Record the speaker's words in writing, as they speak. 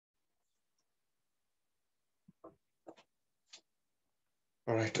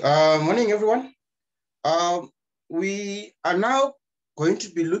All right. Morning, everyone. We are now going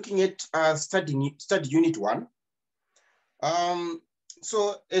to be looking at study unit 1.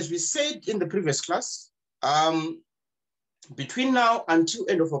 So as we said in the previous class, between now until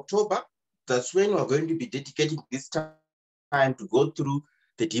end of October, that's when we're going to be dedicating this time to go through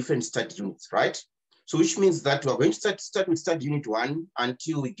the different study units, right? So which means that we're going to start with study unit 1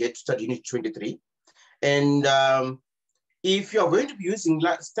 until we get to study unit 23. And if you're going to be using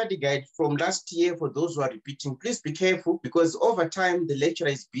study guide from last year, for those who are repeating, please be careful because over time, the lecturer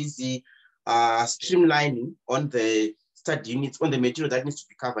is busy streamlining on the study units, on the material that needs to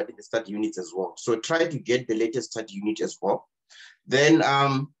be covered in the study units as well. So try to get the latest study unit as well. Then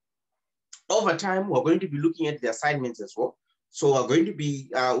over time, we're going to be looking at the assignments as well. So we're going to be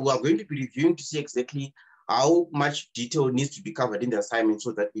reviewing to see exactly how much detail needs to be covered in the assignment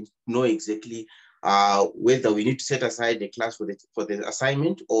so that we know exactly whether we need to set aside a class for the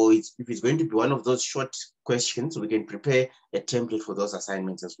assignment, or if it's going to be one of those short questions, we can prepare a template for those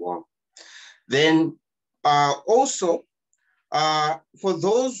assignments as well. Then also, for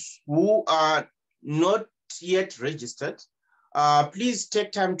those who are not yet registered, please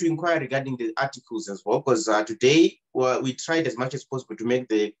take time to inquire regarding the articles as well, because today we tried as much as possible to make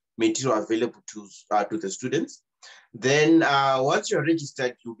the material available to the students. Then once you're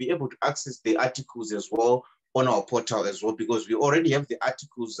registered, you'll be able to access the articles as well on our portal as well, because we already have the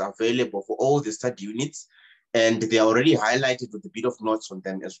articles available for all the study units, and they are already highlighted with a bit of notes on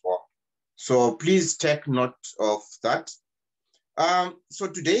them as well. So please take note of that. So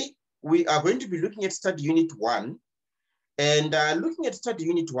today we are going to be looking at study unit 1. And looking at study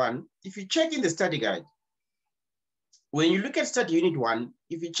unit 1, if you check in the study guide, when you look at study unit 1,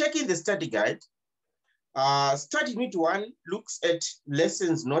 if you check in the study guide, study unit 1 looks at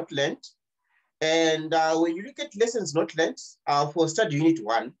lessons not learned. And when you look at lessons not learned for study unit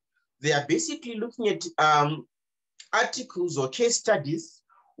 1, they are basically looking at articles or case studies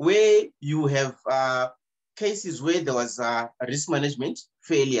where you have cases where there was risk management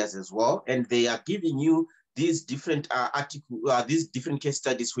failures as well. And they are giving you these different these different case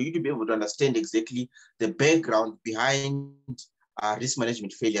studies for you to be able to understand exactly the background behind risk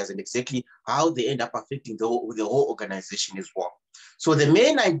management failures and exactly how they end up affecting the whole organization as well. So the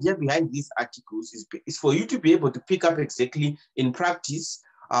main idea behind these articles is for you to be able to pick up exactly in practice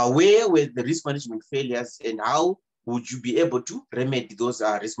where were the risk management failures and how would you be able to remedy those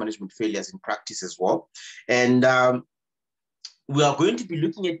risk management failures in practice as well. And we are going to be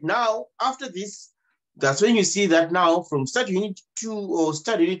looking at now, after this, that's when you see that now from study unit 2 or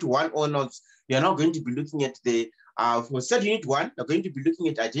study unit 1 onwards, you're now going to be looking at the, for study unit 1, you're going to be looking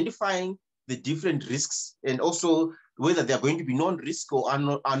at identifying the different risks and also whether they're going to be non-risk or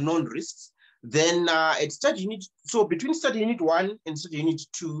unknown risks. Then at study unit, so between study unit 1 and study unit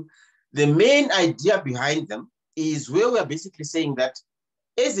 2, the main idea behind them is where we're basically saying that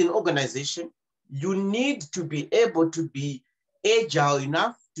as an organization, you need to be able to be agile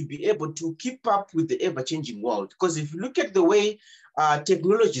enough to be able to keep up with the ever-changing world. Because if you look at the way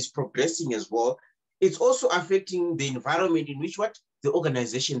technology is progressing as well, it's also affecting the environment in which the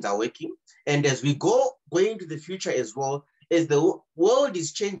organizations are working. And as we go into the future as well, as the world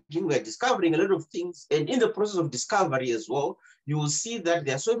is changing, we're discovering a lot of things. And in the process of discovery as well, you will see that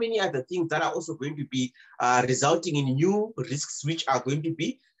there are so many other things that are also going to be resulting in new risks, which are going to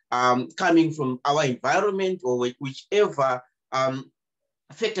be coming from our environment or whichever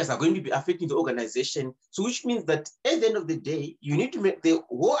factors are going to be affecting the organization. So which means that at the end of the day, you need to make the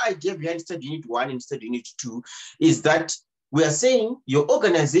whole idea behind study unit 1 and study unit 2 is that we are saying your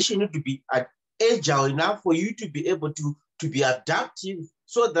organization need to be agile enough for you to be able to be adaptive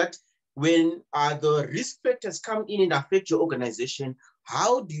so that when the risk factors come in and affect your organization,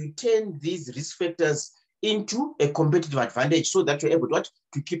 how do you turn these risk factors into a competitive advantage so that you're able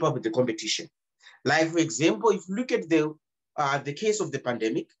to keep up with the competition? Like, for example, if you look at the case of the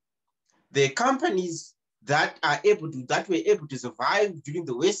pandemic, the companies that were able to survive during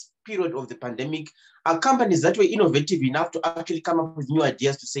the worst period of the pandemic are companies that were innovative enough to actually come up with new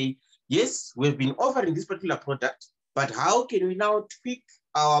ideas to say, yes, we've been offering this particular product, but how can we now tweak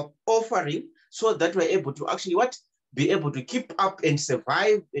our offering so that we're able to actually be able to keep up and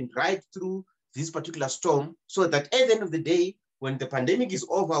survive and ride through this particular storm, so that at the end of the day, when the pandemic is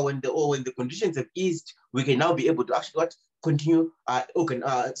over, when the conditions have eased, we can now be able to actually continue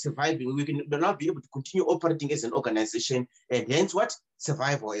surviving. We can now be able to continue operating as an organization, and hence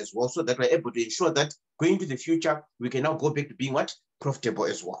survival as well, so that we're able to ensure that going to the future, we can now go back to being profitable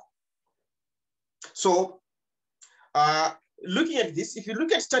as well. So looking at this, if you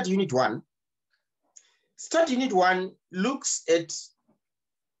look at study unit 1, study unit 1 looks at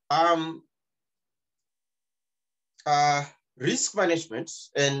Risk management.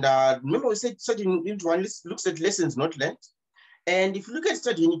 And remember we said study unit 1 looks at lessons not learned. And if you look at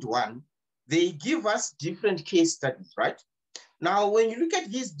study unit 1, they give us different case studies, right? Now, when you look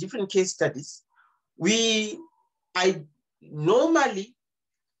at these different case studies, I normally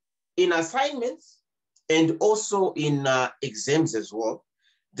in assignments and also in exams as well,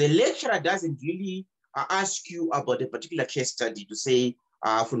 the lecturer doesn't really ask you about a particular case study to say,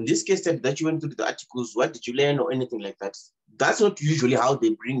 from this case study that you went through the articles, what did you learn or anything like that. That's not usually how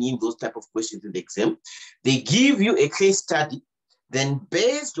they bring in those type of questions in the exam. They give you a case study, then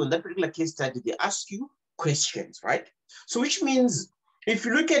based on that particular case study, they ask you questions, right? So which means if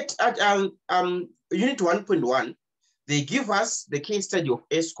you look at unit 1.1, they give us the case study of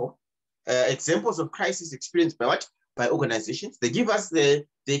ESCO, examples of crisis experienced by what? By organizations. They give us the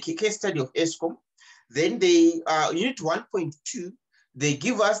case study of ESCOM. Then they, unit 1.2, they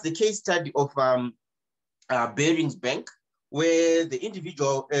give us the case study of Bearings Bank, where the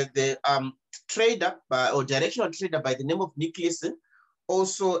individual, the trader or directional trader by the name of Nicholas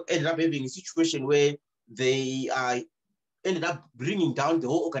also ended up having a situation where they ended up bringing down the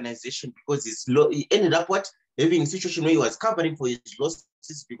whole organization because he ended up having a situation where he was covering for his losses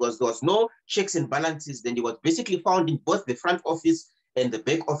because there was no checks and balances. Then he was basically found in both the front office and the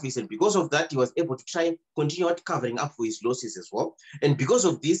back office. And because of that, he was able to try continue covering up for his losses as well. And because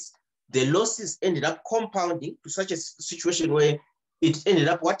of this, the losses ended up compounding to such a situation where it ended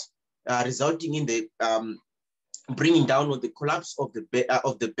up resulting in the bringing down on the collapse of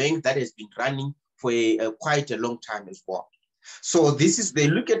the bank that has been running for quite a long time as well. So this is, they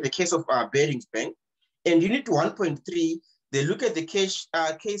look at the case of Bearings Bank. And unit 1.3, they look at the case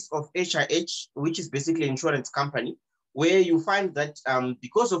of HIH, which is basically an insurance company, where you find that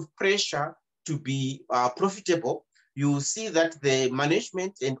because of pressure to be profitable, you see that the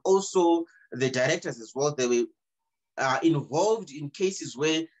management and also the directors as well, they were involved in cases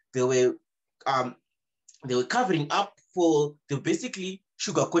where they were covering up for basically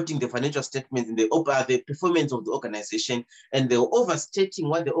sugarcoating the financial statements and the performance of the organization, and they were overstating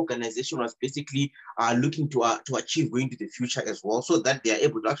what the organization was basically looking to achieve going to the future as well, so that they are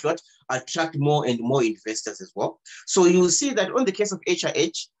able to actually attract more and more investors as well. So you will see that on the case of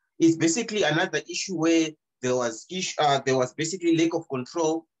HIH, is basically another issue where there was basically lack of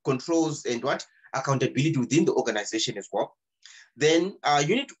controls and accountability within the organization as well. Then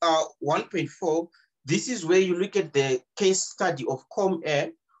unit 1.4, this is where you look at the case study of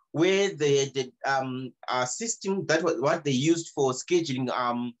ComAir, where the system that was what they used for scheduling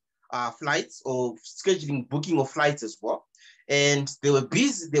flights or scheduling booking of flights as well. And they were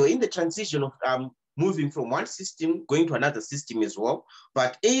busy, they were in the transition of moving from one system going to another system as well.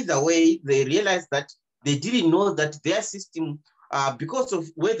 But either way, they realized that they didn't know that their system, because of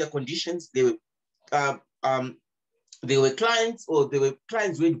weather conditions, they were clients who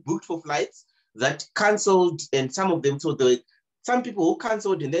had booked for flights that canceled, and some of them, so some people who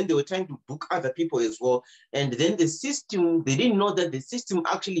canceled and then they were trying to book other people as well. And then the system, they didn't know that the system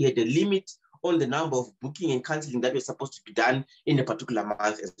actually had a limit on the number of booking and canceling that was supposed to be done in a particular month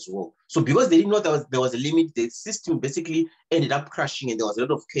as well. So because they didn't know there was a limit, the system basically ended up crashing and there was a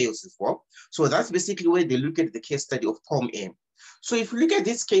lot of chaos as well. So that's basically where they look at the case study of ComAir. So if you look at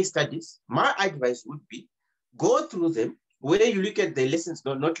these case studies, my advice would be go through them, where you look at the lessons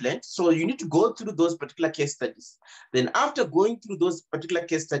not learned. So you need to go through those particular case studies. Then after going through those particular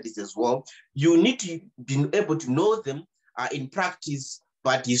case studies as well, you need to be able to know them in practice.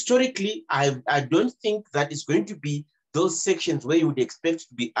 But historically, I don't think that is going to be those sections where you would expect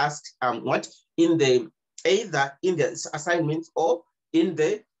to be asked either in the assignments or in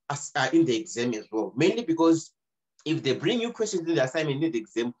the exam as well. Mainly because if they bring you questions in the assignment, in the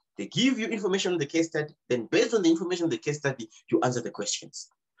exam, they give you information on the case study, then based on the information on the case study, you answer the questions.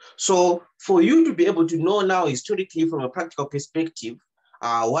 So for you to be able to know now historically from a practical perspective,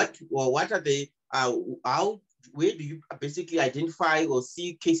 what are the, where do you basically identify or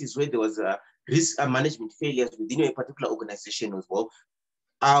see cases where there was a risk management failures within a particular organization as well,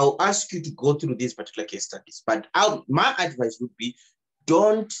 I'll ask you to go through these particular case studies. But my advice would be,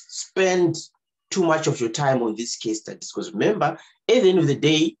 don't spend too much of your time on these case studies, because remember, at the end of the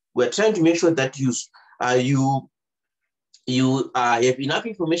day, we're trying to make sure that you have enough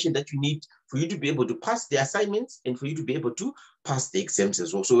information that you need for you to be able to pass the assignments and for you to be able to pass the exams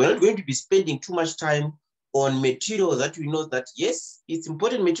as well. So we're not going to be spending too much time on material that we know that, yes, it's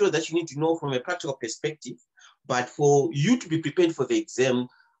important material that you need to know from a practical perspective, but for you to be prepared for the exam,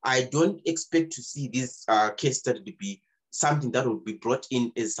 I don't expect to see this case study to be something that will be brought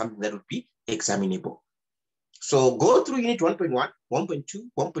in as something that would be examinable. So go through unit 1.1,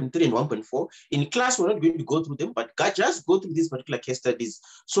 1.2, 1.3, and 1.4. In class, we're not going to go through them, but just go through these particular case studies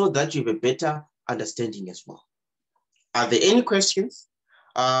so that you have a better understanding as well. Are there any questions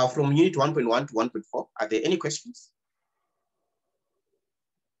from unit 1.1 to 1.4? Are there any questions?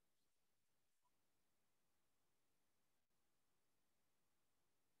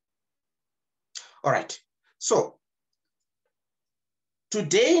 All right. So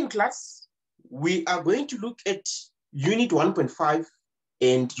today in class, we are going to look at unit 1.5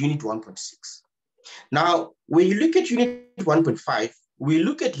 and unit 1.6. Now, when you look at unit 1.5, we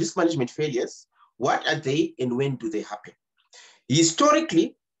look at risk management failures. What are they and when do they happen?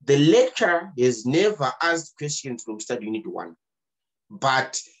 Historically, the lecturer has never asked questions from study unit 1.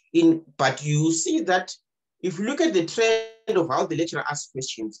 But you see that if you look at the trend of how the lecturer asks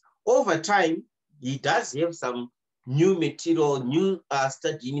questions, over time, he does have some new material, new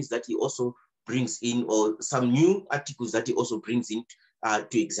study units that he also brings in, or some new articles that he also brings in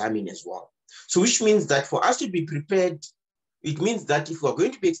to examine as well. So which means that for us to be prepared, it means that if we're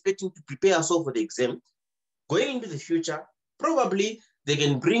going to be expecting to prepare ourselves for the exam, going into the future, probably they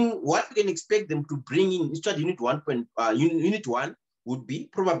can bring what we can expect them to bring in instead unit 1 would be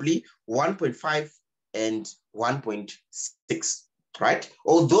probably 1.5 and 1.6, right?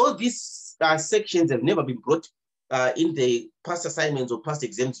 Although these sections have never been brought in the past assignments or past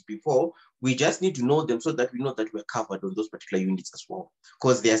exams before, we just need to know them so that we know that we're covered on those particular units as well.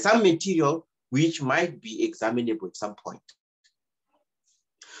 Because there's some material which might be examinable at some point.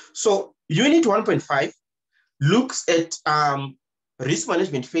 So unit 1.5 looks at risk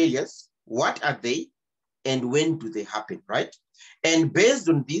management failures. What are they and when do they happen, right? And based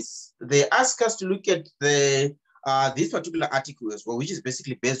on this, they ask us to look at this particular article as well, which is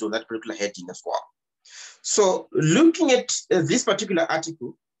basically based on that particular heading as well. So looking at this particular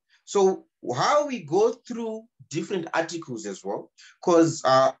article, so how we go through different articles as well, because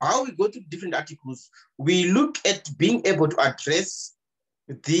how we go through different articles, we look at being able to address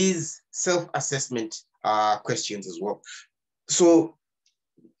these self-assessment questions as well. So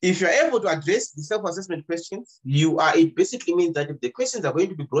if you're able to address the self-assessment questions, it basically means that if the questions are going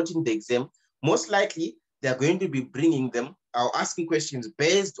to be brought in the exam, most likely they're going to be bringing them or asking questions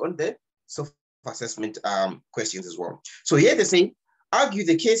based on the self-assessment questions as well. So here they say, argue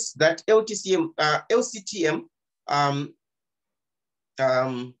the case that LCTM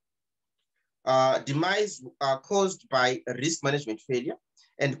demise caused by risk management failure,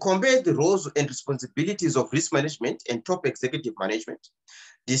 and compare the roles and responsibilities of risk management and top executive management,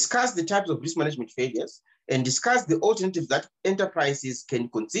 discuss the types of risk management failures, and discuss the alternatives that enterprises can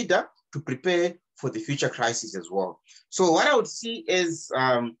consider to prepare for the future crisis as well. So what I would see is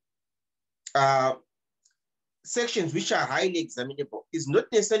sections which are highly examinable is not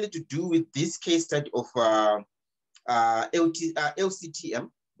necessarily to do with this case study of LCTM,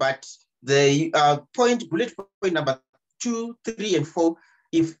 but the bullet point number 2, 3, and 4,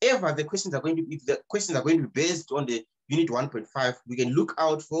 if ever the questions are going to be, based on the unit 1.5, we can look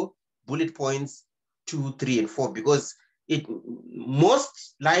out for bullet points 2, 3, and 4, because it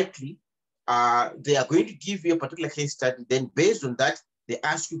most likely they are going to give you a particular case study. Then based on that, they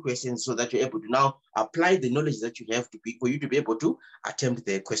ask you questions so that you're able to now apply the knowledge that you have for you to be able to attempt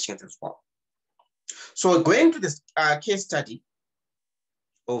the questions as well. So going to this case study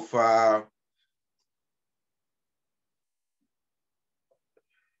of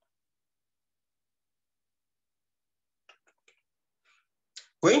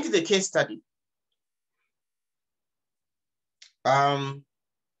going to the case study,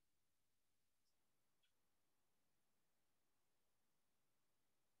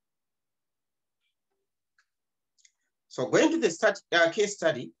 so going to the case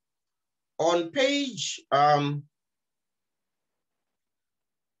study, on page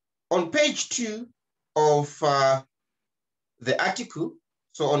 2 of the article,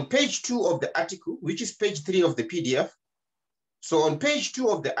 so on page 2 of the article, which is page 3 of the PDF, so on page 2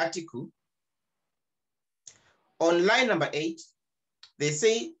 of the article, on line number 8, they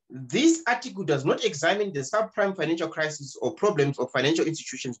say, this article does not examine the subprime financial crisis or problems of financial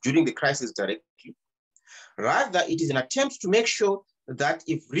institutions during the crisis directly. Rather, it is an attempt to make sure that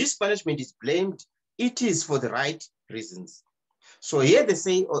if risk management is blamed, it is for the right reasons. So here they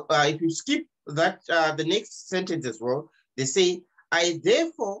say, if you skip that, the next sentence as well, they say, I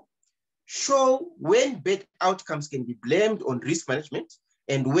therefore show when bad outcomes can be blamed on risk management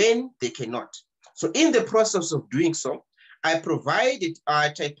and when they cannot. So in the process of doing so, I provided a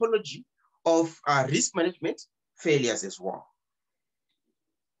typology of risk management failures as well.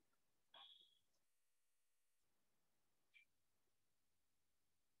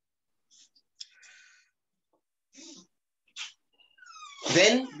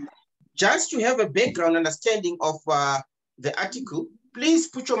 Then, just to have a background understanding of the article, please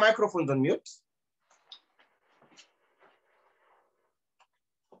put your microphones on mute.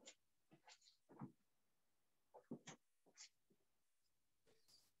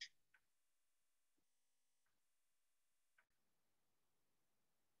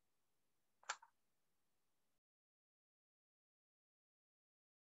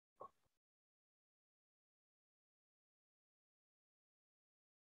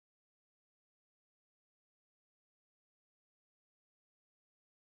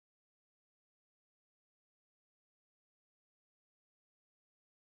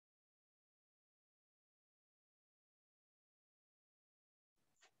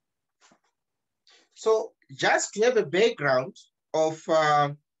 So just to have a background of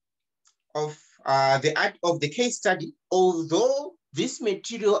the case study, although this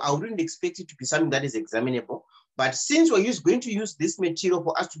material, I wouldn't expect it to be something that is examinable, but since we're going to use this material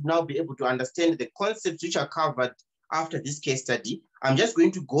for us to now be able to understand the concepts which are covered after this case study, I'm just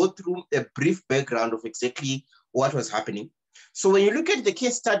going to go through a brief background of exactly what was happening. So when you look at the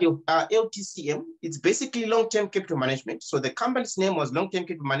case study of LTCM, it's basically long-term capital management. So the company's name was Long-Term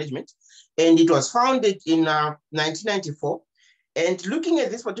Capital Management, and it was founded in 1994. And looking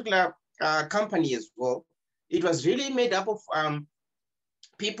at this particular company as well, it was really made up of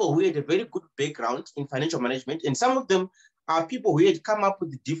people who had a very good background in financial management. And some of them are people who had come up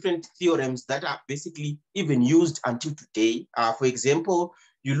with different theorems that are basically even used until today. For example,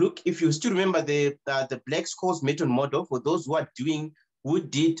 if you still remember the Black-Scholes method model, for those who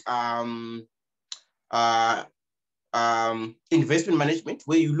did investment management,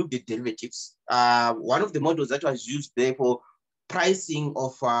 where you looked at derivatives. One of the models that was used there for pricing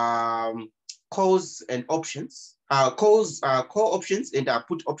of calls and options, call options and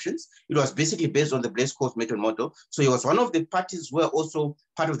put options. It was basically based on the Black-Scholes method model. So he was one of the parties who were also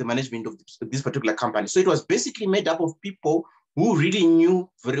part of the management of this particular company. So it was basically made up of people who really knew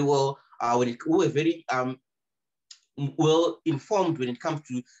very well, who were very well informed when it comes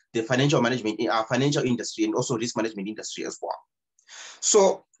to the financial management, financial industry, and also risk management industry as well.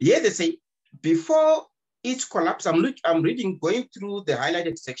 So here they say, before its collapse, I'm going through the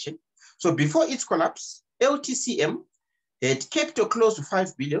highlighted section. So before its collapse, LTCM had capital close to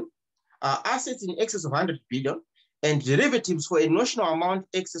 5 billion, assets in excess of 100 billion, and derivatives for a notional amount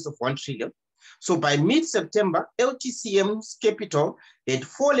excess of 1 trillion. So by mid-September, LTCM's capital had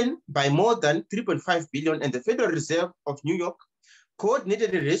fallen by more than 3.5 billion, and the Federal Reserve of New York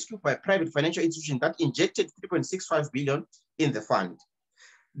coordinated a rescue by private financial institution that injected 3.65 billion in the fund.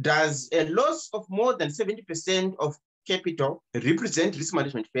 Does a loss of more than 70% of capital represent risk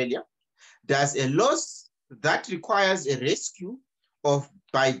management failure? Does a loss that requires a rescue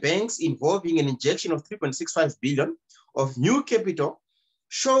by banks involving an injection of 3.65 billion of new capital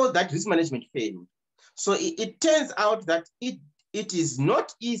show that risk management failed? So it turns out that it is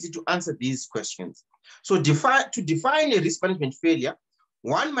not easy to answer these questions. So to define a risk management failure,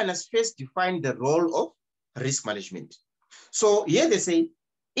 one must first define the role of risk management. So here they say,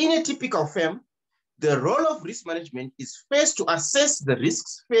 in a typical firm, the role of risk management is first to assess the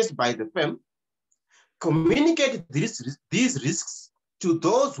risks faced by the firm, communicate these risks to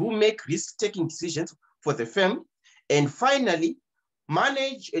those who make risk-taking decisions for the firm, and finally,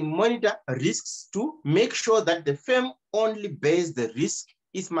 manage and monitor risks to make sure that the firm only bears the risk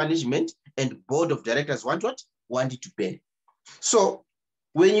its management and board of directors want it to bear. So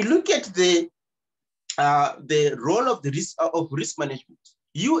when you look at the role of the risk management,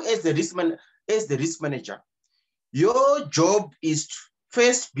 you as the risk manager, your job is to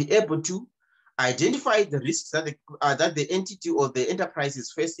first be able to identify the risks that the entity or the enterprise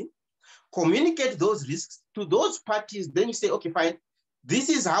is facing, communicate those risks to those parties. Then you say, okay, fine, this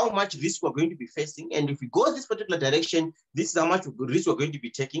is how much risk we're going to be facing. And if we go this particular direction, this is how much risk we're going to be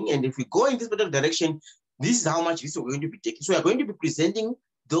taking. And if we go in this particular direction, this is how much risk we're going to be taking. So we're going to be presenting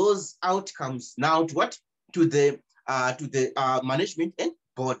those outcomes now to what? To the management and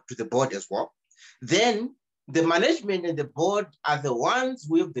board, to the board as well. Then the management and the board are the ones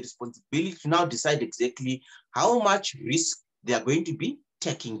who have the responsibility to now decide exactly how much risk they are going to be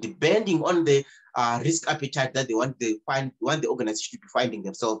taking, depending on the risk appetite that they want the organization to be finding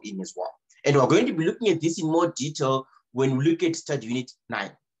themselves in as well. And we're going to be looking at this in more detail when we look at study unit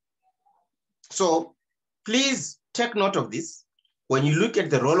 9. So please take note of this when you look at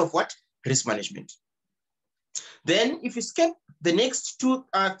the role of what? Risk management. Then if you skip the next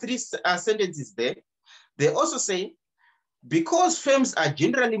three sentences there, they also say, because firms are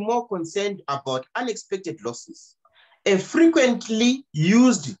generally more concerned about unexpected losses, a frequently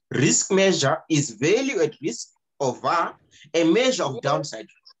used risk measure is value at risk, over a measure of downside.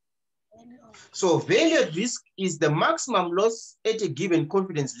 So value at risk is the maximum loss at a given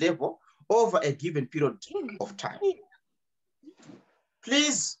confidence level over a given period of time.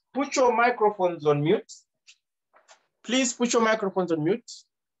 Please put your microphones on mute. Please put your microphones on mute.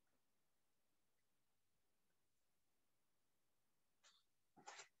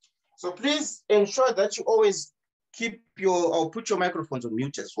 So please ensure that you always keep your, or put your microphones on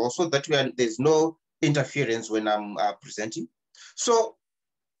mute as well, so that there's no interference when I'm presenting. So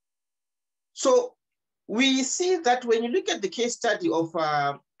we see that when you look at the case study of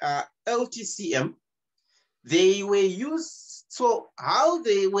LTCM, they were used, so how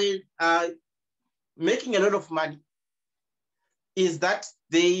they were making a lot of money is that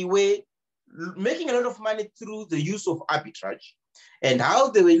they were making a lot of money through the use of arbitrage. And how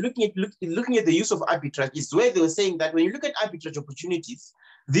they were looking at the use of arbitrage is where they were saying that when you look at arbitrage opportunities,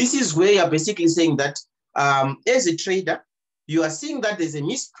 this is where you're basically saying that as a trader, you are seeing that there's a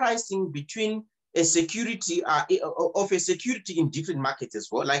mispricing between a security of a security in different markets as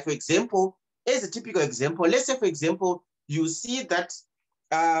well. Like, for example, as a typical example, let's say, for example, you see that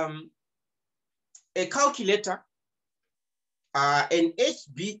a calculator, an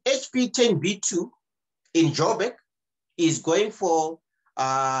HP10B2 in Joburg is going for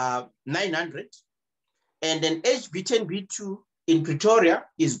 900, and an HB10B2 in Pretoria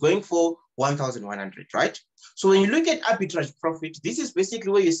is going for 1,100, right? So when you look at arbitrage profit, this is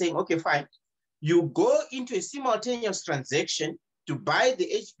basically where you're saying, okay, fine. You go into a simultaneous transaction to buy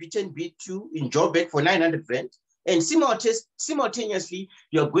the HB10B2 in Joburg for 900 Rand, and simultaneously,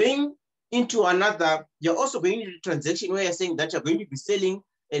 you're going into another, you're also going into a transaction where you're saying that you're going to be selling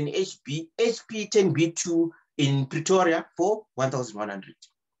an HP10B2 in Pretoria for 1,100.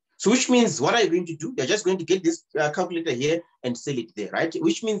 So which means what are you going to do? You're just going to get this calculator here and sell it there, right?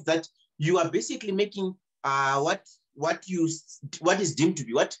 Which means that you are basically making what is deemed to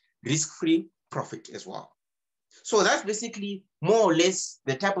be what risk-free profit as well. So that's basically more or less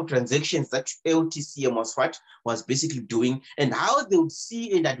the type of transactions that LTCM was basically doing, and how they would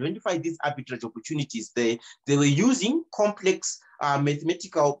see and identify these arbitrage opportunities. They were using complex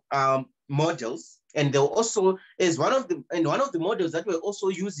mathematical models, and they were also, as one of the models that we're also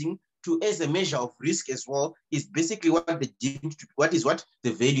using as a measure of risk as well, is basically what the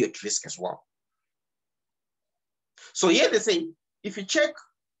value at risk as well. So here they say, if you check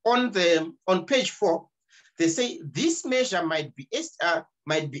on page 4, they say this measure might be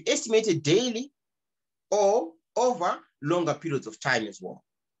estimated daily or over longer periods of time as well.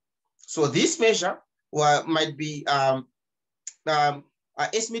 So this measure might be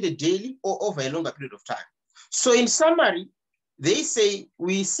estimated daily or over a longer period of time. So in summary, they say,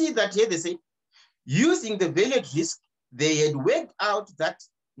 we see that here they say, using the value at risk, they had worked out that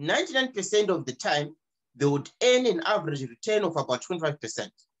 99% of the time, they would earn an average return of about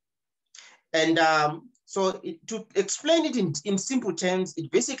 25%. And so to explain it in simple terms, it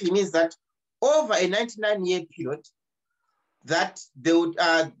basically means that over a 99-year period, that they would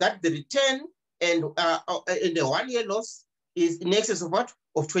that the return and the 1-year loss is in excess of what?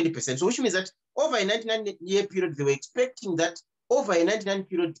 Of 20%. So which means that over a 99-year period, they were expecting that over a 99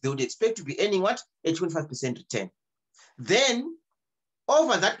 period, they would expect to be earning what? A 25% return. Then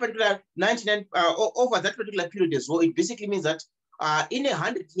over that particular over that particular period as well, it basically means that in a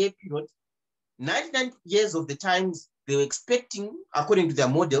 100-year period, 99 years of the times they were expecting, according to their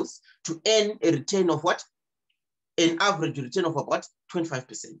models, to earn a return of what? An average return of about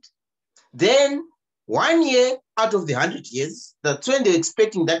 25%. Then 1 year out of the 100 years, that's when they're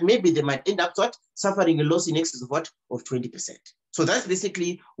expecting that maybe they might end up what? Suffering a loss in excess of what? Of 20%. So that's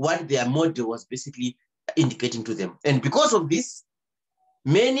basically what their model was basically indicating to them. And because of this,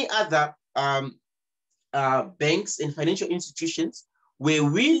 many other banks and financial institutions were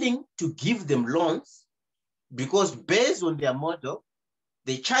willing to give them loans, because based on their model,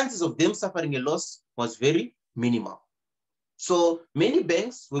 the chances of them suffering a loss was very minimal. So many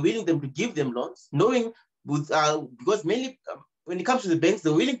banks were willing them to give them loans, knowing because mainly when it comes to the banks,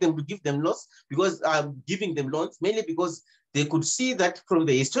 they're willing them to give them loans because giving them loans mainly because they could see that from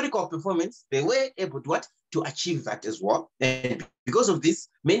the historical performance, they were able to achieve that as well. And because of this,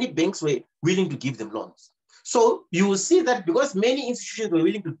 many banks were willing to give them loans. So you will see that because many institutions were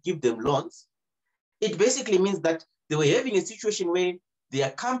willing to give them loans, it basically means that they were having a situation where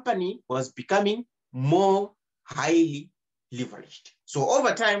their company was becoming more highly leveraged. So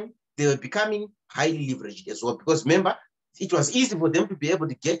over time, they were becoming highly leveraged as well, because remember, it was easy for them to be able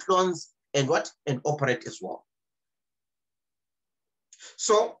to get loans and operate as well.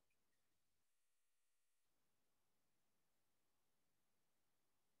 So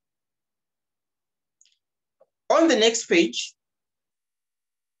On the next page,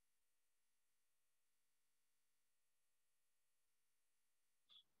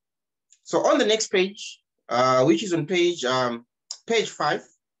 so on the next page, which is on page 5,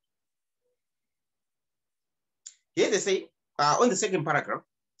 here they say, on the second paragraph,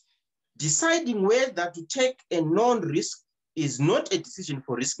 deciding whether to take a non-risk is not a decision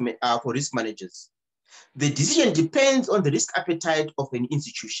for risk managers. The decision depends on the risk appetite of an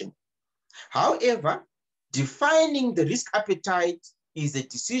institution. However, defining the risk appetite is a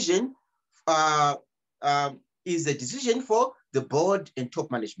decision for the board and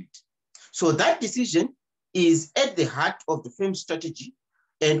top management. So that decision is at the heart of the firm's strategy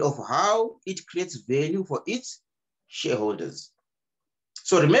and of how it creates value for its shareholders.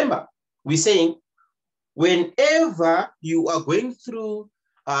 So remember, we're saying whenever you are going through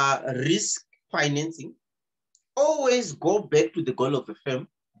risk financing, always go back to the goal of the firm,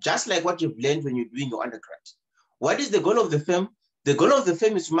 just like what you've learned when you're doing your undergrad. What is the goal of the firm? The goal of the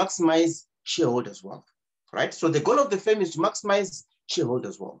firm is to maximize shareholders' wealth, right? So the goal of the firm is to maximize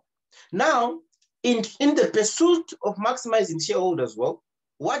shareholders' wealth. Now, in the pursuit of maximizing shareholders' wealth,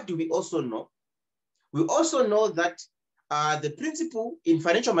 what do we also know? We also know that the principle in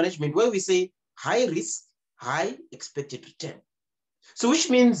financial management where we say high risk, high expected return. So which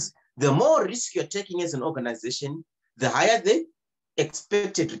means the more risk you're taking as an organization, the higher the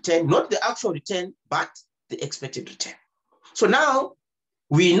expected return, not the actual return, but the expected return. So now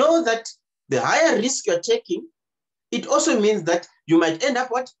we know that the higher risk you're taking, it also means that you might end up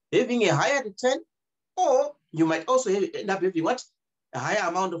having a higher return, or you might also end up having a higher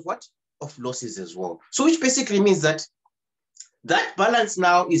amount of of losses as well. So which basically means that that balance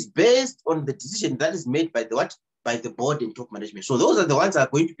now is based on the decision that is made by the by the board and top management. So those are the ones that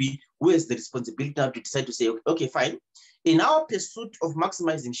are going to be who has the responsibility now to decide to say, okay, fine. In our pursuit of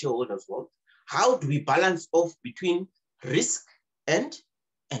maximizing shareholders' wealth, how do we balance off between risk and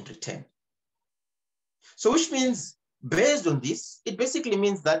return? So which means based on this, it basically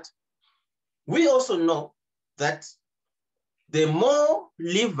means that we also know that the more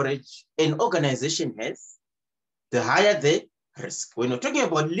leverage an organization has, the higher the risk. When we're talking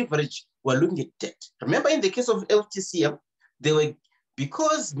about leverage, we're looking at debt. Remember in the case of LTCM,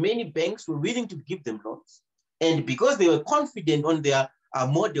 because many banks were willing to give them loans, and because they were confident on their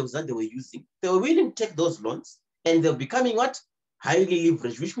models that they were using, they were willing to take those loans, and they're becoming highly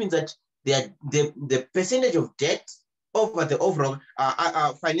leveraged, which means that the percentage of debt over the overall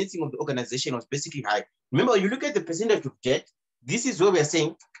financing of the organization was basically high. Remember, you look at the percentage of debt, this is where we're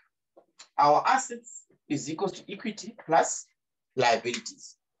saying our assets is equal to equity plus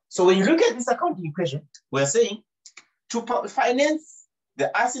liabilities. So when you look at this accounting equation, we're saying to finance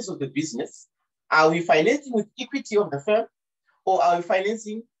the assets of the business, are we financing with equity of the firm, or are we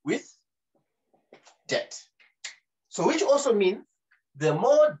financing with debt? So which also means the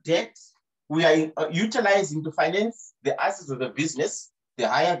more debt we are utilizing to finance the assets of the business, the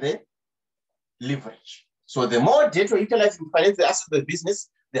higher the leverage. So the more debt we're utilizing to finance the assets of the business,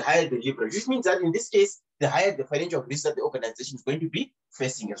 the higher the leverage, which means that in this case, the higher the financial risk that the organization is going to be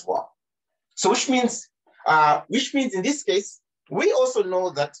facing as well. So which means in this case, we also know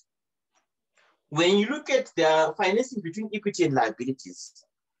that when you look at the financing between equity and liabilities,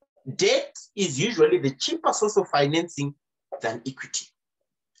 debt is usually the cheaper source of financing than equity.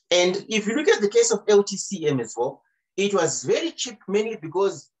 And if you look at the case of LTCM as well, it was very cheap, mainly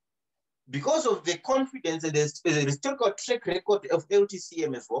because of the confidence and the historical track record of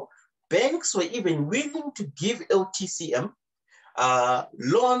LTCM as well. Banks were even willing to give LTCM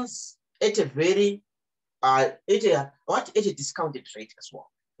loans at a very at a discounted rate as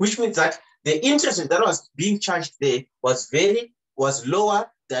well, which means that the interest that was being charged there was lower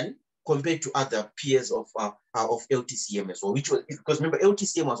than compared to other peers of LTCM as well, which was, because remember,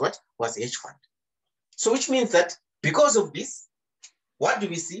 LTCM was a hedge fund. So which means that because of this, what do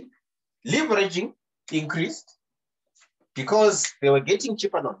we see? Leveraging increased because they were getting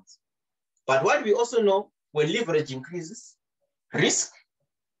cheaper loans. But what we also know, when leverage increases, risk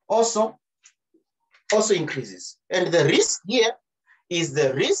also increases. And the risk here is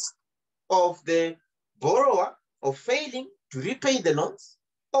the risk of the borrower of failing to repay the loans,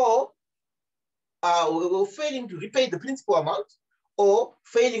 or failing to repay the principal amount, or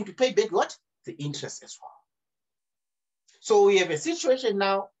failing to pay back the interest as well. So we have a situation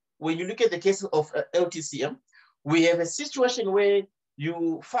now, when you look at the case of LTCM, we have a situation where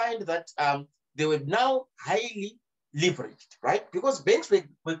you find that they were now highly leveraged, right? Because banks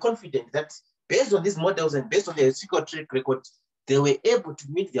were confident that based on these models and based on their historical track record, they were able to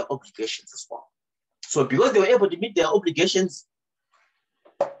meet their obligations as well. So because they were able to meet their obligations,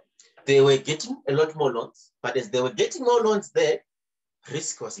 they were getting a lot more loans, but as they were getting more loans there,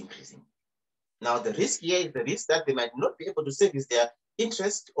 risk was increasing. Now the risk here is the risk that they might not be able to service their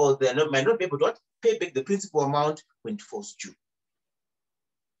interest, or they might not be able to pay back the principal amount when it falls due.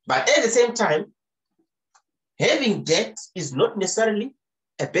 But at the same time, having debt is not necessarily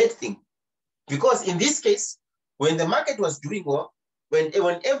a bad thing, because in this case, when the market was doing well, when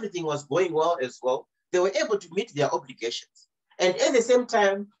everything was going well as well, they were able to meet their obligations. And at the same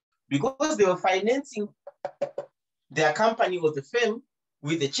time, because they were financing their company or the firm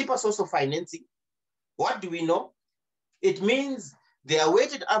with a cheaper source of financing, what do we know? It means their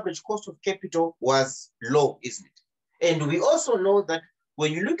weighted average cost of capital was low, isn't it? And we also know that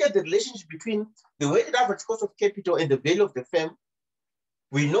when you look at the relationship between the weighted average cost of capital and the value of the firm,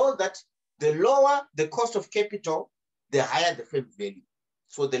 we know that the lower the cost of capital, the higher the firm value.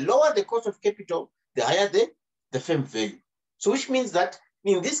 So the lower the cost of capital, the higher the firm value. So which means that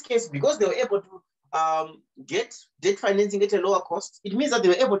in this case, because they were able to get debt financing at a lower cost, it means that they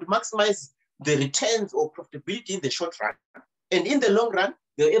were able to maximize the returns or profitability in the short run. And in the long run,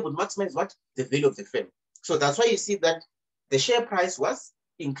 they were able to maximize what? The value of the firm. So that's why you see that the share price was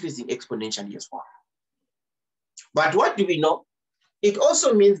increasing exponentially as well. But what do we know? It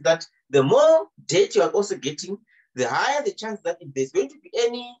also means that the more debt you are also getting, the higher the chance that if there's going to be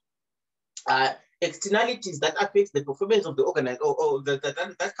any externalities that affect the performance of the organizer, or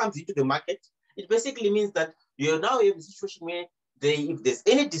that comes into the market, it basically means that you're now in a situation where if there's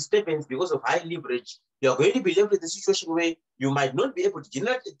any disturbance because of high leverage, you're going to be left with a situation where you might not be able to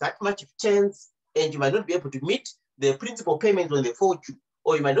generate that much returns, and you might not be able to meet the principal payments when they fall due,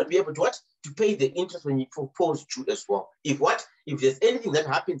 or you might not be able to to pay the interest when it falls due as well. If there's anything that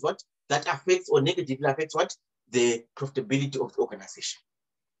happens, that affects or negatively affects the profitability of the organization.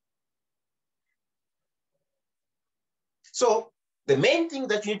 So the main thing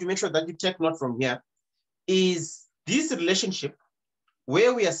that you need to make sure that you take note from here is this relationship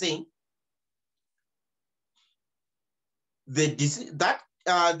where we are saying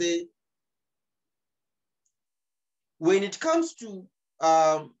when it comes to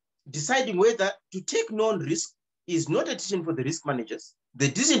deciding whether to take non-risk is not a decision for the risk managers. The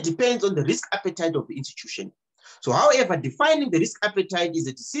decision depends on the risk appetite of the institution. So however, defining the risk appetite is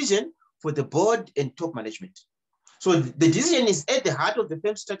a decision for the board and top management. So the decision is at the heart of the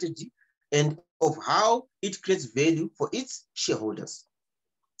firm's strategy and of how it creates value for its shareholders.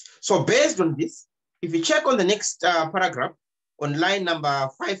 So based on this, if you check on the next paragraph, on line number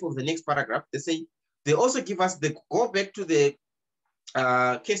 5 of the next paragraph, they also give us go back to the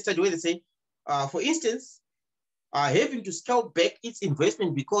case study where they say, for instance, having to scale back its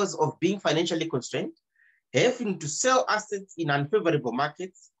investment because of being financially constrained, having to sell assets in unfavorable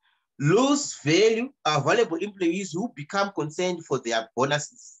markets, lose valuable employees who become concerned for their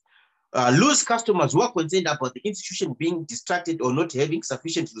bonuses, lose customers who are concerned about the institution being distracted or not having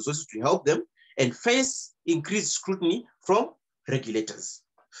sufficient resources to help them, and face increased scrutiny from regulators.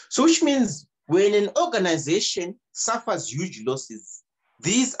 So which means when an organization suffers huge losses,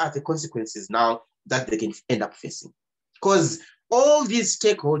 these are the consequences now that they can end up facing. Because all these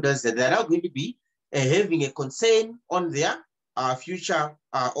stakeholders, they're now going to be having a concern on their future,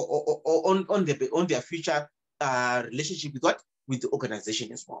 on their future relationship with the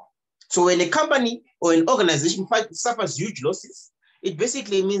organization as well. So when a company or an organization suffers huge losses, it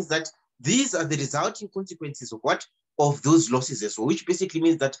basically means that these are the resulting consequences of those losses as well, which basically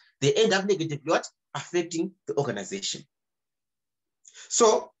means that they end up negatively affecting the organization.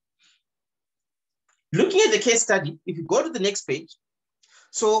 So looking at the case study, if you go to the next page,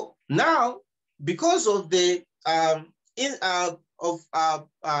 so now because of the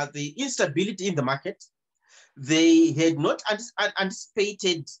instability in the market, they had not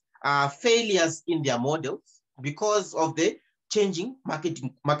anticipated failures in their models because of the changing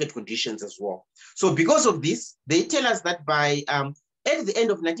market conditions as well. So because of this, they tell us that by at the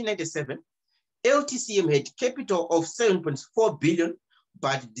end of 1997, LTCM had capital of 7.4 billion,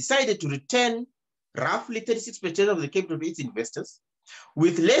 but decided to return roughly 36% of the capital to its investors.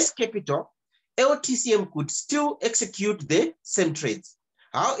 With less capital, LTCM could still execute the same trades.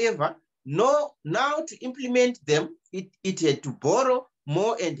 However, now to implement them, it had to borrow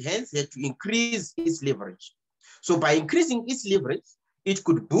more and hence had to increase its leverage. So by increasing its leverage, it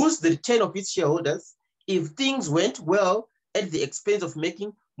could boost the return of its shareholders if things went well at the expense of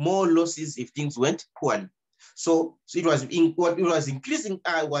making more losses if things went poorly. So it was increasing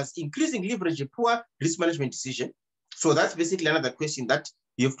leverage, a poor risk management decision. So that's basically another question that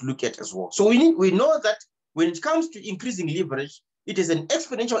you have to look at as well. So we know that when it comes to increasing leverage, it is an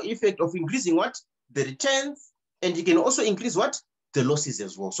exponential effect of increasing the returns, and it can also increase the losses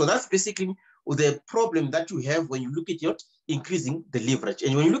as well. So that's basically the problem that you have when you look at your increasing the leverage.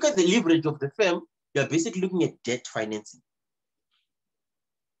 And when you look at the leverage of the firm, you're basically looking at debt financing.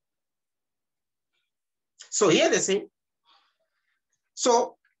 So here they say,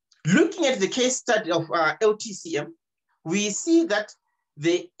 so looking at the case study of LTCM, we see that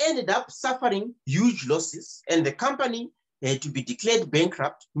they ended up suffering huge losses and the company had to be declared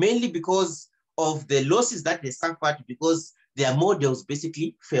bankrupt, mainly because of the losses that they suffered because their models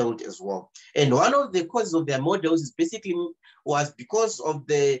basically failed as well. And one of the causes of their models is basically was because of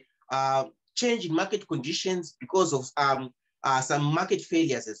the change in market conditions, because of some market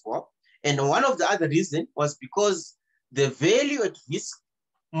failures as well. And one of the other reasons was because the value at risk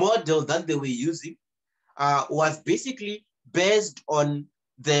model that they were using was basically based on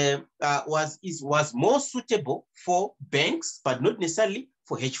the was more suitable for banks, but not necessarily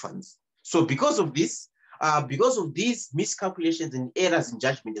for hedge funds. So because of this, because of these miscalculations and errors in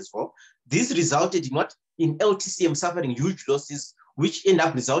judgment as well, this resulted in what? In LTCM suffering huge losses, which end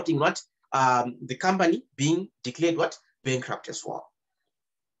up resulting in what? The company being declared what? Bankrupt as well.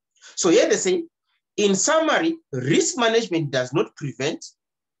 So here they say, in summary, risk management does not prevent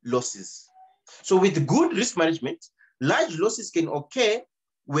losses. So with good risk management, large losses can occur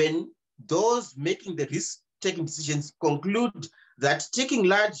when those making the risk-taking decisions conclude that taking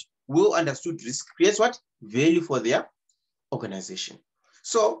large, well-understood risk creates what? Value for their organization.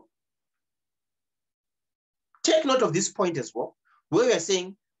 So take note of this point as well, where we are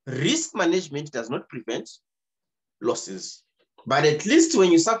saying risk management does not prevent losses. But at least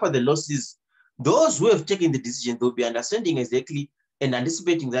when you suffer the losses, those who have taken the decision, they'll be understanding exactly and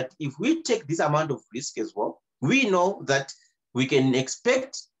anticipating that if we take this amount of risk as well, we know that we can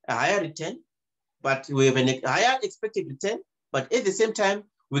expect a higher return, but we have a higher expected return, but at the same time,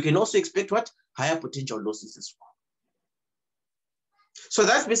 we can also expect what? Higher potential losses as well. So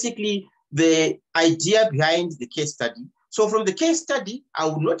that's basically the idea behind the case study. So from the case study, I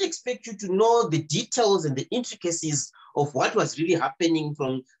would not expect you to know the details and the intricacies of what was really happening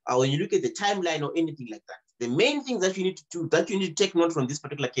from when you look at the timeline or anything like that. The main thing that you need to do, that you need to take note from this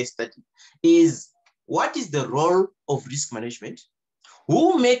particular case study is what is the role of risk management?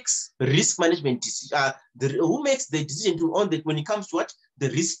 Who makes risk management who makes the decision when it comes to what? The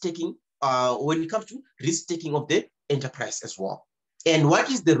risk taking, when it comes to risk taking of the enterprise as well. And what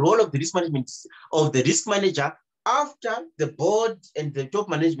is the role of the risk management of the risk manager after the board and the top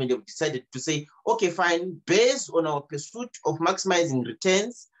management have decided to say, okay, fine, based on our pursuit of maximizing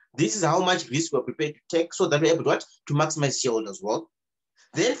returns, this is how much risk we're prepared to take so that we're able to maximize shareholders as well.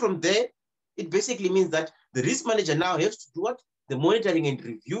 Then from there, it basically means that the risk manager now has to do what? The monitoring and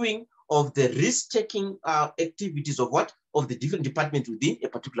reviewing of the risk-taking activities of what? Of the different departments within a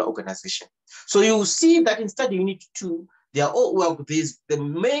particular organization. So you see that in study unit 2, they are all, well, there's the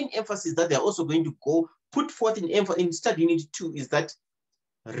main emphasis that they're also going to go put forth in study unit 2 is that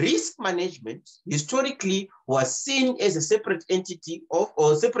risk management historically was seen as a separate entity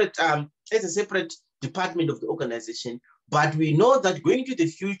or separate as a separate department of the organization. But we know that going into the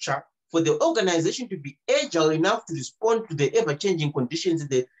future, for the organization to be agile enough to respond to the ever-changing conditions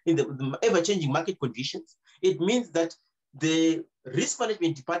in the ever-changing market conditions, it means that the risk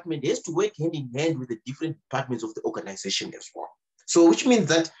management department has to work hand in hand with the different departments of the organization as well. So which means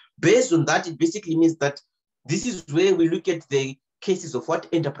that based on that, it basically means that this is where we look at the cases of what?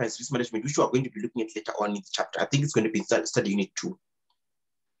 Enterprise risk management, which we are going to be looking at later on in the chapter. I think it's going to be in study unit 2.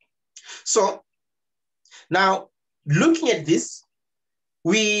 So now looking at this,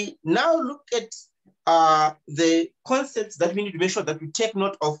 we now look at the concepts that we need to make sure that we take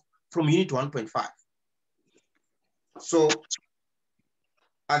note of from unit 1.5. So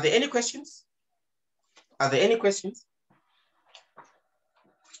are there any questions? Are there any questions?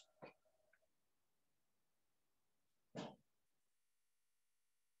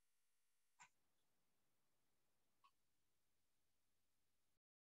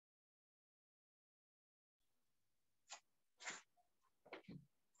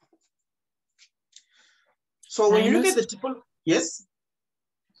 So when you look at the typical, yes?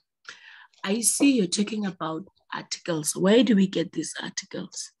 I see you're talking about articles. Where do we get these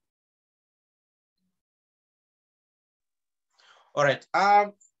articles? All right.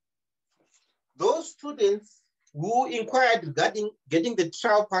 Those students who inquired regarding getting the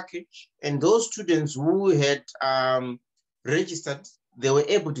trial package and those students who had registered, they were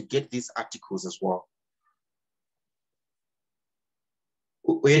able to get these articles as well.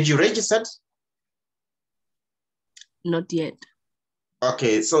 Had you registered? Not yet.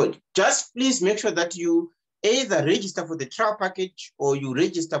 Okay, so just please make sure that you either register for the trial package or you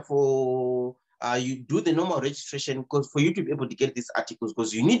register for you do the normal registration because for you to be able to get these articles,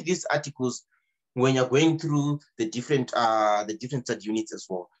 because you need these articles when you're going through the different study units as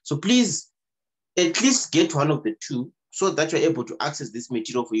well. So please at least get one of the two so that you're able to access this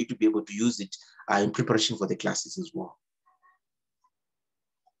material for you to be able to use it in preparation for the classes as well.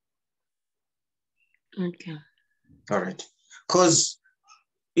 Okay. All right. Because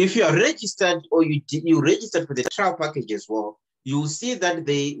if you are registered or you registered for the trial package as well, you'll see that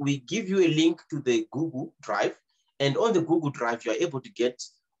we give you a link to the Google Drive, and on the Google Drive, you are able to get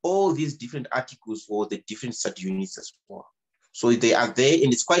all these different articles for the different study units as well. So they are there,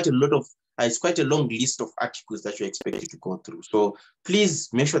 and it's quite a long list of articles that you're expected to go through. So please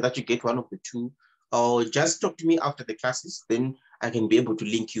make sure that you get one of the two, or just talk to me after the classes, then I can be able to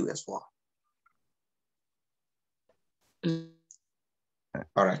link you as well.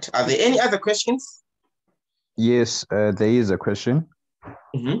 All right. Are there any other questions? Yes, there is a question.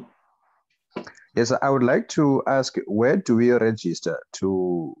 Mm-hmm. Yes, I would like to ask, where do we register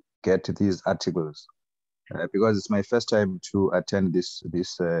to get these articles? Because it's my first time to attend this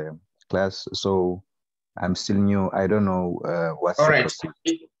class, so I'm still new. I don't know what's All the right.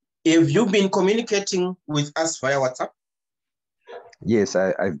 procedure. Have you been communicating with us via WhatsApp? Yes,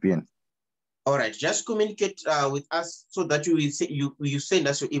 I've been. All right, just communicate with us so that you send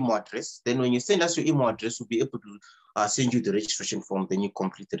us your email address. Then when you send us your email address, we'll be able to send you the registration form. Then you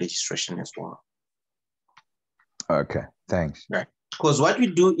complete the registration as well. Okay, thanks. Right. Because what we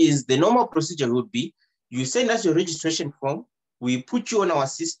do is the normal procedure would be you send us your registration form, we put you on our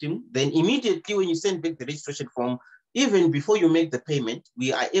system, then immediately when you send back the registration form, even before you make the payment,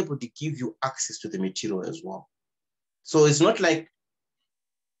 we are able to give you access to the material as well. So it's not like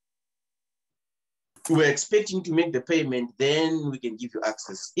we're expecting to make the payment, then we can give you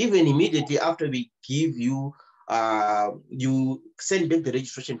access. Even immediately after we give you, you send back the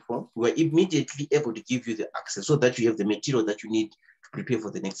registration form, we're immediately able to give you the access so that you have the material that you need to prepare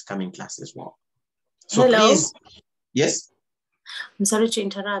for the next coming class as well. So Hello. please, yes? I'm sorry to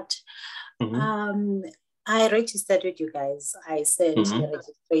interrupt. Mm-hmm. I registered with you guys. I sent the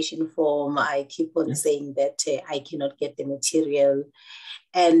registration form. I keep on saying that I cannot get the material.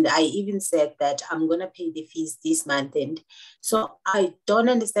 And I even said that I'm going to pay the fees this month. And so I don't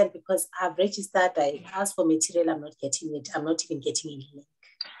understand because I've registered. I asked for material. I'm not getting it. I'm not even getting any link.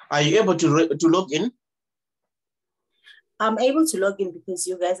 Are you able to log in? I'm able to log in because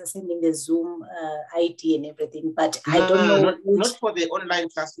you guys are sending the Zoom ID and everything, but I don't know. Not for the online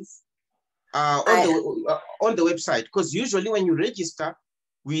classes. On the website, because usually when you register,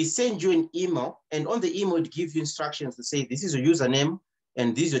 we send you an email, and on the email it gives you instructions to say this is your username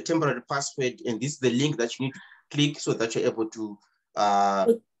and this is your temporary password and this is the link that you need to click so that you're able to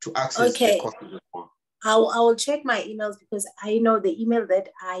access the course. I will check my emails because I know the email that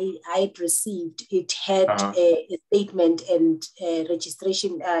I received, it had a statement and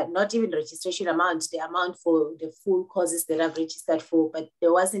registration, not even registration amount, the amount for the full courses that I've registered for, but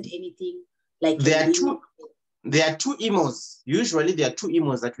there wasn't anything like there are two emails. Usually there are two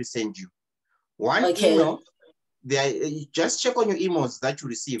emails that we send you. One email, just check on your emails that you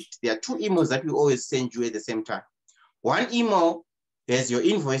received. There are two emails that we always send you at the same time. One email has your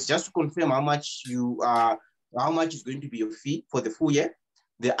invoice just to confirm how much is going to be your fee for the full year.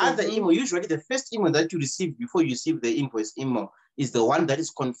 The other email, usually the first email that you receive before you receive the invoice email is the one that is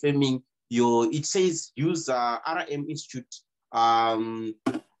confirming it says user RM Institute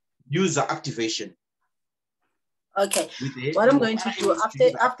user activation. Okay, what I'm going to do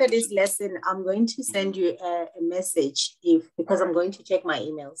after this lesson, I'm going to send you a message because I'm going to check my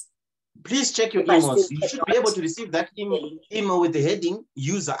emails. Please check your emails. You should be able to receive that email with the heading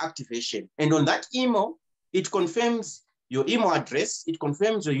user activation. And on that email, it confirms your email address, it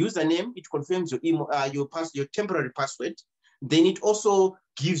confirms your username, it confirms your email, your temporary password. Then it also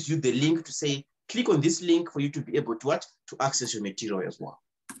gives you the link to say, click on this link for you to be able to access your material as well.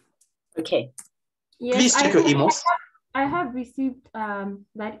 Okay. Yes, please check your emails. I have received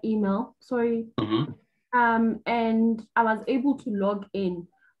that email. Sorry. And I was able to log in.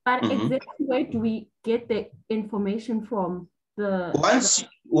 But exactly where do we get the information from?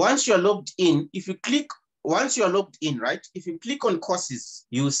 Once you're logged in, once you're logged in, right? If you click on courses,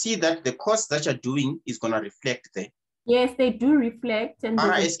 you'll see that the course that you're doing is going to reflect there. Yes, they do reflect. And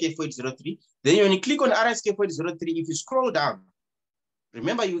Rsk4803. Then when you click on Rsk4803, if you scroll down,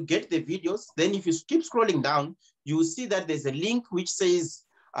 remember you get the videos. Then if you keep scrolling down, you will see that there's a link which says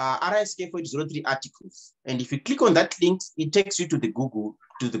Rsk4803 articles. And if you click on that link, it takes you to the Google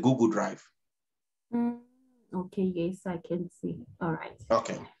Drive. Okay, yes, I can see. All right.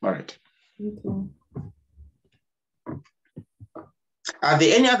 Okay, all right. Thank you. Are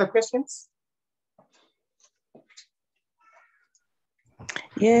there any other questions?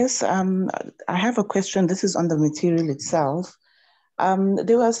 Yes, I have a question. This is on the material itself.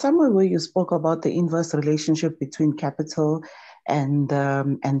 There was somewhere where you spoke about the inverse relationship between capital and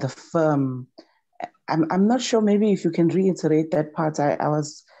the firm. I'm not sure. Maybe if you can reiterate that part, I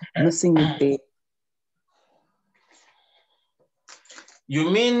was missing it there. You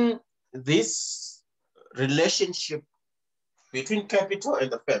mean this relationship between capital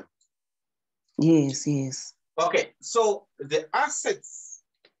and the firm? Yes, yes. Okay, so the assets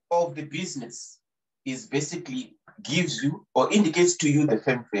of the business is basically gives you or indicates to you the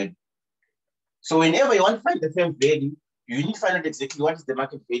firm value. So whenever you want to find the firm value, you need to find out exactly what is the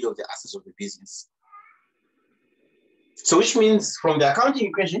market value of the assets of the business. So which means from the accounting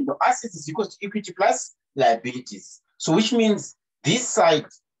equation, the assets is equal to equity plus liabilities. So which means this side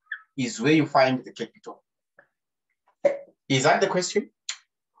is where you find the capital. Is that the question?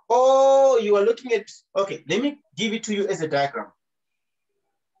 Oh, you are looking at, okay, let me give it to you as a diagram.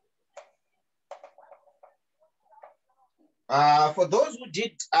 For those who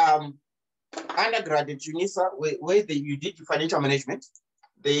did undergrad at UNISA, where you did financial management,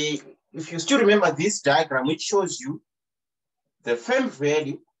 if you still remember this diagram, which shows you the firm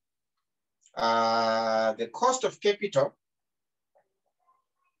value, the cost of capital,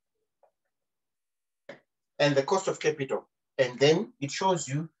 and the cost of capital. And then it shows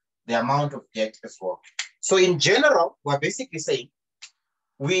you the amount of debt as well. So in general, we're basically saying,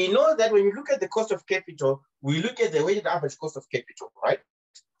 we know that when you look at the cost of capital, we look at the weighted average cost of capital, right?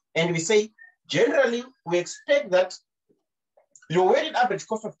 And we say, generally, we expect that your weighted average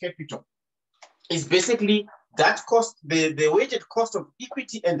cost of capital is basically that cost, the weighted cost of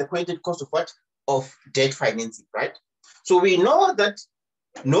equity and the weighted cost of what? Of debt financing, right? So we know that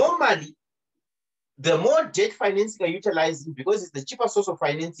normally, the more debt financing are utilizing, because it's the cheaper source of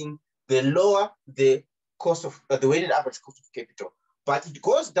financing, the lower the cost of the weighted average cost of capital. But it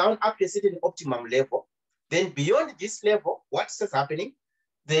goes down up to a certain optimum level. Then beyond this level, what starts happening?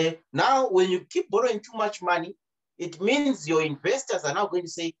 Now, when you keep borrowing too much money, it means your investors are now going to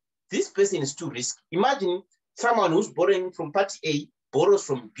say, this person is too risky. Imagine someone who's borrowing from party A, borrows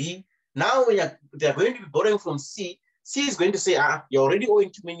from B. Now, when they're going to be borrowing from C, C is going to say, you're already owing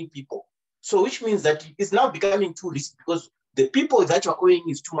too many people. So which means that it's now becoming too risky because the people that you're owing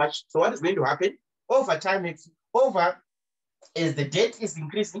is too much. So what is going to happen? Over time, as the debt is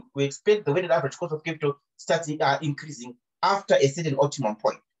increasing, we expect the weighted average cost of capital starts increasing after a certain optimum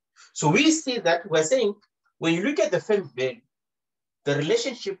point. So we see that we're saying, when you look at the firm value, the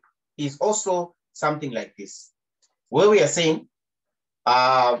relationship is also something like this, where we are saying,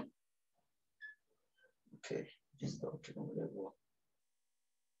 okay, this is the optimum level.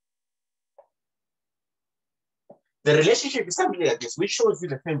 The relationship is something like this, which shows you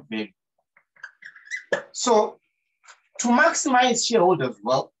the firm value. So to maximize shareholders'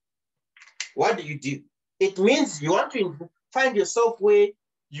 wealth, what do? It means you want to find yourself where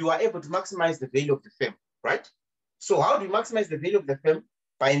you are able to maximize the value of the firm, right? So how do you maximize the value of the firm?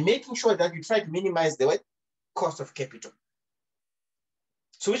 By making sure that you try to minimize the cost of capital.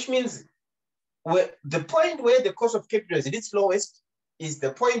 So which means the point where the cost of capital is at its lowest is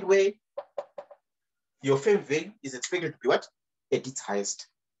the point where your firm value is expected to be what? At its highest.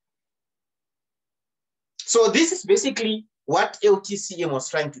 So this is basically what LTCM was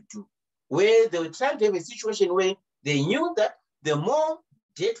trying to do, where they were trying to have a situation where they knew that the more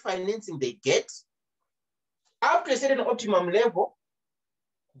debt financing they get, up to a certain optimum level,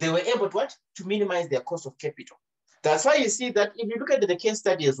 they were able to what? To minimize their cost of capital. That's why you see that if you look at the case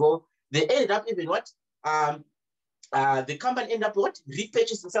study as well, they ended up even what? The company ended up what?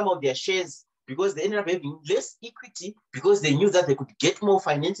 Repurchasing some of their shares because they ended up having less equity because they knew that they could get more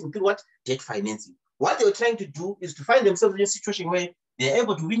financing through what? Debt financing. What they were trying to do is to find themselves in a situation where they're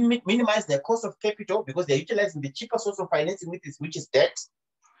able to minimize their cost of capital because they're utilizing the cheaper source of financing, which is debt.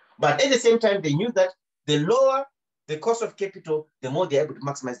 But at the same time, they knew that the lower the cost of capital, the more they're able to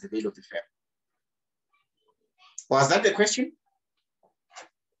maximize the value of the firm. Was that the question?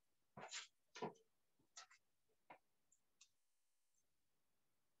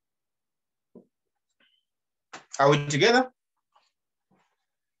 Are we together?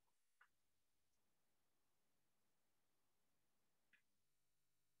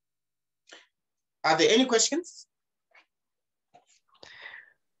 Are there any questions?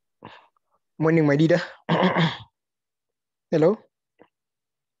 Morning, my leader. Hello?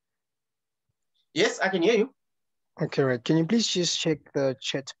 Yes, I can hear you. Okay, right. Can you please just check the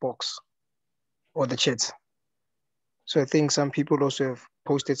chat box or the chat? So I think some people also have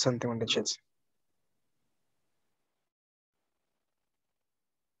posted something on the chat.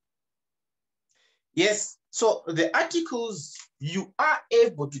 Yes, So the articles, you are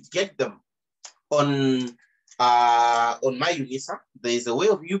able to get them on my UNISA. There is a way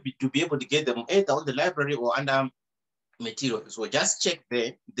of you to be able to get them either on the library or under material. So just check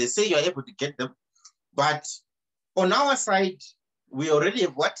there. They say you're able to get them, but on our side, we already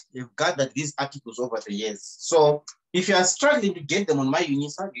have we've gathered these articles over the years. So if you are struggling to get them on my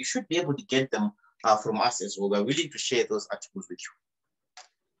UNISA, you should be able to get them from us as well. We're willing to share those articles with you.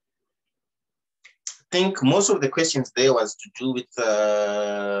 I think most of the questions there was to do with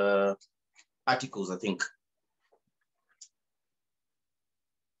articles, I think.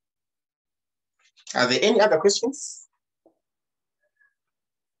 Are there any other questions?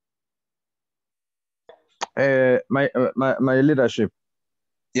 My leadership.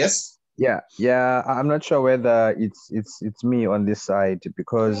 Yes. Yeah. I'm not sure whether it's me on this side,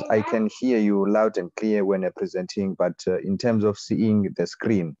 because I can hear you loud and clear when you're presenting, but in terms of seeing the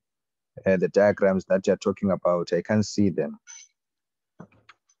screen, the diagrams that you're talking about, I can't see them.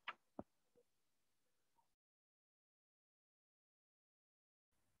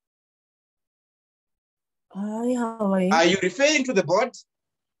 Hi, how are you? Are you referring to the board?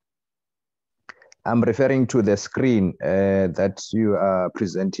 I'm referring to the screen that you are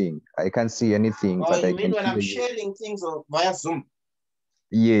presenting. I can't see anything, but I can when hear I'm you. sharing things via Zoom?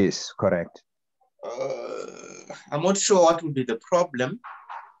 Yes, correct. I'm not sure what would be the problem,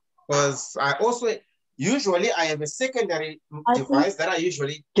 because I also usually I have a secondary device that I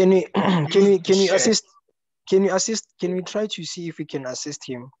usually can you assist? Can you assist? Can we try to see if we can assist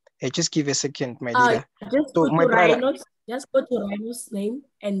him? Just give a second, my leader. Just go to Rhino's name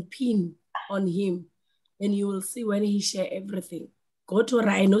and pin on him, and you will see when he share everything. Go to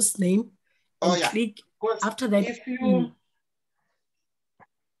Rhino's name and click after that. If you...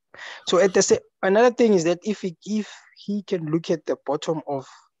 So at the another thing is that if he can look at the bottom of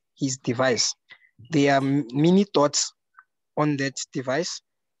his device, there are mini dots on that device.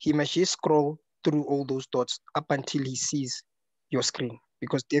 He must just scroll through all those dots up until he sees your screen,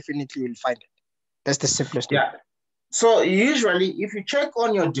 because definitely you'll find it. That's the simplest way. Yeah. So usually, if you check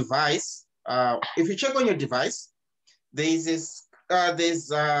on your device, there's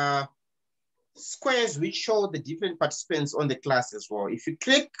squares which show the different participants on the class as well. If you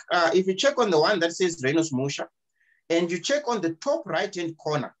check on the one that says Reynolds Musha, and you check on the top right-hand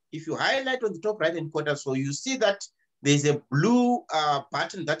corner, if you highlight on the top right-hand corner, so you see that there's a blue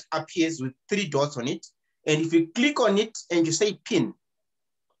button that appears with 3 dots on it. And if you click on it and you say pin,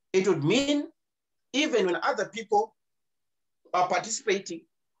 it would mean even when other people are participating,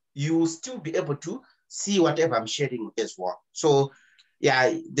 you will still be able to see whatever I'm sharing as well. So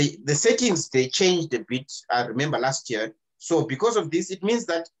yeah, the settings, they changed a bit, I remember last year. So because of this, it means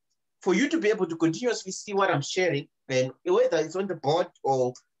that for you to be able to continuously see what I'm sharing, and whether it's on the board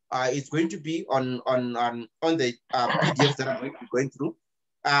or it's going to be on the PDFs that I'm going to be going through,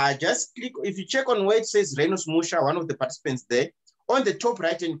 just click, if you check on where it says Reynolds Musha, one of the participants there, on the top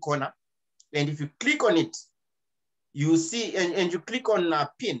right-hand corner, and if you click on it, you see, and you click on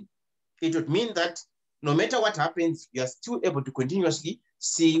pin, it would mean that no matter what happens, you are still able to continuously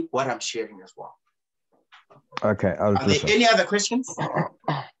see what I'm sharing as well. Okay, Are there any other questions?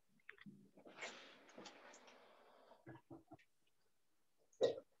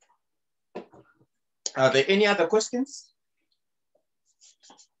 Are there any other questions?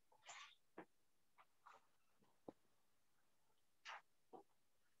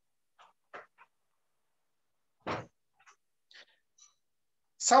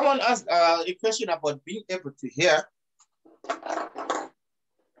 Someone asked a question about being able to hear.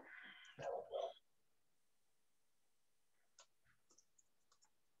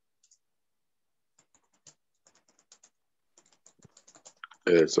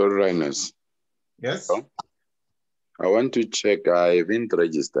 So Rhinus. Yes. I want to check, I haven't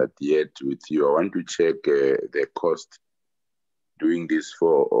registered yet with you. I want to check the cost doing this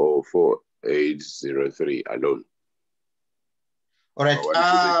for 4803 alone. All right.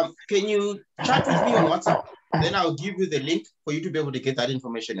 Can you chat with me on WhatsApp? Then I'll give you the link for you to be able to get that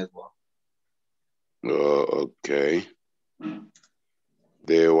information as well. Okay. The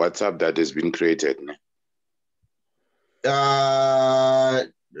WhatsApp that has been created.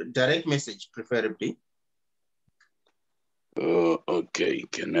 Direct message, preferably. Okay.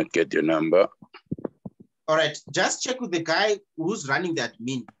 Can I get your number? All right. Just check with the guy who's running the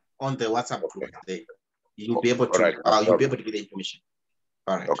admin on the WhatsApp group. There. You'll be able to. Right, you'll be able to get the information.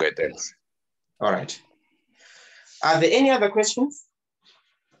 All right. Okay. Thanks. All right. Are there any other questions?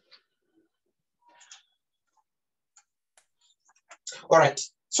 All right.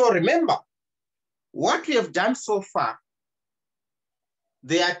 So remember, what we have done so far,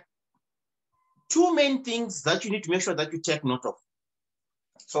 there are two main things that you need to make sure that you take note of.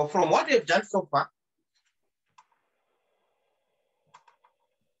 So from what we've done so far,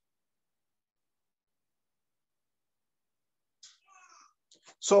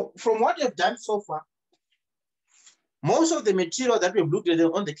 most of the material that we've looked at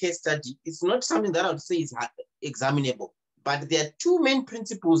on the case study is not something that I would say is examinable, but there are two main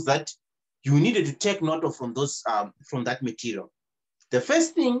principles that you needed to take note of from those from that material. The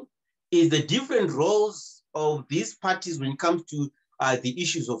first thing is the different roles of these parties when it comes to the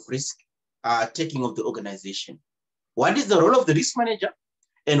issues of risk taking of the organization. What is the role of the risk manager,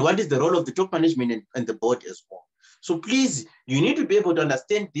 and what is the role of the top management and the board as well? So please, you need to be able to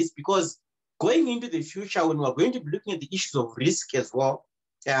understand this, because going into the future, when we're going to be looking at the issues of risk as well,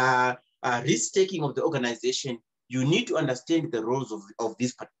 risk taking of the organization, you need to understand the roles of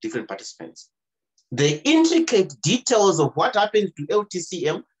these different participants. The intricate details of what happens to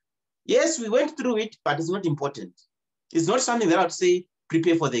LTCM, yes, we went through it, but it's not important. It's not something that I would say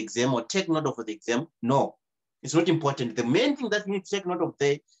prepare for the exam or take note of for the exam. No, it's not important. The main thing that you need to take note of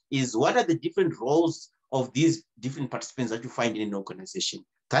there is what are the different roles of these different participants that you find in an organization.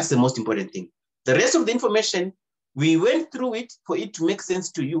 That's the most important thing. The rest of the information, we went through it for it to make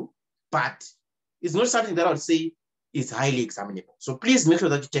sense to you, but it's not something that I would say is highly examinable. So please make sure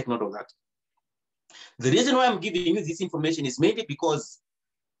that you take note of that. The reason why I'm giving you this information is mainly because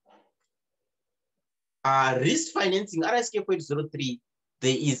risk financing, Rsk4803,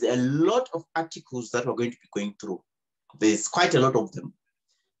 there is a lot of articles that we're going to be going through. There's quite a lot of them,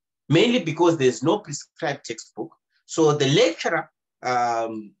 mainly because there's no prescribed textbook. So the lecturer,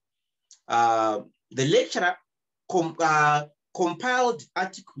 compiled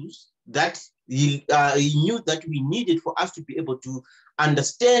articles that he knew that we needed for us to be able to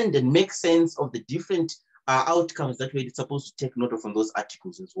understand and make sense of the different outcomes that we're supposed to take note of from those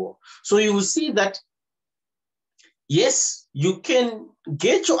articles as well. So you will see that, yes, you can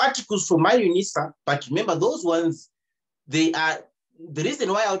get your articles from MyUnisa, but remember those ones, they are, the reason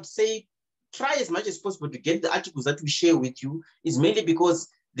why I would say try as much as possible to get the articles that we share with you is mainly because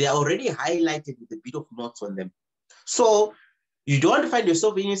they are already highlighted with a bit of notes on them. So you don't find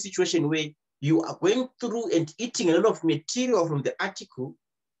yourself in a situation where you are going through and eating a lot of material from the article,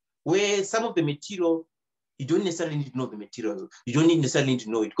 where some of the material, you don't necessarily need to know the material. You don't necessarily need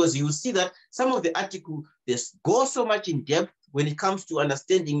to know it, because you will see that some of the article, they go so much in depth when it comes to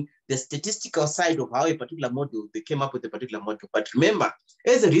understanding the statistical side of how a particular model, they came up with a particular model. But remember,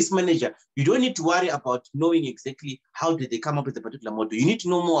 as a risk manager, you don't need to worry about knowing exactly how did they come up with a particular model. You need to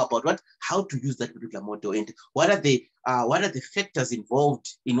know more about how to use that particular model, and what are the factors involved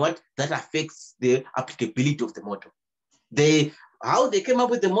in what that affects the applicability of the model. How they came up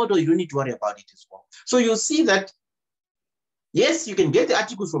with the model, you don't need to worry about it as well. So you'll see that, yes, you can get the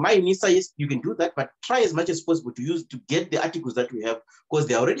articles from MyUnisa, yes, you can do that, but try as much as possible to get the articles that we have, because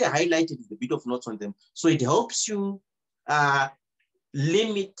they're already highlighted with a bit of notes on them. So it helps you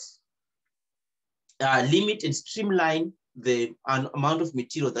limit and streamline the amount of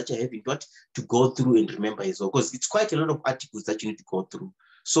material that you're having to go through and remember as well, because it's quite a lot of articles that you need to go through.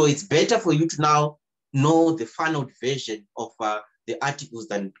 So it's better for you to now know the funneled version of the articles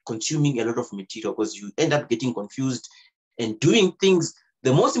than consuming a lot of material, because you end up getting confused and doing things.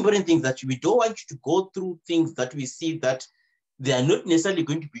 The most important thing is that we don't want you to go through things that we see that they are not necessarily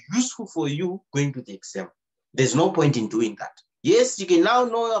going to be useful for you going to the exam. There's no point in doing that. Yes, you can now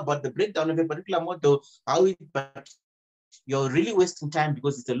know about the breakdown of a particular model, but you're really wasting time,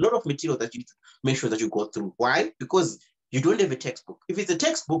 because it's a lot of material that you need to make sure that you go through. Why? Because you don't have a textbook. If it's a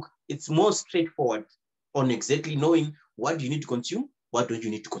textbook, it's more straightforward on exactly knowing what you need to consume, what don't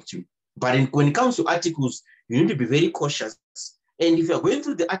you need to consume. But when it comes to articles, you need to be very cautious. And if you're going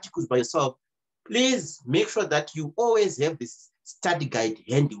through the articles by yourself, please make sure that you always have this study guide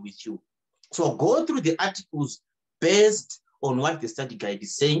handy with you. So go through the articles based on what the study guide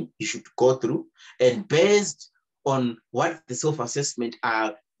is saying you should go through, and based on what the self-assessment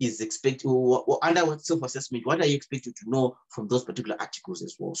is expected, or under what self-assessment, what are you expected to know from those particular articles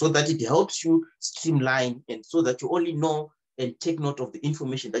as well, so that it helps you streamline, and so that you only know and take note of the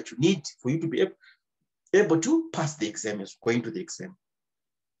information that you need for you to be able to pass the exam, as going to the exam.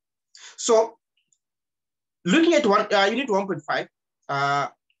 So looking at Unit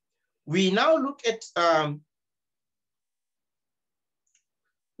 1.5, we now look at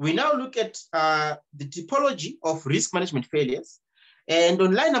the typology of risk management failures. And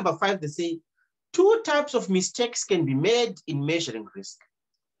on line number 5, they say 2 types of mistakes can be made in measuring risk.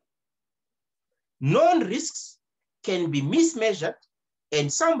 Known risks can be mismeasured,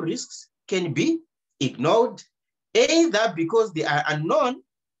 and some risks can be ignored, either because they are unknown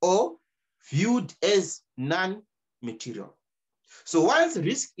or viewed as non-material. So once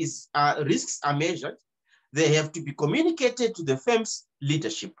risks are measured, they have to be communicated to the firm's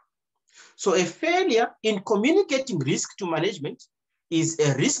leadership. So a failure in communicating risk to management is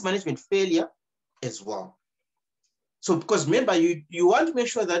a risk management failure as well. So because remember, you want to make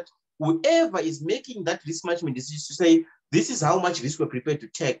sure that whoever is making that risk management decision to say, this is how much risk we're prepared to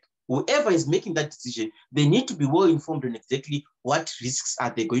take, whoever is making that decision, they need to be well informed on exactly what risks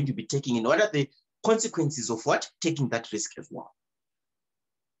are they going to be taking and what are the consequences of what taking that risk as well.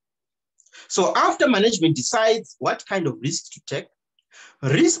 So after management decides what kind of risks to take,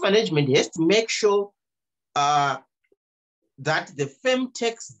 risk management has to make sure that the firm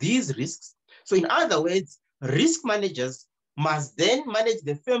takes these risks. So in other words, risk managers must then manage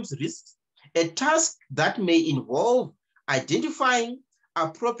the firm's risks, a task that may involve identifying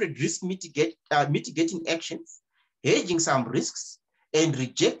appropriate risk mitigating actions, hedging some risks, and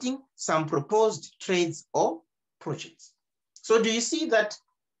rejecting some proposed trades or projects. So do you see that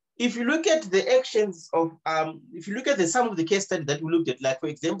if you look at the actions of, if you look at some of the case studies that we looked at, like for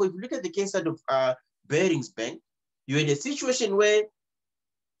example, if you look at the case study of Barings Bank, you had a situation where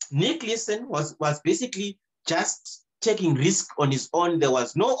Nick Leeson was basically just taking risk on his own. There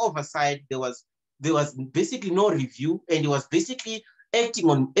was no oversight. There was basically no review, and he was basically acting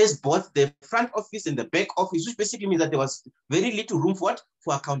on as both the front office and the back office, which basically means that there was very little room for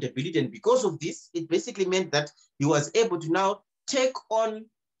accountability. And because of this, it basically meant that he was able to now take on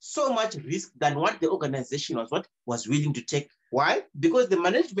so much risk than what the organization was willing to take. Why? Because the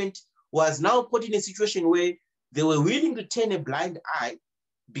management was now put in a situation where they were willing to turn a blind eye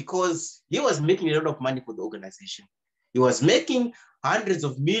because he was making a lot of money for the organization. He was making hundreds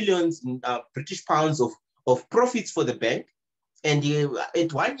of millions in British pounds of profits for the bank. And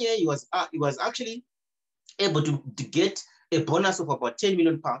at 1 year, he was actually able to get a bonus of about 10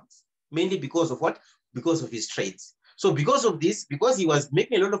 million pounds, mainly because of what? Because of his trades. So because of this, because he was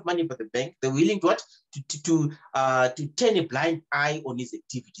making a lot of money for the bank, they're willing to turn a blind eye on his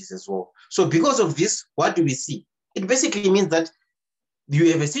activities as well. So because of this, what do we see? It basically means that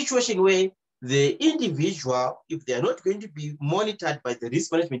you have a situation where the individual, if they are not going to be monitored by the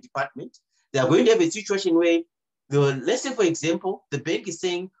risk management department, they are going to have a situation where, let's say, for example, the bank is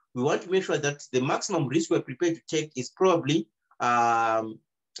saying, we want to make sure that the maximum risk we're prepared to take is probably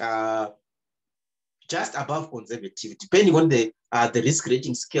just above conservative, depending on the risk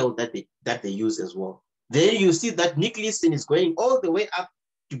rating scale that they use as well. Then you see that Nick Leeson is going all the way up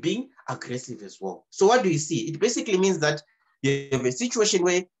to being aggressive as well. So what do you see? It basically means that you have a situation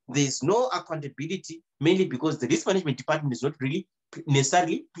where there's no accountability, mainly because the risk management department is not really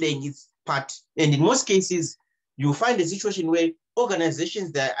necessarily playing its part. And in most cases, you find a situation where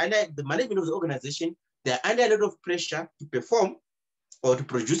organizations that are under the management of the organization, they're under a lot of pressure to perform or to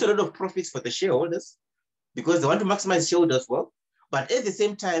produce a lot of profits for the shareholders because they want to maximize shareholders' wealth. But at the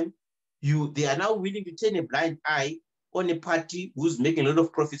same time, they are now willing to turn a blind eye on a party who's making a lot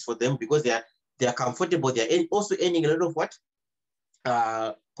of profits for them because they are comfortable. They're also earning a lot of what?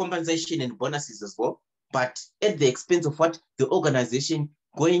 Compensation and bonuses as well, but at the expense of what? The organization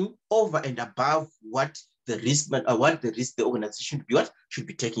going over and above what the risk the organization should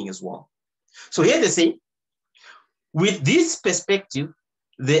be taking as well. So here they say, with this perspective,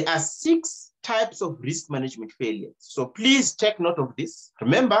 there are 6 types of risk management failures. So please take note of this.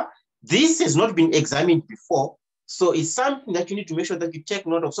 Remember, this has not been examined before. So it's something that you need to make sure that you take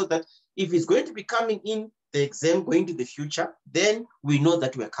note of so that if it's going to be coming in the exam going to the future, then we know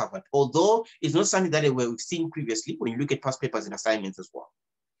that we're covered. Although it's not something that we've seen previously when you look at past papers and assignments as well.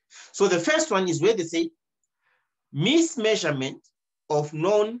 So the first one is where they say mismeasurement of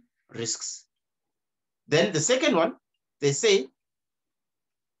known risks. Then the second one, they say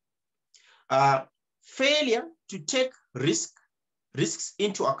failure to take risks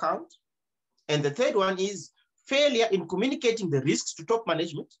into account. And the third one is failure in communicating the risks to top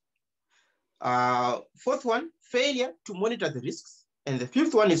management. Fourth one, failure to monitor the risks. And the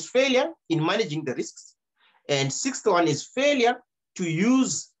fifth one is failure in managing the risks. And sixth one is failure to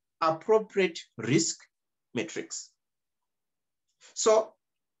use appropriate risk metrics. So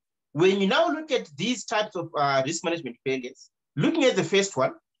when you now look at these types of risk management failures, looking at the first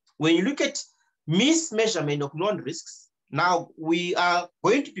one, when you look at mismeasurement of non-risks, now we are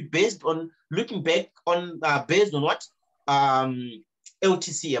going to be looking back on based on what?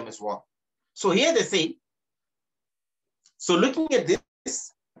 LTCM as well. So here they say, so looking at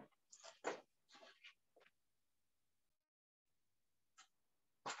this,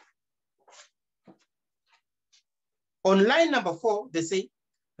 on line number 4, they say,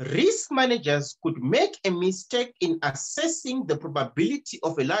 risk managers could make a mistake in assessing the probability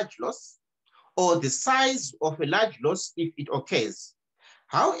of a large loss or the size of a large loss if it occurs.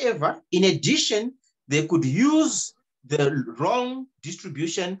 However, in addition, they could use the wrong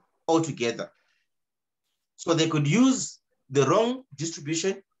distribution altogether. So they could use the wrong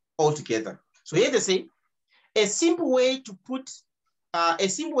distribution altogether. So here they say, a simple way to put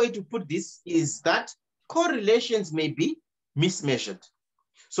this is that correlations may be mismeasured.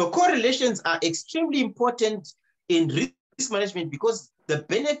 So correlations are extremely important in risk management because the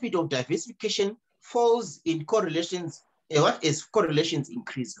benefit of diversification falls in correlations, as correlations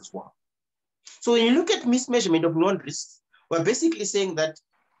increase as well. So when you look at mismeasurement of known risks, we're basically saying that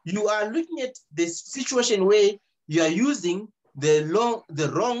you are looking at this situation where you are using the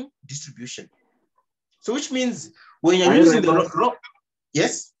wrong distribution. So which means when you're using the wrong,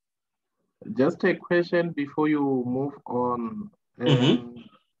 yes? Just a question before you move on.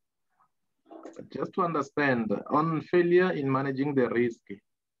 Just to understand, on failure in managing the risk,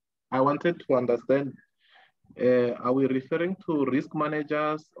 I wanted to understand, are we referring to risk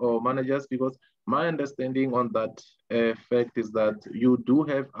managers or managers? Because my understanding on that fact is that you do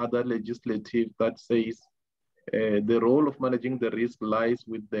have other legislative that says the role of managing the risk lies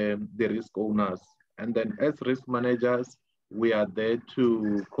with the risk owners. And then as risk managers, we are there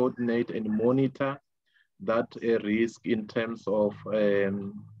to coordinate and monitor that risk in terms of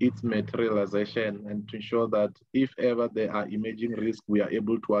its materialization and to ensure that if ever there are emerging risks, we are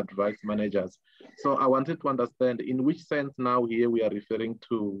able to advise managers. So I wanted to understand in which sense now here we are referring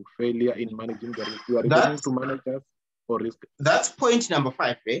to failure in managing the risk. We are referring to managers or risk. That's point number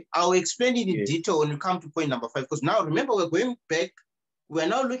 5. I'll explain it in detail when we come to point number 5, because now remember we're going back. We're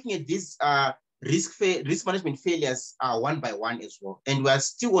now looking at these risk management failures one by one as well. And we're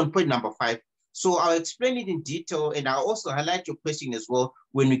still on point number 5. So I'll explain it in detail, and I'll also highlight your question as well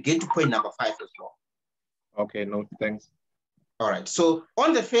when we get to point number 5 as well. Okay, no, thanks. All right, so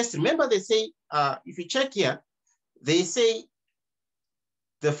on the first, remember they say, if you check here, they say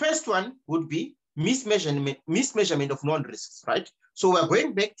the first one would be mismeasurement of non-risks, right? So we're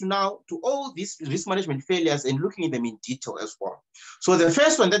going back to now to all these risk management failures and looking at them in detail as well. So the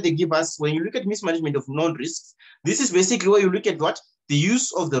first one that they give us, when you look at mismanagement of non-risks, this is basically where you look at what? The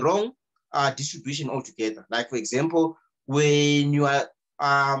use of the wrong distribution altogether. Like for example, when you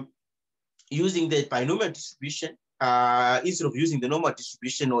are using the binomial distribution instead of using the normal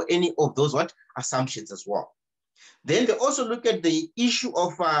distribution or any of those assumptions as well. Then they also look at the issue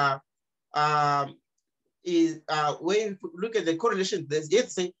of when you look at the correlation.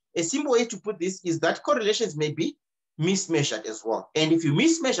 Let's say a simple way to put this is that correlations may be mismeasured as well. And if you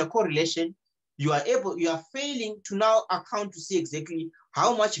mismeasure correlation, you are failing to now account to see exactly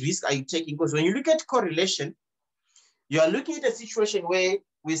how much risk are you taking. Because when you look at correlation, you are looking at a situation where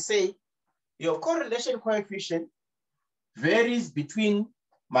we say your correlation coefficient varies between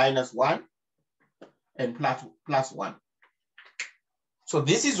 -1 and +1. So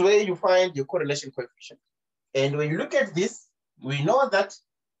this is where you find your correlation coefficient. And when you look at this, we know that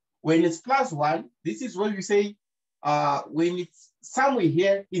when it's +1, this is where you say, when it's somewhere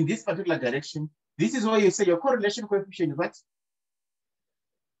here in this particular direction, this is where you say your correlation coefficient is what?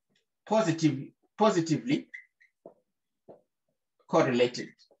 Positively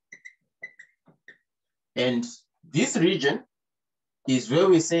correlated. And this region is where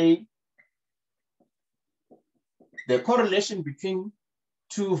we say the correlation between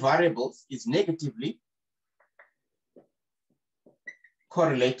two variables is negatively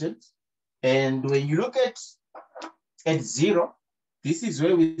correlated. And when you look at 0, this is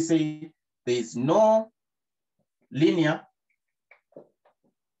where we say there is no linear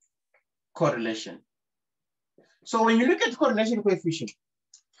correlation. So when you look at correlation coefficient,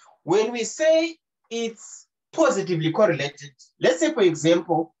 when we say it's positively correlated, let's say, for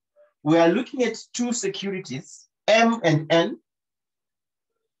example, we are looking at two securities, M and N.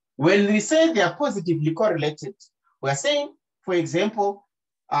 When we say they are positively correlated, we're saying, for example,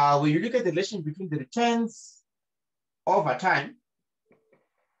 when you look at the relation between the returns over time,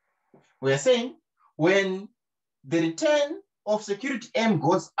 we're saying when the return of security M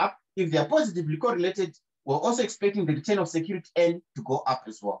goes up, if they are positively correlated, we're also expecting the return of security N to go up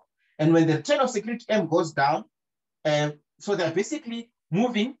as well. And when the return of security M goes down, so they're basically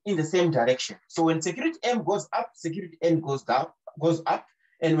moving in the same direction. So when security M goes up, security N goes up.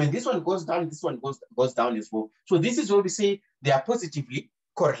 And when this one goes down, this one goes down as well. So this is where we say they are positively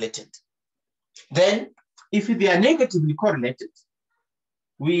correlated. Then if they are negatively correlated,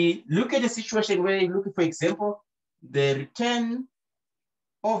 we look at a situation where you look, for example, the return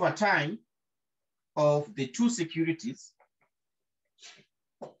over time of the two securities,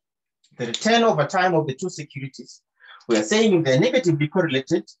 the return over time of the two securities, we are saying if they're negatively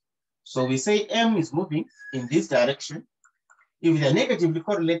correlated, So we say M is moving in this direction. If they're negatively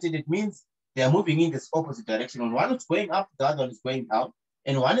correlated, it means they're moving in this opposite direction. When one is going up, the other one is going down.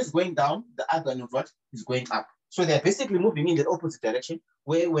 And one is going down, the other one is going up. So they're basically moving in the opposite direction,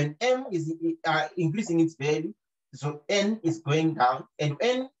 where when M is increasing its value, so N is going down, and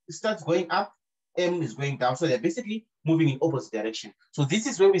N starts going up, M is going down. So they're basically moving in opposite direction. So this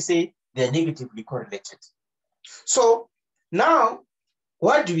is where we say they're negatively correlated. So now,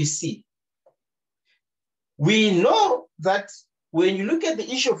 what do we see? We know that when you look at the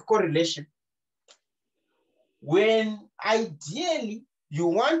issue of correlation, when ideally you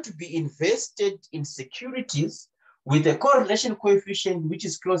want to be invested in securities with a correlation coefficient which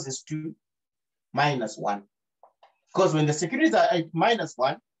is closest to -1. Because when the securities are at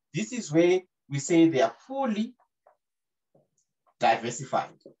 -1, this is where we say they are fully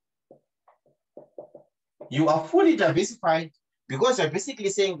diversified. You are fully diversified because you're basically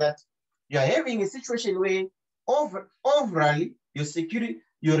saying that you're having a situation where overall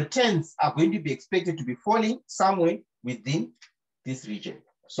your returns are going to be expected to be falling somewhere within this region.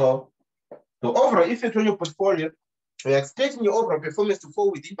 So the overall effect on your portfolio, we're expecting your overall performance to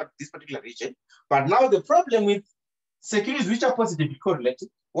fall within this particular region. But now the problem with securities which are positively correlated,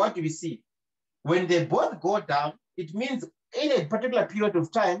 what do we see? When they both go down, it means in a particular period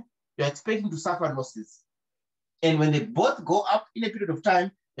of time, you're expecting to suffer losses. And when they both go up in a period of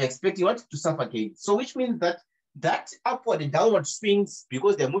time, they're expecting what? To suffer gains. So which means that upward and downward swings,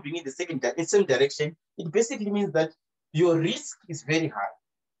 because they're moving in the same direction, it basically means that your risk is very high.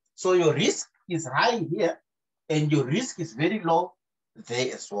 So your risk is high here, and your risk is very low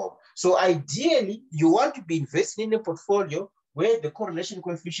there as well. So ideally, you want to be investing in a portfolio where the correlation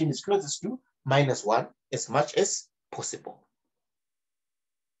coefficient is closest to -1 as much as possible.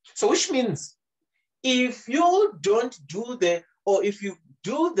 So which means if you don't do if you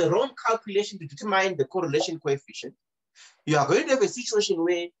do the wrong calculation to determine the correlation coefficient, you are going to have a situation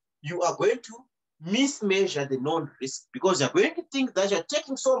where you are going to mismeasure the known risk, because you're going to think that you're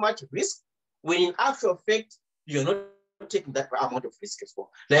taking so much risk when in actual fact, you're not taking that amount of risk as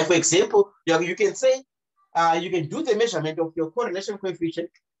well. Like for example, you can say, you can do the measurement of your correlation coefficient,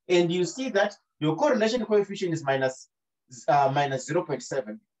 and you see that your correlation coefficient is minus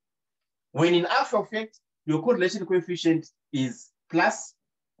 0.7. When in actual fact, your correlation coefficient is plus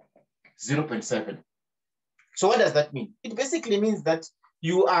 0.7. So what does that mean? It basically means that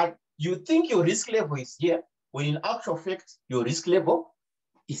you think your risk level is here, when in actual fact, your risk level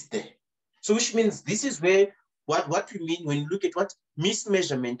is there. So which means this is where what we mean when you look at what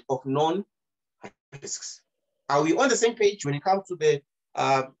mismeasurement of known risks. Are we on the same page when it comes to the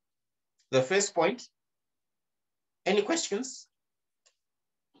first point? Any questions?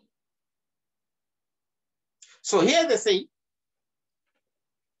 So here they say,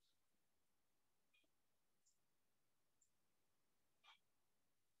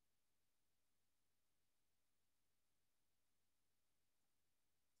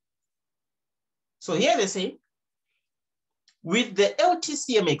 with the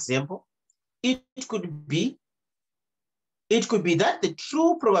LTCM example, it could be that the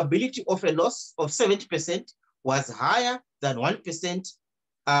true probability of a loss of 70% was higher than 1%,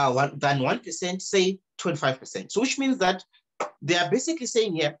 say 25%. So which means that they are basically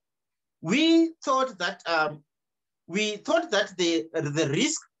saying here, we thought that the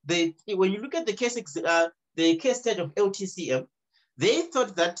risk, when you look at the case study of LTCM, they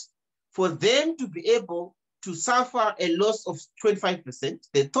thought that for them to be able to suffer a loss of 25%,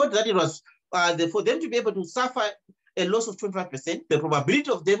 they thought that it was for them to be able to suffer a loss of 25%, the probability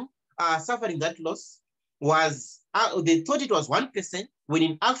of them suffering that loss was, they thought it was 1%, when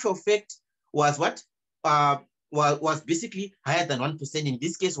in actual fact was what? Was basically higher than 1%. In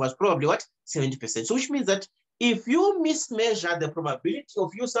this case was probably what? 70%. So which means that if you mismeasure the probability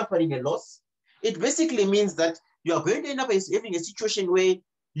of you suffering a loss, it basically means that you are going to end up having a situation where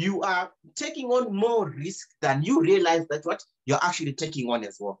you are taking on more risk than you realize that what you're actually taking on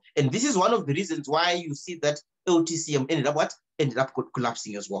as well. And this is one of the reasons why you see that LTCM ended up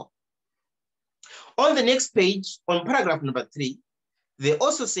collapsing as well. On the next page, on paragraph number 3, they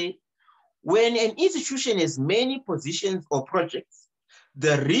also say, when an institution has many positions or projects,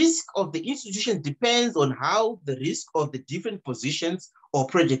 the risk of the institution depends on how the risk of the different positions or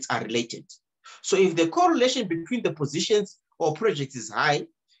projects are related. So if the correlation between the positions or projects is high,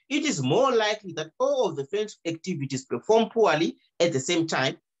 it is more likely that all of the firm's activities perform poorly at the same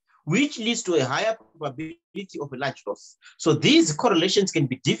time, which leads to a higher probability of a large loss. So these correlations can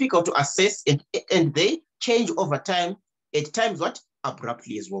be difficult to assess, and they change over time, at times what?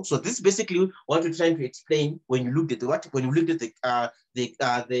 abruptly as well. So this is basically what we're trying to explain when you look at the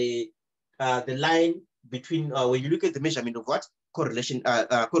line between when you look at the measurement of what correlation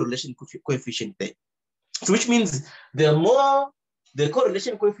coefficient there. So which means the more the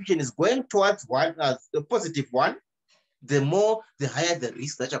correlation coefficient is going towards one the positive one, the higher the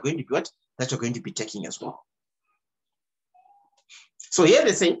risk that you're going to be that you're going to be taking as well. So here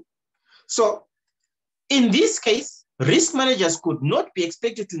they say, so in this case, risk managers could not be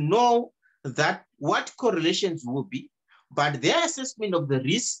expected to know that what correlations will be, but their assessment of the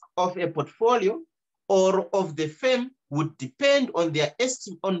risk of a portfolio or of the firm would depend on their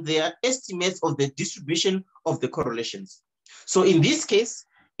estimates of the distribution of the correlations. So in this case,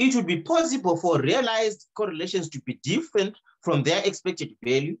 it would be possible for realized correlations to be different from their expected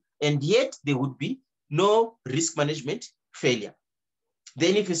value, and yet there would be no risk management failure.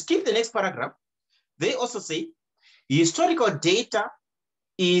 Then if you skip the next paragraph, they also say, historical data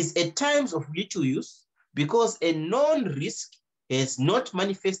is at times of little use because a known risk has not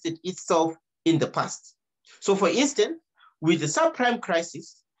manifested itself in the past. So for instance, with the subprime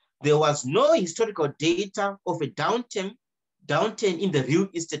crisis, there was no historical data of a downturn in the real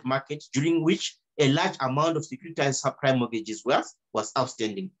estate market during which a large amount of securitized subprime mortgages was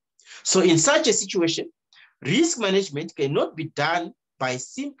outstanding. So in such a situation, risk management cannot be done by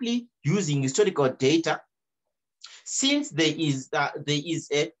simply using historical data, since there is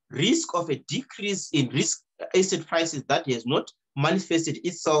a risk of a decrease in risk asset prices that has not manifested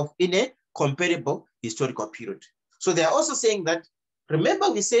itself in a comparable historical period. So they are also saying that, remember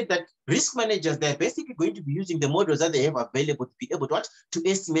we said that risk managers, they're basically going to be using the models that they have available to be able to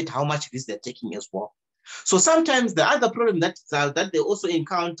estimate how much risk they're taking as well. So sometimes the other problem that they also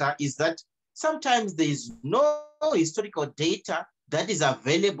encounter is that sometimes there is no historical data that is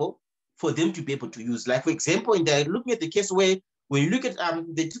available for them to be able to use. Like for example, they're looking at the case where when you look at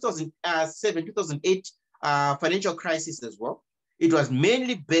the 2007, 2008 financial crisis as well, it was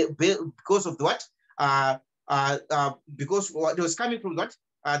mainly because of what? Because what was coming from what?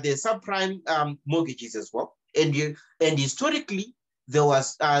 The subprime mortgages as well. And historically, there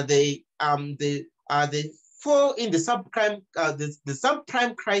was the fall in the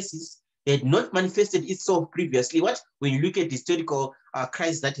subprime crisis had not manifested itself previously. When you look at the historical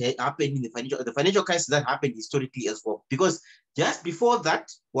crisis that happened in the financial crisis that happened historically as well, because just before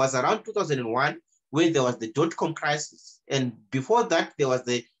that was around 2001, where there was the dot-com crisis, and before that there was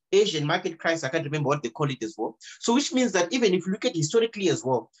the Asian market crisis. I can't remember what they call it as well. So which means that even if you look at historically as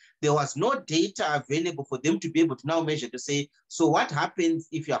well, there was no data available for them to be able to now measure to say, so what happens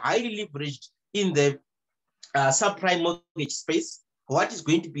if you're highly leveraged in the subprime mortgage space? What is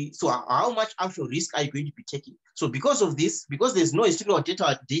going to be, so how much actual risk are you going to be taking? So because of this, because there's no historical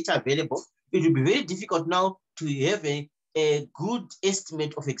data available, it will be very difficult now to have a good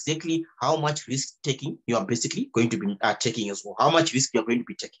estimate of exactly how much risk taking you are basically going to be taking as well, how much risk you're going to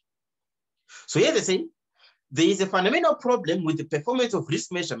be taking. So here they say, there is a fundamental problem with the performance of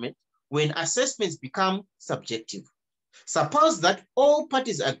risk measurement when assessments become subjective. Suppose that all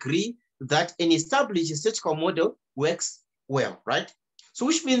parties agree that an established statistical model works well, right? So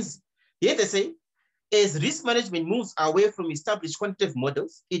which means, here they say, as risk management moves away from established quantitative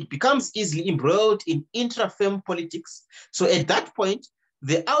models, it becomes easily embroiled in intra-firm politics. So at that point,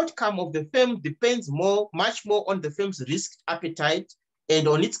 the outcome of the firm depends much more on the firm's risk appetite and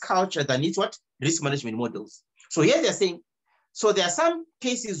on its culture than its risk management models. So here they're saying, so there are some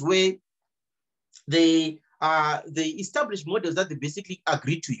cases where the established models that they basically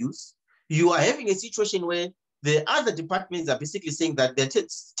agree to use, you are having a situation where the other departments are basically saying that they're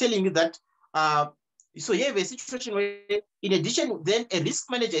telling you that, so you have a situation where, in addition, then a risk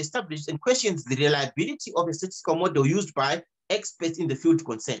manager established and questions the reliability of a statistical model used by experts in the field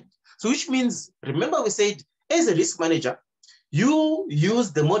concerned. So which means, remember we said, as a risk manager, you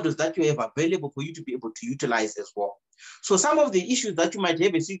use the models that you have available for you to be able to utilize as well. So some of the issues that you might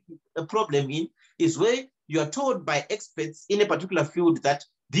have a problem in is where you are told by experts in a particular field that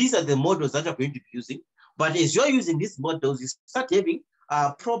these are the models that you're going to be using. But as you're using these models, you start having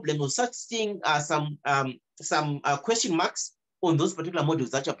problems or start seeing some question marks on those particular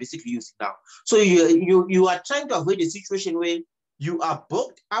models that you're basically using now. So you are trying to avoid a situation where you are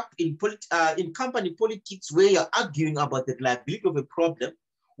bogged up in company politics, where you're arguing about the reliability of a problem,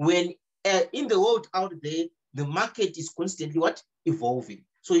 when in the world out there, the market is constantly evolving.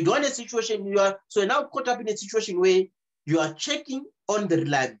 So you don't want a situation you're now caught up in a situation where you are checking on the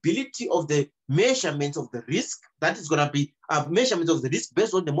reliability of the measurements of the risk. That is going to be measurements of the risk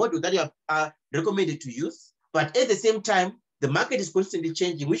based on the model that you are recommended to use. But at the same time, the market is constantly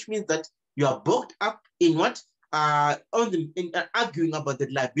changing, which means that you are bogged up in arguing about the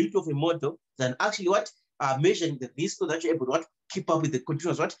reliability of a model than actually measuring the risk so that you're able to keep up with the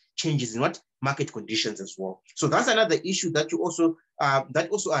continuous changes in market conditions as well. So that's another issue that you also that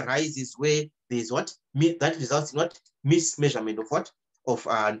also arises where there's that results in mismeasurement of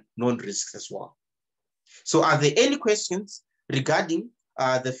known risks as well. So are there any questions regarding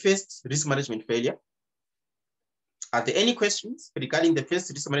the first risk management failure? Are there any questions regarding the first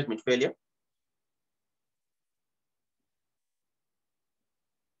risk management failure?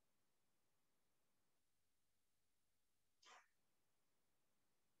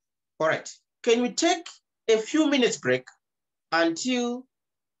 All right, can we take a few minutes break until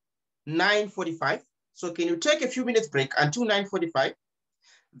 9:45? So can you take a few minutes break until 9:45?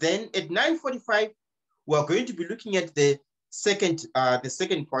 Then at 9:45, we're going to be looking at the second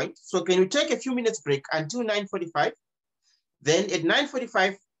point. So can you take a few minutes break until 9:45? Then at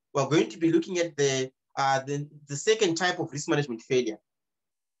 9:45, we're going to be looking at the second type of risk management failure.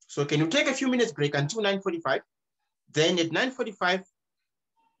 So can you take a few minutes break until 9:45? Then at 9:45,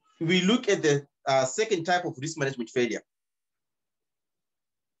 we look at the second type of risk management failure.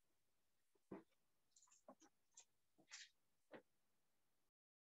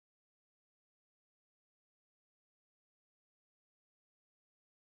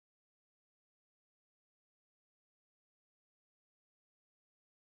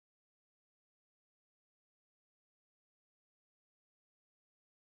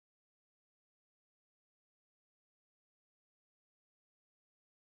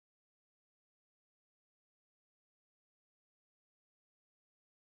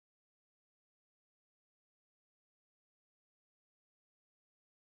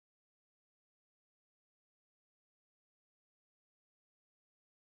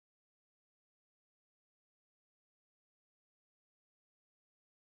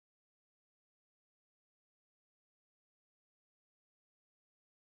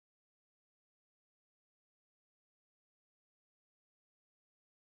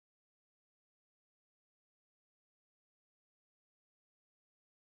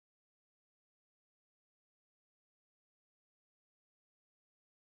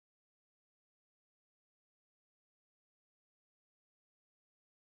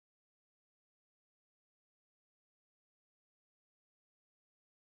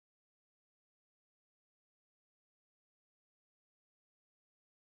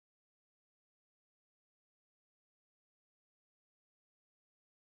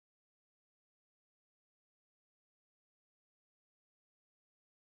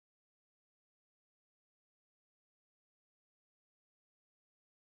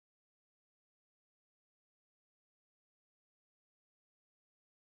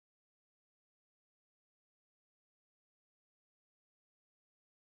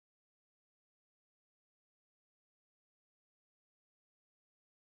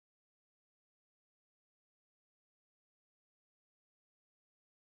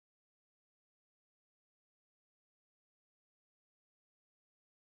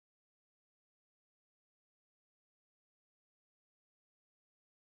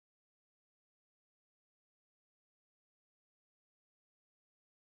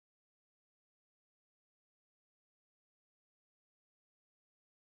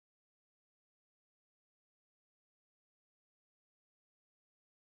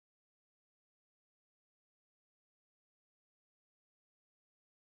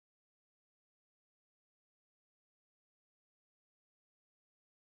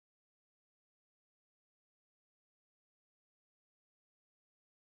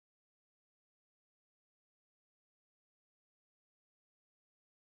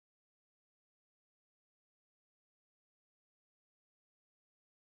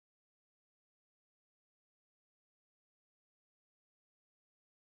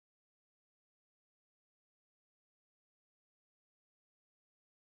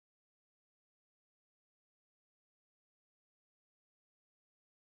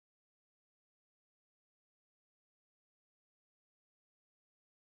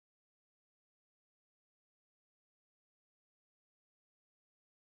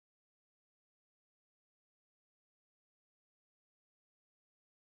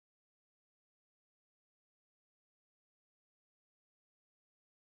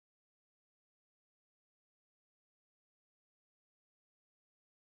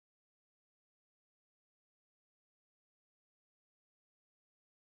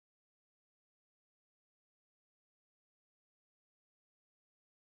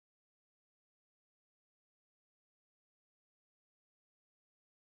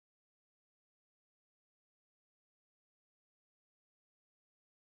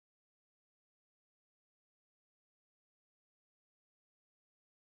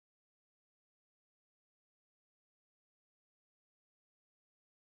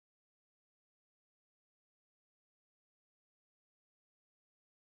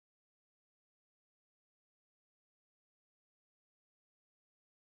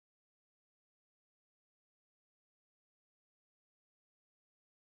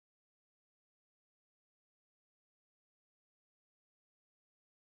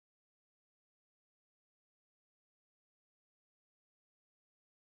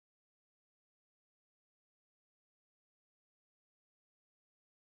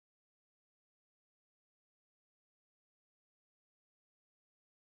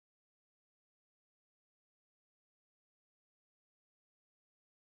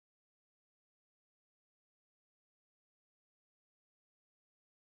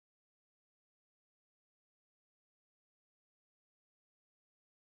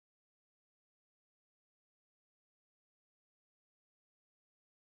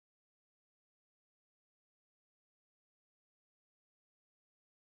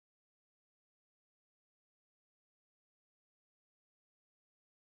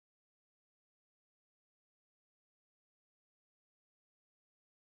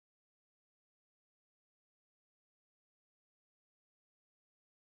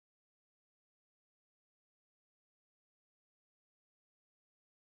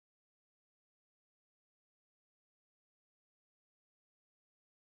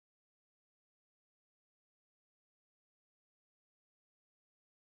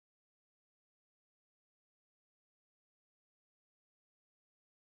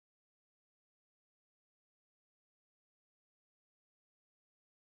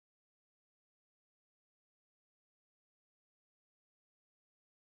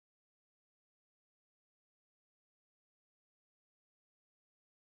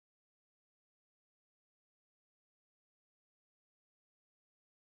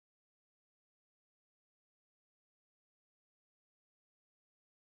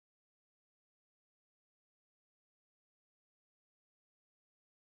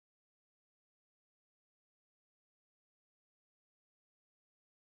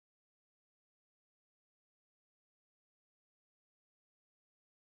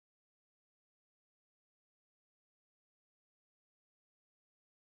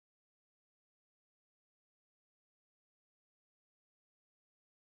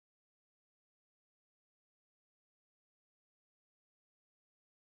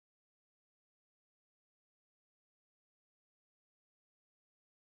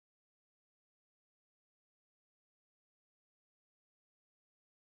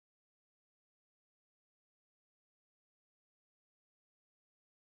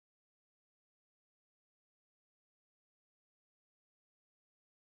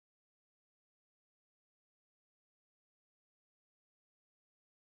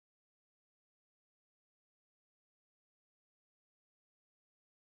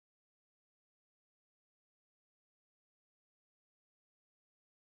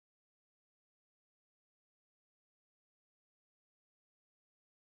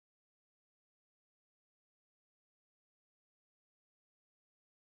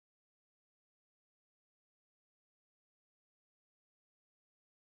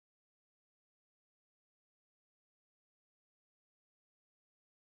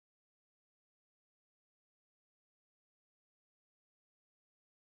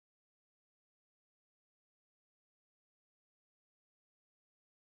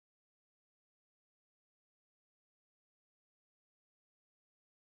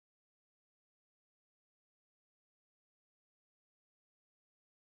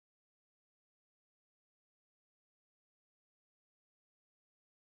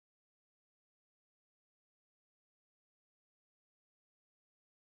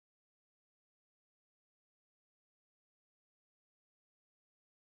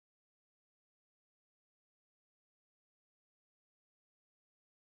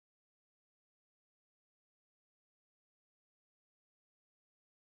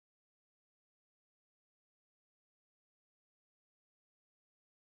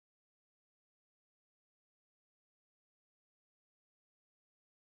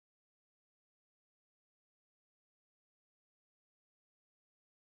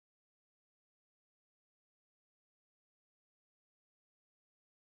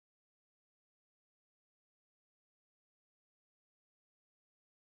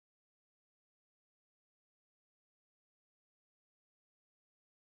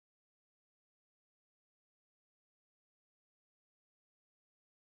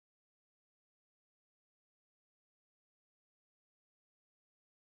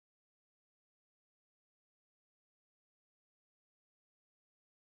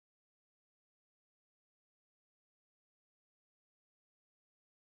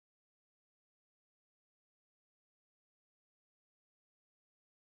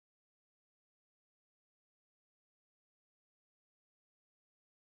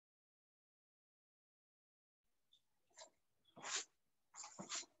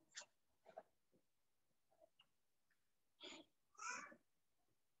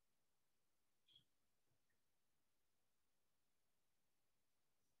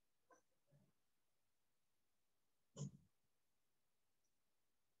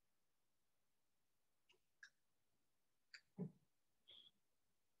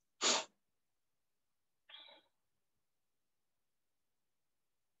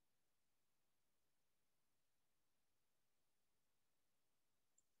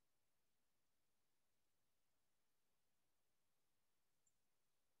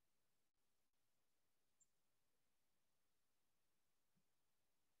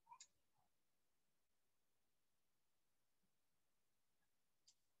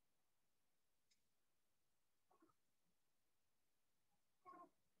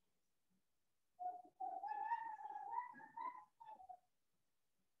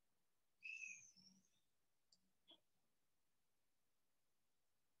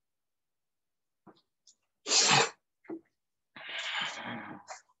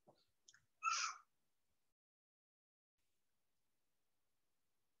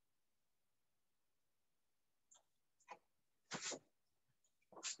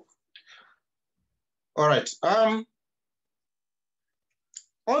 All right.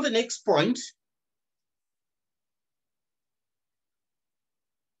 On the next point,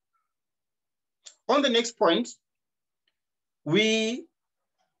 we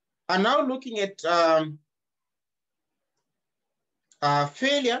are now looking at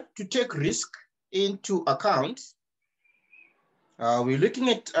failure to take risk into account. We're looking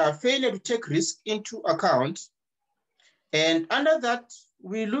at failure to take risk into account. And under that,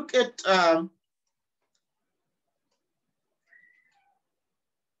 we look at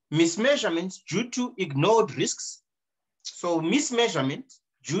mismeasurements due to ignored risks. So mismeasurement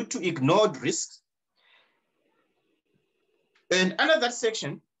due to ignored risks. And under that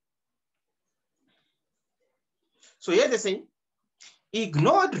section, so here they say,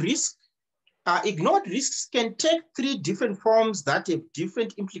 ignored risks can take three different forms that have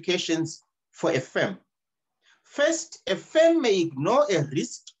different implications for a firm. First, a firm may ignore a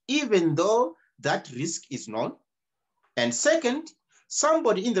risk even though that risk is known. And second,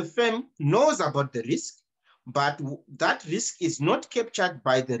 somebody in the firm knows about the risk, but that risk is not captured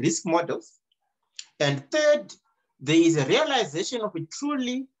by the risk models. And third, there is a realization of a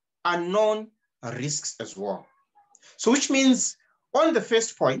truly unknown risks as well. So which means on the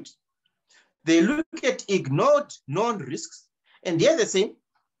first point, they look at ignored known risks, and here they say,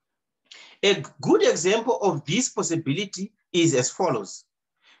 a good example of this possibility is as follows.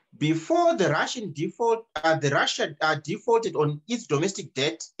 Before the Russia defaulted on its domestic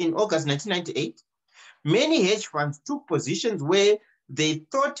debt in August 1998, many hedge funds took positions where they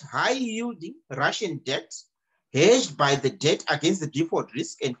thought high-yielding Russian debt hedged by the debt against the default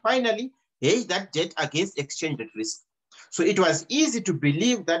risk, and finally hedged that debt against exchange rate risk. So it was easy to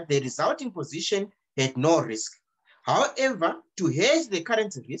believe that the resulting position had no risk. However, to hedge the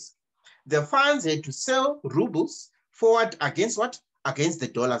currency risk, the funds had to sell rubles forward against what? Against the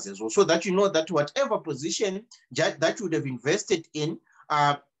dollars as well. So that you know that whatever position that you would have invested in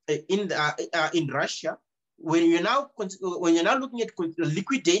Russia, when you're now looking at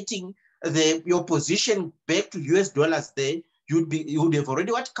liquidating your position back to US dollars, there you would have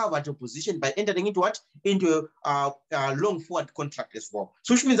already covered your position by entering into into a long forward contract as well.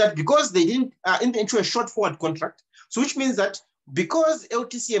 So which means that because they didn't enter into a short forward contract, so which means that because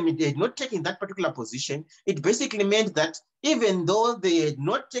LTCM had not taken that particular position, it basically meant that even though they had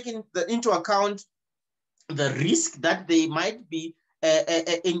not taken into account the risk that they might be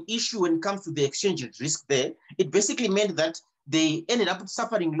an issue when it comes to the exchange rate risk there, it basically meant that they ended up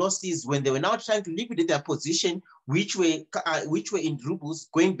suffering losses when they were now trying to liquidate their position, which were in rubles,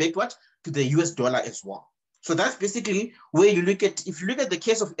 going back to the US dollar as well. So that's basically where you look at, if you look at the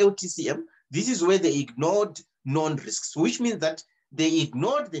case of LTCM, this is where they ignored non-risks, which means that they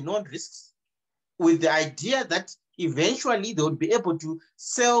ignored the non-risks with the idea that eventually they would be able to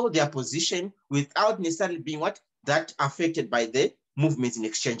sell their position without necessarily being that affected by the movements in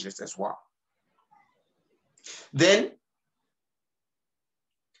exchange rates as well. Then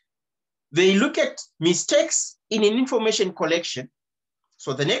they look at mistakes in an information collection.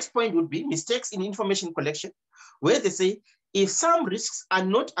 So the next point would be mistakes in information collection, where they say, if some risks are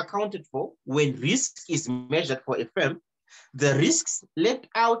not accounted for when risk is measured for a firm, the risks left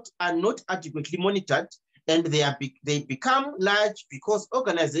out are not adequately monitored, and they become large because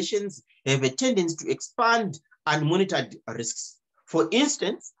organizations have a tendency to expand unmonitored risks. For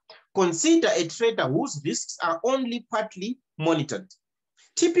instance, consider a trader whose risks are only partly monitored.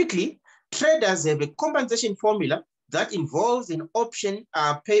 Typically, traders have a compensation formula that involves an option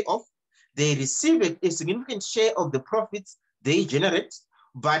payoff. They receive a significant share of the profits they generate,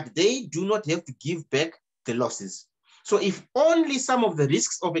 but they do not have to give back the losses. So if only some of the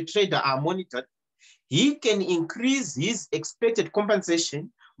risks of a trader are monitored, he can increase his expected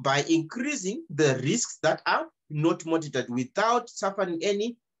compensation by increasing the risks that are not monitored without suffering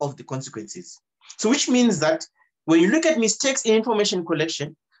any of the consequences. So which means that when you look at mistakes in information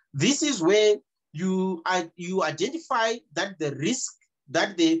collection, this is where you identify that the risk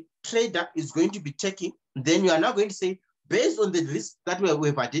that the trader is going to be taking. Then you are now going to say, based on the risk that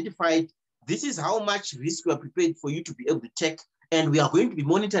we've identified, this is how much risk we are prepared for you to be able to take, and we are going to be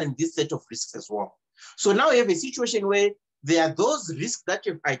monitoring this set of risks as well. So now you have a situation where there are those risks that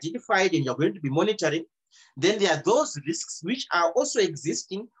you've identified and you're going to be monitoring. Then there are those risks which are also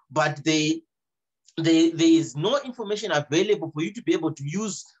existing, but there is no information available for you to be able to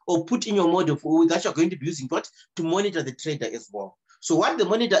use or put in your model that you're going to be using to monitor the trader as well. So what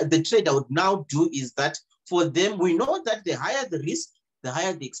the trader would now do is that for them, we know that the higher the risk, the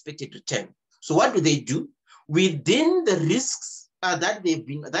higher the expected return. So what do? Within the risks that have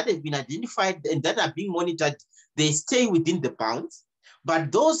been identified and that are being monitored, they stay within the bounds.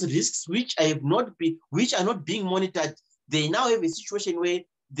 But those risks which are not being monitored, they now have a situation where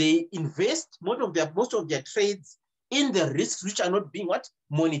they invest most of their trades in the risks which are not being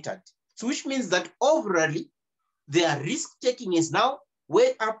monitored. So which means that overall, their risk taking is now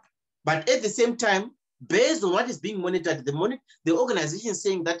way up, but at the same time, based on what is being monitored, the organization is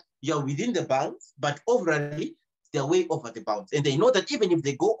saying that you're within the bounds, but overall, they're way over the bounds. And they know that even if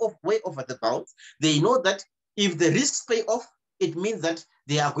they go way over the bounds, they know that if the risks pay off, it means that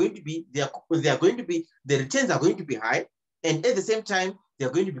the returns are going to be high. And at the same time,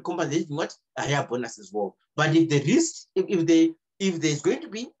 they're going to be compensating a higher bonus as well. But if the risk, if there's going to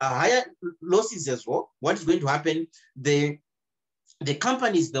be a higher losses as well, what is going to happen? The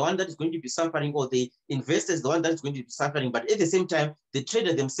company is the one that is going to be suffering, or the investor is the one that is going to be suffering. But at the same time, the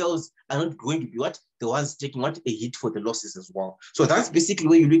trader themselves are not going to be the ones taking a hit for the losses as well. So that's basically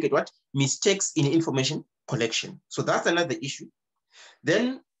where you look at mistakes in information collection. So that's another issue.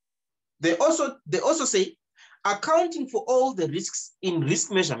 Then they also say accounting for all the risks in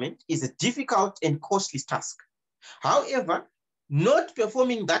risk measurement is a difficult and costly task. However, not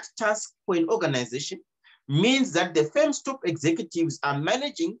performing that task for an organization means that the firm's top executives are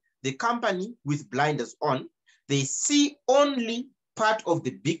managing the company with blinders on. They see only part of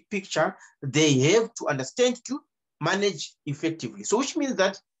the big picture they have to understand to manage effectively. So which means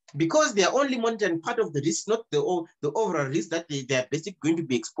that because they are only monitoring part of the risk, not the overall risk that they are basically going to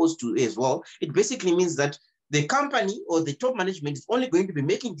be exposed to as well, it basically means that the company or the top management is only going to be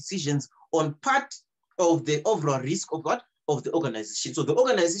making decisions on part of the overall risk of the organization. So the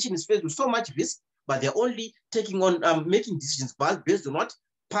organization is faced with so much risk, but they're only taking on making decisions based on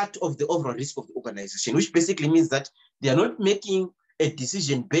part of the overall risk of the organization, which basically means that they are not making a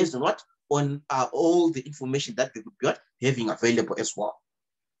decision based on all the information that they would be having available as well.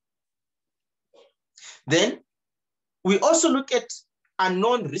 Then we also look at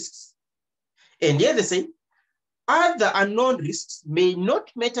unknown risks, and here they say other unknown risks may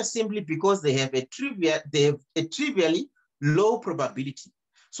not matter simply because they have a trivially low probability.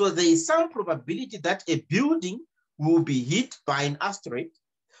 So there is some probability that a building will be hit by an asteroid,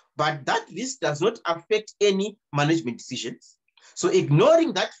 but that risk does not affect any management decisions. So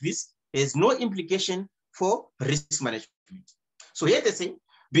ignoring that risk has no implication for risk management. So here they say,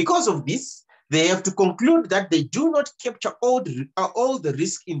 because of this, they have to conclude that they do not capture all the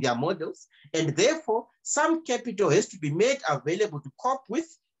risk in their models, and therefore some capital has to be made available to cope with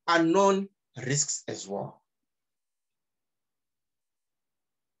unknown risks as well.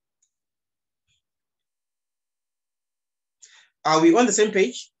 Are we on the same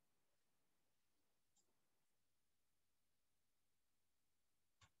page?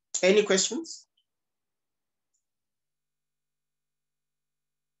 Any questions?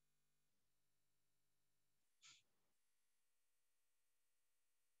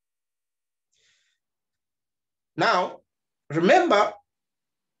 Now, remember,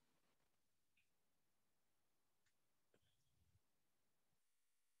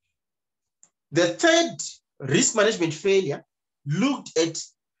 the third risk management failure looked at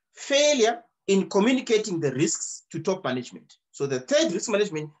failure in communicating the risks to top management. So the third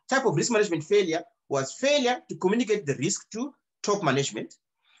type of risk management failure was failure to communicate the risk to top management.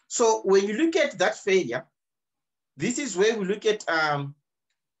 So when you look at that failure, this is where we look at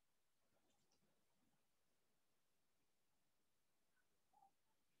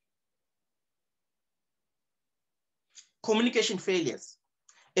communication failures.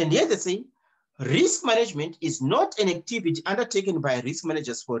 And here they say, risk management is not an activity undertaken by risk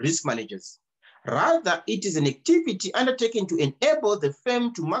managers for risk managers. Rather, it is an activity undertaken to enable the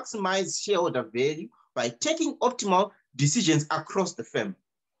firm to maximize shareholder value by taking optimal decisions across the firm.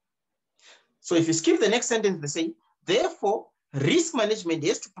 So if you skip the next sentence, they say, therefore, risk management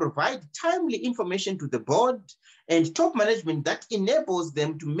has to provide timely information to the board and top management that enables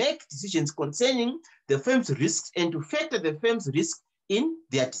them to make decisions concerning the firm's risks and to factor the firm's risk in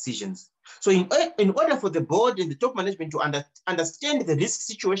their decisions. So in order for the board and the top management to understand the risk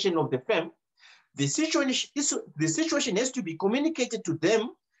situation of the firm, the situation has to be communicated to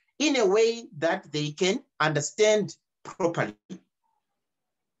them in a way that they can understand properly.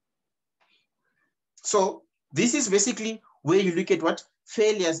 So this is basically where you look at what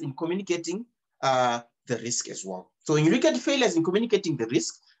failures in communicating the risk as well. So when you look at failures in communicating the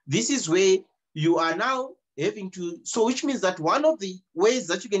risk, this is where you are now having to, so which means that one of the ways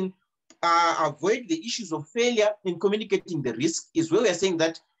that you can avoid the issues of failure in communicating the risk is where we are saying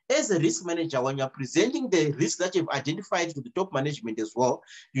that as a risk manager, when you're presenting the risk that you've identified to the top management as well,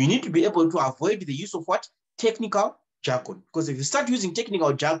 you need to be able to avoid the use of what? Technical jargon. Because if you start using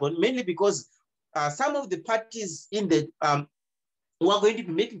technical jargon, mainly because some of the parties in the who are going to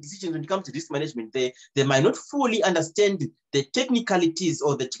be making decisions when it comes to risk management, they might not fully understand the technicalities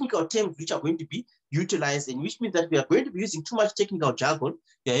or the technical terms which are going to be utilized, and which means that we are going to be using too much technical jargon.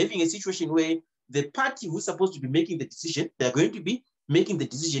 We are having a situation where the party who's supposed to be making the decision, they're going to be making the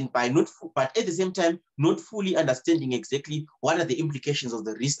decision but at the same time, not fully understanding exactly what are the implications of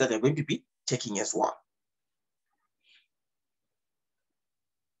the risk that they're going to be taking as well.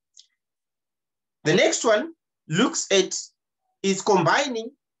 The next one is combining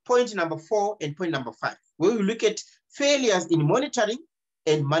point number 4 and point number 5, where we look at failures in monitoring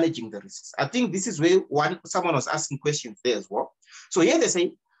and managing the risks. I think this is where someone was asking questions there as well. So here they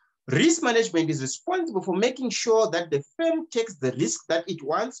say, risk management is responsible for making sure that the firm takes the risk that it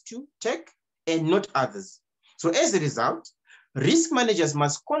wants to take and not others. So as a result, risk managers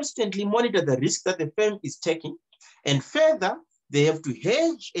must constantly monitor the risk that the firm is taking, and further, they have to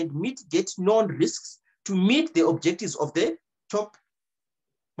hedge and mitigate known risks to meet the objectives of the top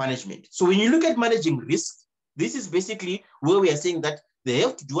management. So when you look at managing risk, this is basically where we are saying that they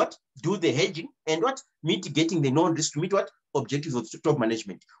have to do what? Do the hedging and what? Mitigating the known risk to meet what? Objectives of the top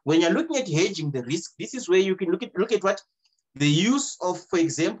management. When you're looking at hedging the risk, this is where you can look at what? The use of, for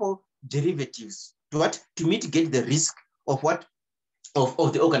example, derivatives to what? To mitigate the risk of what?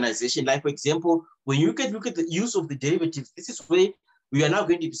 Of the organization. Like, for example, when you can look at the use of the derivatives, this is where we are now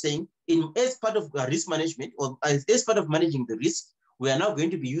going to be saying, as part of risk management or as part of managing the risk, we are now going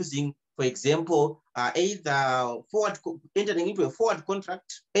to be using, for example, either entering into a forward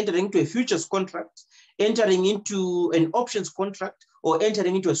contract, entering into a futures contract, entering into an options contract, or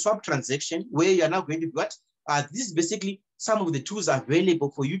entering into a swap transaction, where you are now going to be what? This is basically some of the tools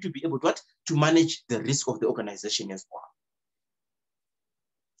available for you to be able to what? To manage the risk of the organization as well.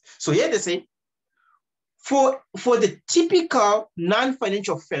 So here they say, for the typical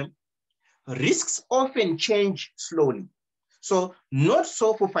non-financial firm, risks often change slowly. So not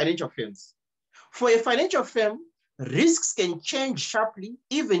so for financial firms. For a financial firm, risks can change sharply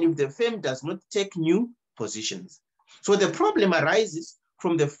even if the firm does not take new positions. So the problem arises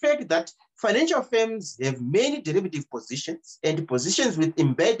from the fact that financial firms have many derivative positions and positions with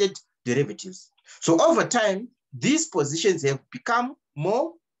embedded derivatives. So over time, these positions have become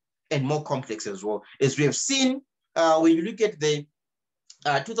more and more complex as well. As we have seen when you look at the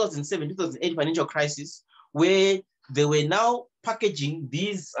 2007-2008 financial crisis, where they were now packaging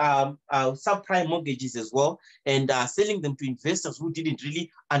these subprime mortgages as well and selling them to investors who didn't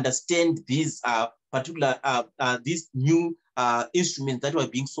really understand these these new instruments that were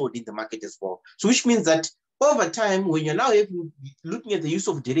being sold in the market as well. So which means that over time, when you're now looking at the use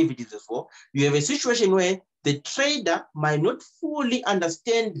of derivatives as well, you have a situation where the trader might not fully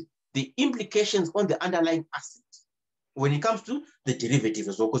understand the implications on the underlying asset when it comes to the derivative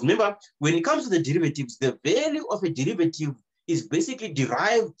as well. Because remember, when it comes to the derivatives, the value of a derivative is basically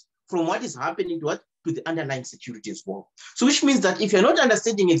derived from what is happening to the underlying security as well. So which means that if you're not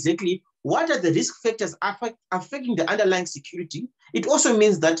understanding exactly what are the risk factors affecting the underlying security, it also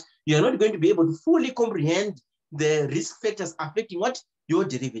means that you're not going to be able to fully comprehend the risk factors affecting what? Your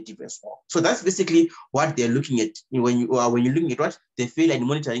derivative as well. So that's basically what they're looking at when you're looking at what? The failure in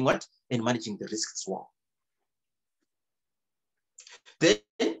monitoring what? And managing the risk as well. Then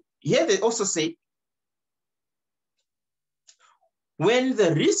here they also say, when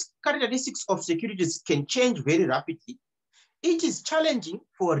the risk characteristics of securities can change very rapidly, it is challenging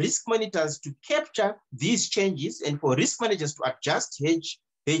for risk monitors to capture these changes and for risk managers to adjust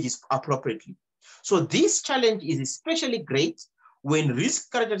hedges appropriately. So this challenge is especially great when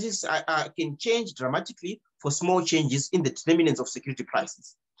risk characteristics can change dramatically for small changes in the determinants of security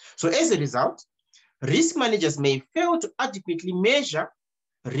prices. So as a result, risk managers may fail to adequately measure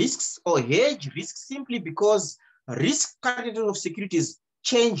risks or hedge risks simply because risk characteristics of securities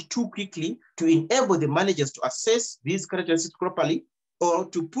change too quickly to enable the managers to assess these characteristics properly or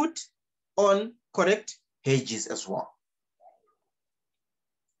to put on correct hedges as well.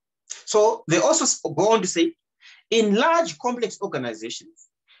 So they also go on to say, in large complex organizations,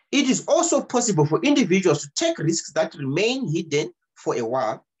 it is also possible for individuals to take risks that remain hidden for a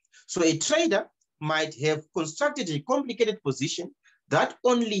while. So a trader might have constructed a complicated position that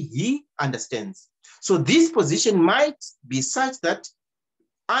only he understands. So this position might be such that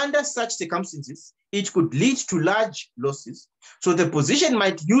under such circumstances, it could lead to large losses. So the position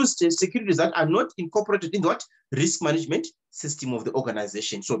might use securities that are not incorporated in what? Risk management system of the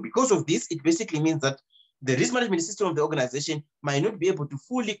organization. So because of this, it basically means that the risk management system of the organization might not be able to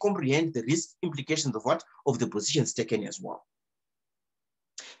fully comprehend the risk implications of what? Of the positions taken as well.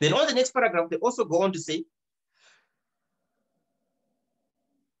 Then on the next paragraph, they also go on to say,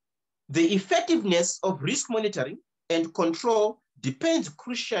 the effectiveness of risk monitoring and control depends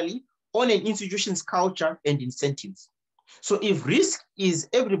crucially on an institution's culture and incentives. So if risk is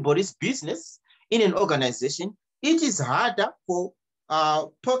everybody's business in an organization, it is harder for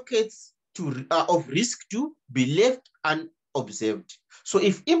pockets of risk to be left unobserved. So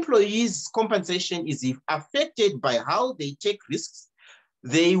if employees' compensation is affected by how they take risks,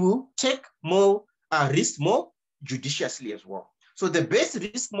 they will take more risk more judiciously as well. So the best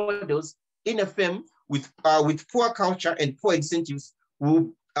risk models in a firm with poor culture and poor incentives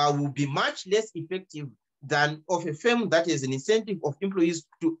will be much less effective than of a firm that has an incentive of employees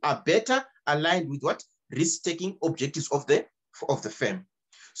to are better aligned with what risk-taking objectives of the firm.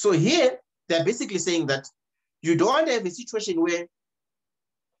 So here they're basically saying that you don't want to have a situation where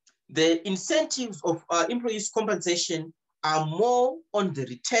the incentives of employees' compensation are more on the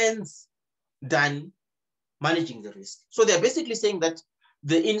returns than managing the risk. So they're basically saying that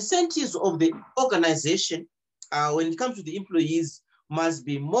the incentives of the organization, when it comes to the employees, must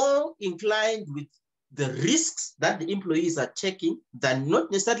be more inclined with the risks that the employees are taking than not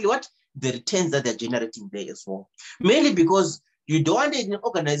necessarily what the returns that they're generating there as well. Mainly because you don't want an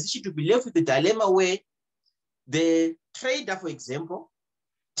organization to be left with the dilemma where the trader, for example,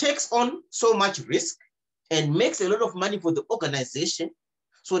 takes on so much risk and makes a lot of money for the organization.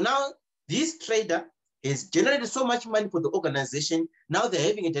 So now this trader has generated so much money for the organization. Now they're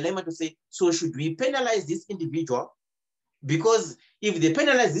having a dilemma to say, so should we penalize this individual? Because if they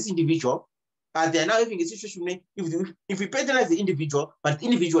penalize this individual, they're now having a situation where if we penalize the individual, but the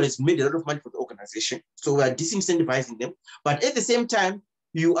individual has made a lot of money for the organization, so we are disincentivizing them. But at the same time,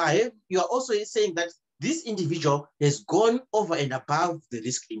 you are also saying that this individual has gone over and above the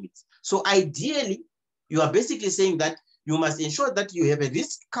risk limits. So ideally, you are basically saying that you must ensure that you have a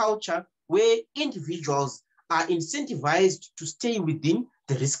risk culture where individuals are incentivized to stay within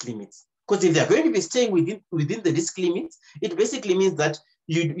the risk limits. Because if they're going to be staying within the risk limits, it basically means that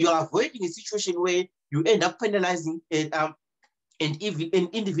you are avoiding a situation where you end up penalizing an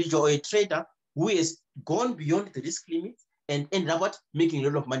individual or a trader who has gone beyond the risk limits and end up making a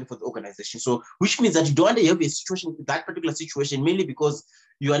lot of money for the organization. So, which means that you don't want to have a situation, that particular situation, mainly because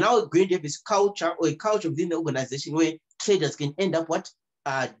you are now going to have this culture or a culture within the organization where traders can end up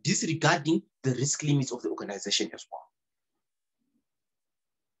disregarding the risk limits of the organization as well.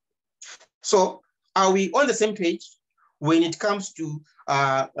 So, are we on the same page when it comes to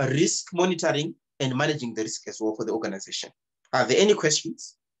risk monitoring and managing the risk as well for the organization? Are there any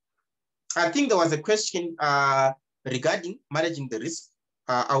questions? I think there was a question regarding managing the risk.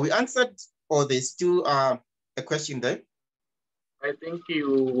 Are we answered, or there's still a question there? I think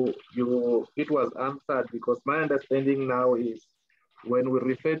it was answered, because my understanding now is when we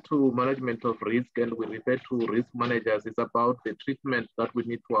refer to management of risk and we refer to risk managers, it's about the treatment that we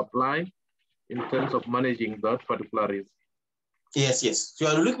need to apply in terms of managing that particular risk. Yes, yes.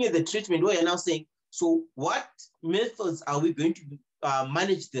 So you're looking at the treatment where you're now saying, so what methods are we going to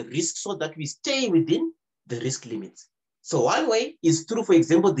manage the risk so that we stay within the risk limits? So one way is through, for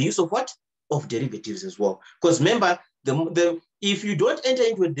example, the use of what? Of derivatives as well. Because remember, if you don't enter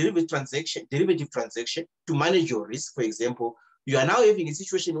into a derivative transaction to manage your risk, for example, you are now having a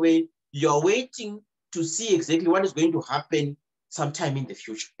situation where you're waiting to see exactly what is going to happen sometime in the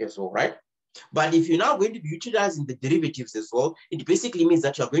future as well, right? But if you're now going to be utilizing the derivatives as well, it basically means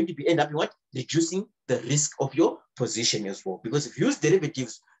that you're going to be end up in reducing the risk of your position as well. Because if you use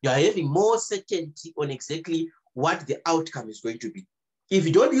derivatives, you're having more certainty on exactly what the outcome is going to be. If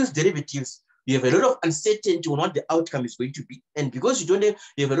you don't use derivatives, you have a lot of uncertainty on what the outcome is going to be. And because you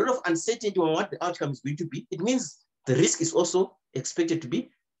have a lot of uncertainty on what the outcome is going to be, it means the risk is also expected to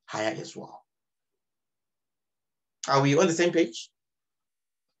be higher as well. Are we on the same page?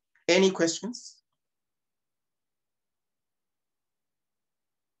 Any questions?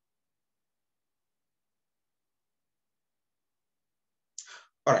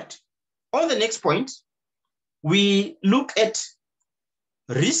 All right. On the next point, we look at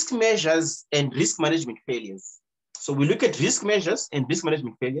risk measures and risk management failures. So we look at risk measures and risk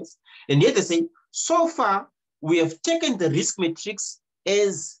management failures. And yet they say, so far, we have taken the risk matrix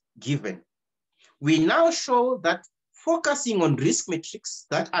as given. We now show that focusing on risk metrics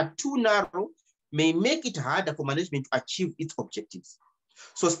that are too narrow may make it harder for management to achieve its objectives.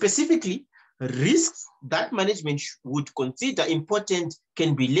 So specifically, risks that management would consider important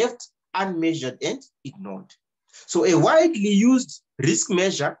can be left unmeasured and ignored. So a widely used risk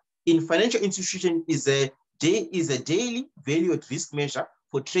measure in financial institutions is a daily value at risk measure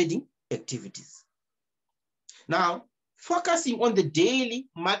for trading activities. Now, focusing on the daily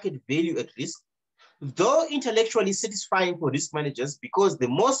market value at risk, though intellectually satisfying for risk managers because the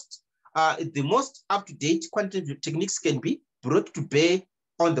most up-to-date quantitative techniques can be brought to bear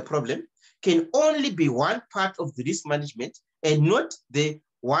on the problem can only be one part of the risk management and not the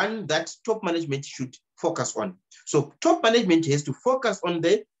one that top management should focus on. So top management has to focus on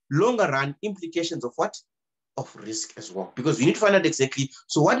the longer run implications of what? Of risk as well, because we need to find out exactly,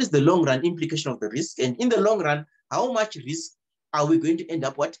 so what is the long run implication of the risk? And in the long run, how much risk are we going to end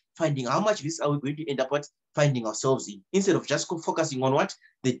up finding? How much risk are we going to end up finding ourselves in, instead of just focusing on what?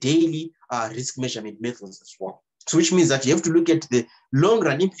 The daily risk measurement methods as well. So which means that you have to look at the long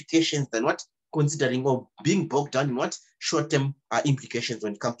run implications than what? Considering or being bogged down in what? Short-term implications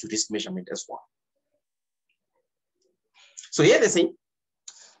when it comes to risk measurement as well. So here they say,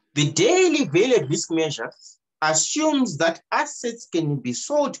 the daily valued risk measures assumes that assets can be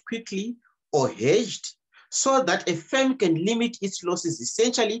sold quickly or hedged so that a firm can limit its losses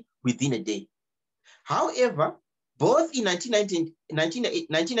essentially within a day. However, both in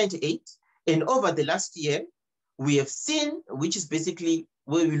 1998 and over the last year, we have seen, which is basically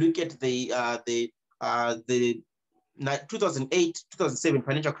where we look at the 2008-2007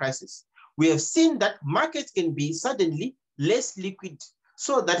 financial crisis, we have seen that markets can be suddenly less liquid,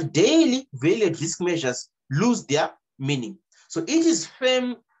 so that daily valued risk measures lose their meaning. So it is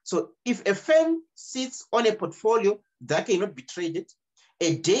firm. So if a firm sits on a portfolio that cannot be traded,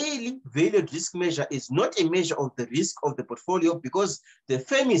 a daily valued risk measure is not a measure of the risk of the portfolio, because the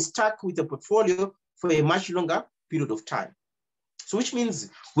firm is stuck with the portfolio for a much longer period of time. So which means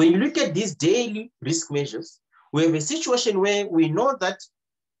when you look at these daily risk measures, we have a situation where we know that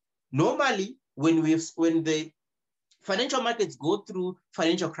normally when the financial markets go through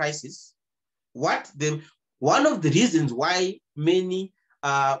financial crisis, one of the reasons why many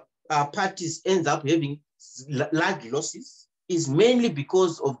parties end up having large losses is mainly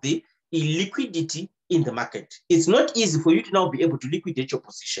because of the illiquidity in the market. It's not easy for you to now be able to liquidate your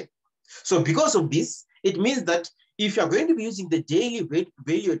position. So because of this, it means that if you're going to be using the daily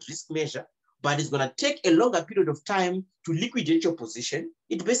valued risk measure, but it's going to take a longer period of time to liquidate your position,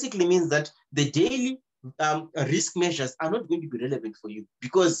 it basically means that the daily risk measures are not going to be relevant for you,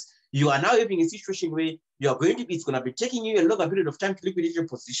 because you are now having a situation where it's going to be taking you a longer period of time to liquidate your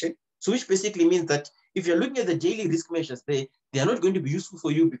position. So which basically means that if you're looking at the daily risk measures, they are not going to be useful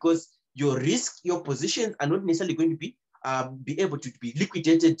for you, because your positions are not necessarily going to be able to be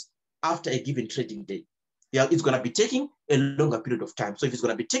liquidated after a given trading day. Yeah, it's going to be taking a longer period of time. So if it's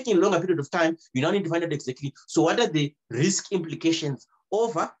going to be taking a longer period of time, you now need to find out exactly, so what are the risk implications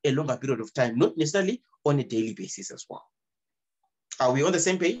over a longer period of time, not necessarily on a daily basis as well. Are we on the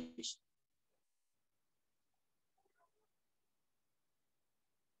same page?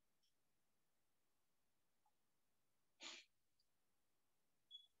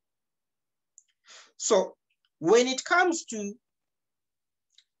 So when it comes to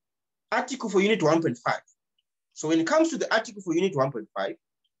article for unit 1.5, so when it comes to the article for unit 1.5,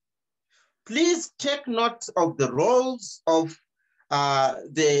 please take note of the roles of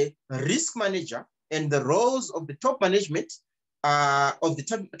the risk manager and the roles of the top management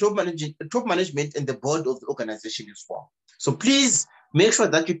top management and the board of the organization as well. So please make sure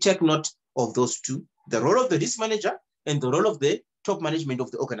that you take note of those two, the role of the risk manager and the role of the top management of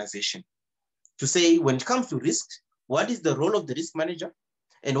the organization, to say when it comes to risk, what is the role of the risk manager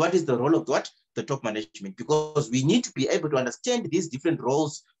and what is the role of the top management, because we need to be able to understand these different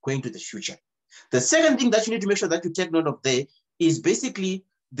roles going to the future. The second thing that you need to make sure that you take note of there is basically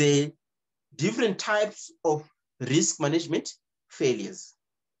the different types of risk management failures.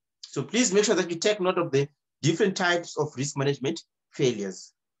 So please make sure that you take note of the different types of risk management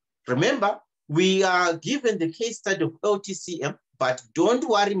failures. Remember, we are given the case study of LTCM, but don't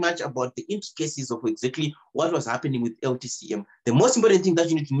worry much about the intricacies of exactly what was happening with LTCM. The most important thing that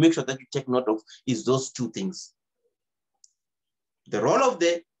you need to make sure that you take note of is those two things: the role of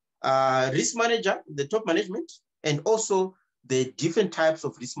the risk manager, the top management, and also the different types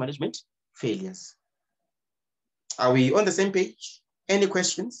of risk management failures. Are we on the same page? Any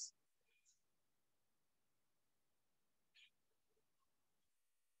questions?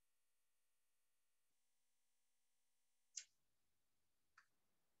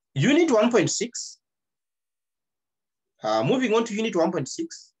 Unit 1.6, moving on to unit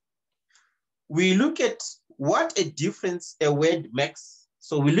 1.6, we look at what a difference a word makes.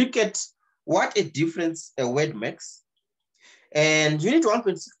 So we look at what a difference a word makes. And unit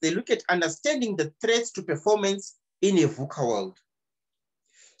 1.6, they look at understanding the threats to performance in a VUCA world.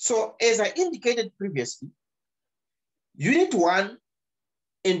 So as I indicated previously, unit 1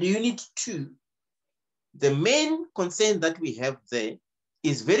 and unit 2, the main concern that we have there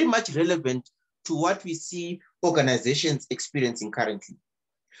is very much relevant to what we see organizations experiencing currently,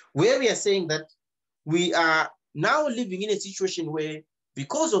 where we are saying that we are now living in a situation where,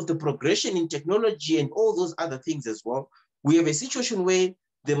 because of the progression in technology and all those other things as well, we have a situation where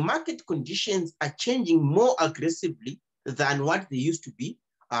the market conditions are changing more aggressively than what they used to be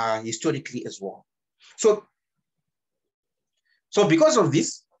historically as well. So because of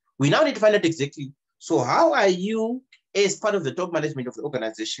this, we now need to find out exactly, so how are you, as part of the top management of the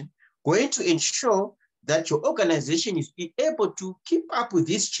organization, going to ensure that your organization is able to keep up with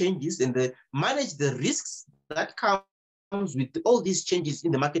these changes and manage the risks that comes with all these changes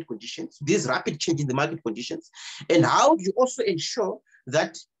in the market conditions, these rapid changes in the market conditions, and how do you also ensure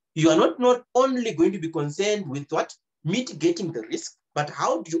that you are not only going to be concerned with what mitigating the risk, but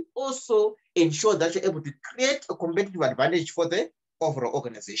how do you also ensure that you're able to create a competitive advantage for the overall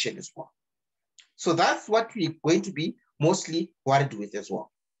organization as well. So that's what we're going to be mostly worried with as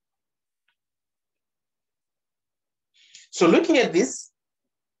well. So looking at this,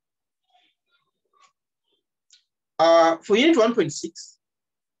 for unit 1.6,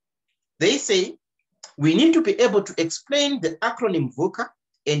 they say we need to be able to explain the acronym VUCA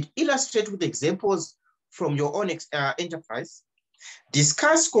and illustrate with examples from your own enterprise,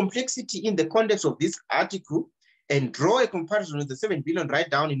 discuss complexity in the context of this article, and draw a comparison with the 7 billion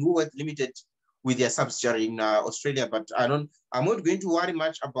write-down in Woolworths Limited with their subsidiary in Australia. But I'm not going to worry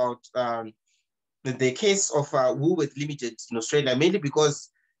much about the case of Woolworths Limited in Australia, mainly because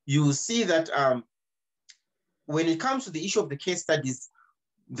you see that when it comes to the issue of the case studies,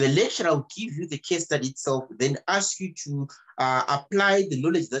 the lecturer will give you the case study itself, then ask you to apply the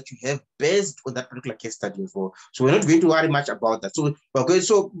knowledge that you have based on that particular case study as well. So we're not going to worry much about that. So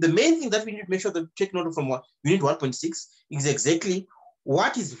the main thing that we need to make sure that we take note of from unit 1.6 is exactly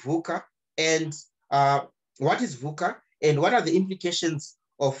what is VUCA and what are the implications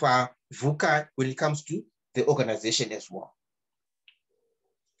of VUCA when it comes to the organization as well.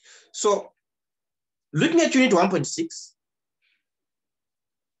 So looking at unit 1.6,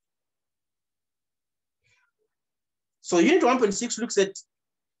 so unit 1.6 looks at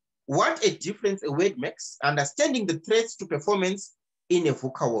what a difference a word makes, understanding the threats to performance in a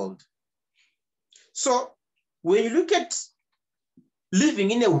VUCA world. So when you look at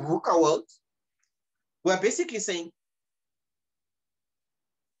living in a VUCA world, we're basically saying,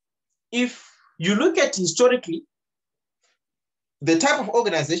 if you look at historically, the type of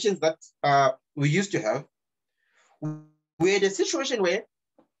organizations that we used to have, we had a situation where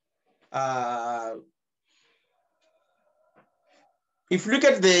if you look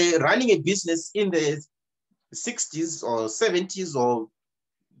at the running a business in the 60s or 70s or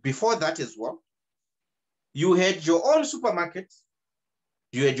before that as well, you had your own supermarket.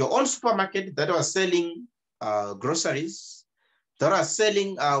 You had your own supermarket that was selling groceries, that was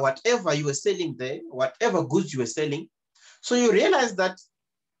selling whatever you were selling there, whatever goods you were selling. So you realize that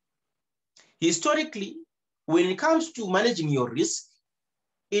historically, when it comes to managing your risk,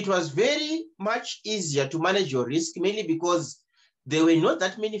 it was very much easier to manage your risk, mainly because there were not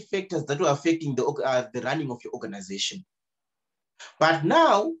that many factors that were affecting the running of your organization. But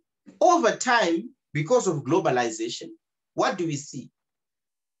now, over time, because of globalization, what do we see?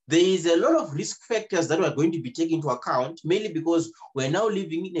 There is a lot of risk factors that we're going to be taken into account, mainly because we're now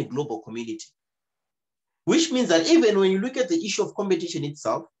living in a global community. Which means that even when you look at the issue of competition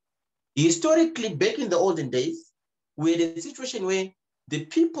itself, historically, back in the olden days, we had a situation where the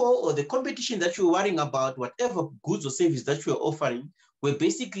people or the competition that you were worrying about, whatever goods or services that you were offering, were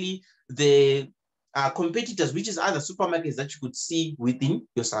basically the competitors, which is other supermarkets that you could see within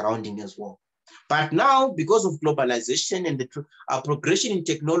your surrounding as well. But now, because of globalization and the progression in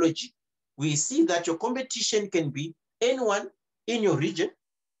technology, we see that your competition can be anyone in your region,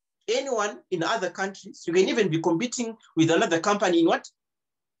 anyone in other countries. You can even be competing with another company in what?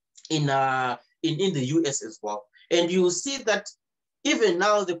 In the US as well. And you see that even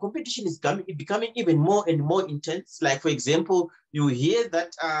now the competition is becoming even more and more intense. Like, for example, you hear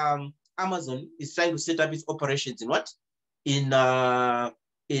that Amazon is trying to set up its operations in what?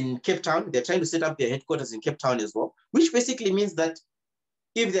 In Cape Town. They're trying to set up their headquarters in Cape Town as well, which basically means that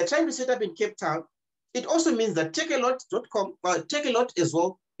if they're trying to set up in Cape Town, it also means that Takealot.com, Takealot as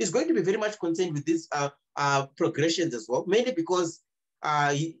well, is going to be very much concerned with these progressions as well, mainly because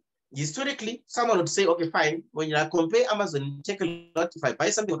historically, someone would say, okay, fine, when I compare Amazon and Takealot, if I buy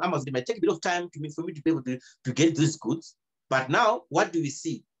something on Amazon, it might take a bit of time for me to be able to get these goods. But now, what do we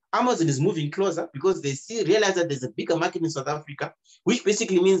see? Amazon is moving closer because they realize that there's a bigger market in South Africa, which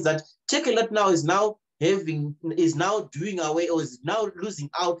basically means that Takealot now is now doing away, or is now losing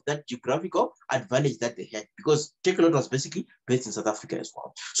out that geographical advantage that they had, because Takealot was basically based in South Africa as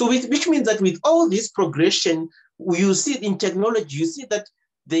well. So which means that with all this progression, you see in technology, you see that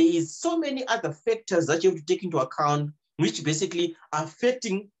there is so many other factors that you have to take into account, which basically are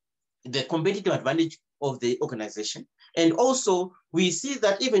affecting the competitive advantage of the organization. And also, we see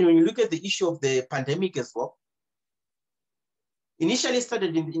that even when you look at the issue of the pandemic as well, initially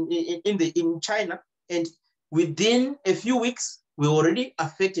started in China, and within a few weeks, we were already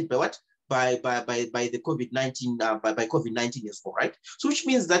affected by what? By the COVID-19, by COVID-19 as well, right? So which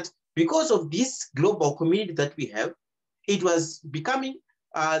means that because of this global community that we have, it was becoming,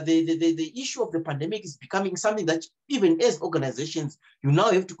 the issue of the pandemic is becoming something that even as organizations, you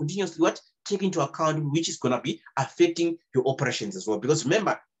now have to continuously what? Take into account, which is going to be affecting your operations as well. Because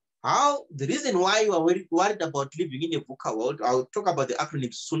remember, the reason why you are worried about living in a VUCA world, I'll talk about the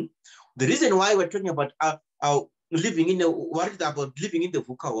acronym soon. The reason why we're talking about worried about living in the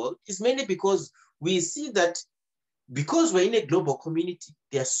VUCA world is mainly because we see that because we're in a global community,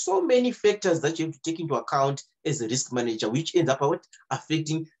 there are so many factors that you have to take into account as a risk manager, which ends up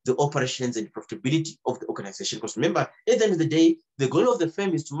affecting the operations and profitability of the organization. Because remember, at the end of the day, the goal of the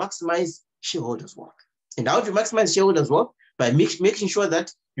firm is to maximize shareholders' work. And how to maximize shareholders' work? By making sure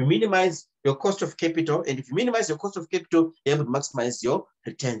that you minimize your cost of capital. And if you minimize your cost of capital, you're able to maximize your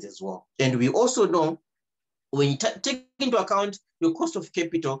returns as well. And we also know when you take into account your cost of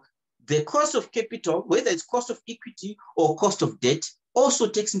capital, the cost of capital, whether it's cost of equity or cost of debt, also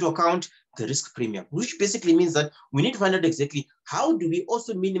takes into account the risk premium, which basically means that we need to find out exactly how do we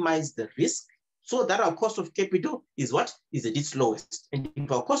also minimize the risk so that our cost of capital is what? Is at its lowest. And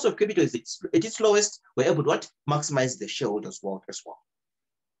if our cost of capital is at its lowest, we're able to what? Maximize the shareholders' wealth as well.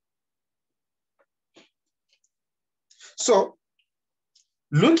 So,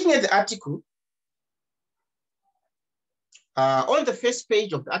 looking at the article, on the first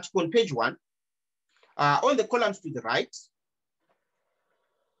page of the article, on page 1, on the columns to the right,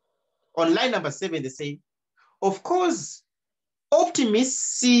 on line number 7, they say, of course,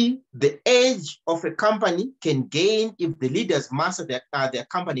 optimists see the edge of a company can gain if the leaders master their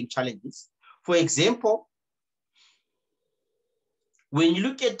accompanying challenges. For example, when you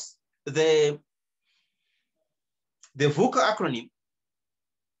look at the VUCA acronym,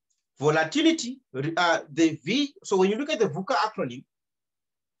 volatility, the V, so when you look at the VUCA acronym,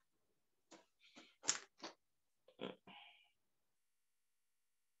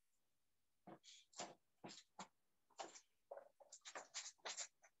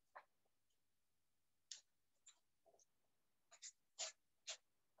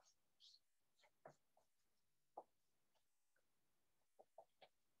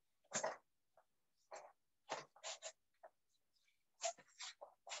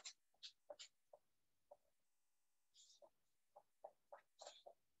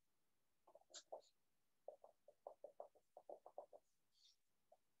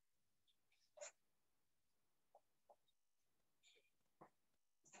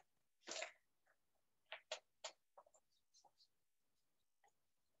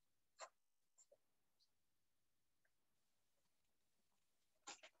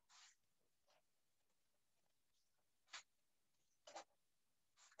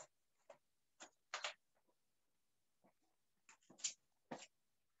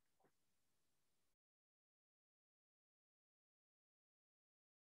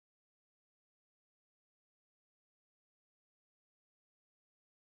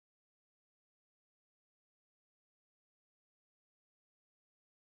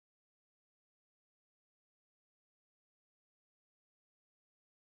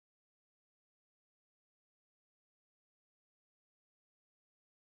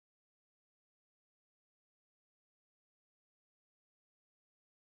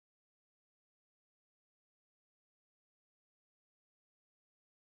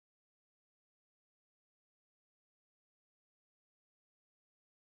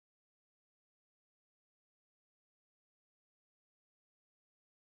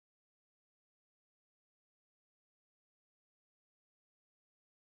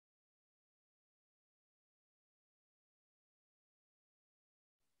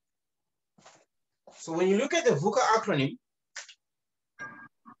 so when you look at the VUCA acronym,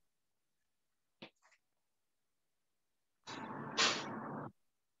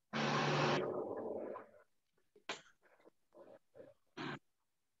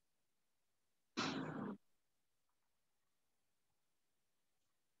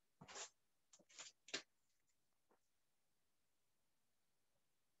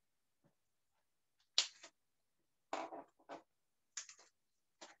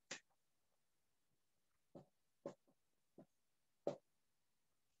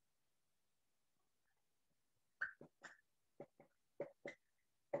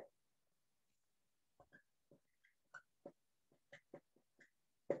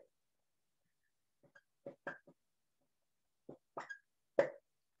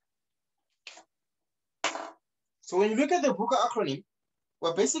 So when you look at the VUCA acronym,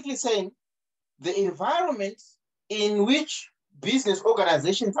 we're basically saying the environment in which business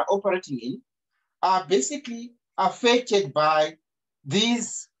organizations are operating in are basically affected by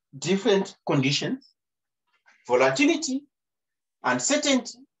these different conditions: volatility,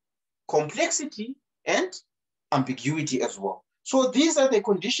 uncertainty, complexity, and ambiguity as well. So these are the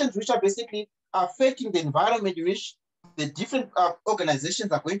conditions which are basically affecting the environment in which the different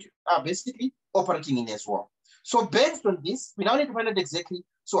organizations are basically operating in as well. So based on this, we now need to find out exactly,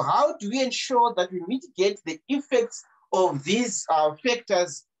 so how do we ensure that we mitigate the effects of these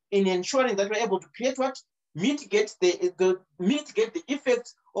factors in ensuring that we're able to create what? Mitigate the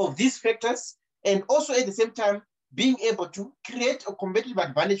effects of these factors, and also at the same time being able to create a competitive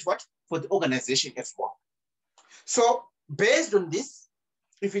advantage for the organization as well. So based on this,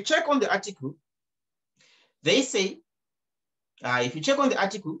 if you check on the article, they say,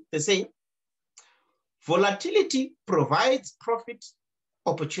 volatility provides profit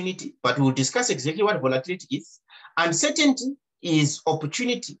opportunity, but we'll discuss exactly what volatility is. Uncertainty is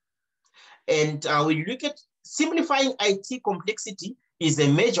opportunity. And when you look at simplifying IT complexity is a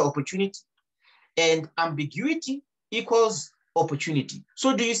major opportunity, and ambiguity equals opportunity.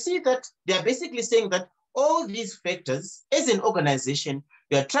 So do you see that they're basically saying that all these factors, as an organization,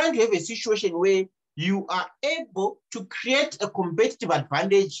 you are trying to have a situation where you are able to create a competitive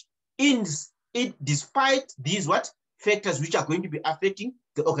advantage in it despite these factors which are going to be affecting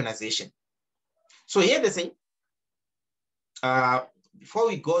the organization. So here they say, before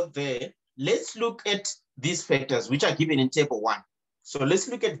we go there, let's look at these factors which are given in table 1. So let's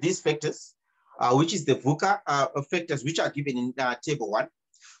look at these factors, which is the VUCA factors which are given in table 1.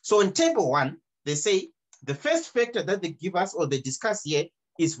 So in table 1, they say the first factor that they give us or they discuss here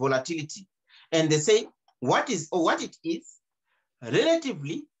is volatility. And they say what it is,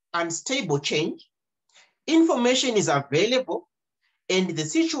 relatively unstable change, information is available, and the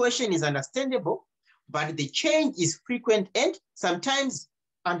situation is understandable, but the change is frequent and sometimes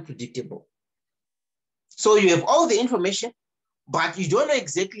unpredictable. So you have all the information, but you don't know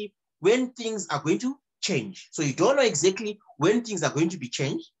exactly when things are going to change. So you don't know exactly when things are going to be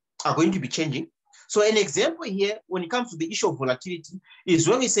changing. So an example here, when it comes to the issue of volatility, is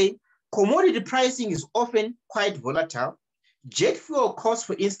when we say commodity pricing is often quite volatile. Jet fuel costs,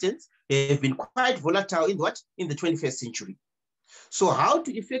 for instance, have been quite volatile in the 21st century. So how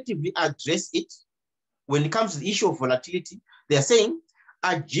to effectively address it when it comes to the issue of volatility? They're saying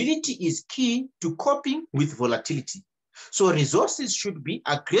agility is key to coping with volatility. So resources should be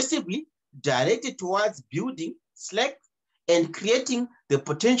aggressively directed towards building slack and creating the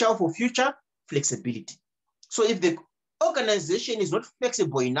potential for future flexibility. So if the organization is not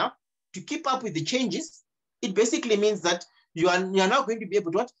flexible enough to keep up with the changes, it basically means that you are not going to be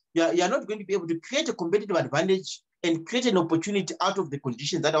able to you are not going to be able to create a competitive advantage and create an opportunity out of the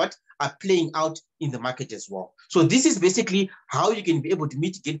conditions that are playing out in the market as well. So this is basically how you can be able to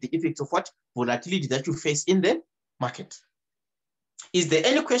mitigate the effects of volatility that you face in the market. Is there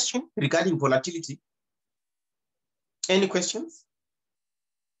any question regarding volatility? Any questions?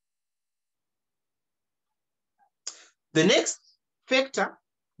 The next factor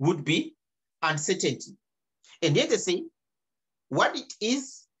would be uncertainty. And here they say, what it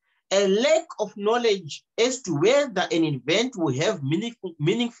is, a lack of knowledge as to whether an event will have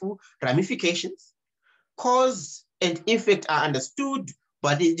meaningful ramifications. Cause and effect are understood,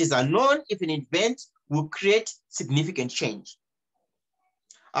 but it is unknown if an event will create significant change.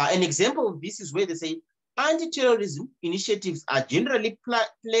 An example of this is where they say anti-terrorism initiatives are generally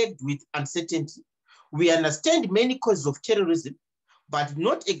plagued with uncertainty. We understand many causes of terrorism, but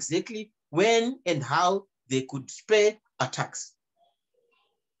not exactly when and how they could spur attacks.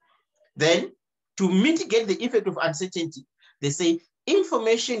 Then, to mitigate the effect of uncertainty, they say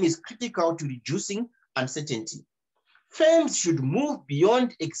information is critical to reducing uncertainty. Firms should move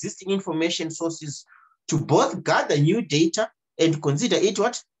beyond existing information sources to both gather new data and consider it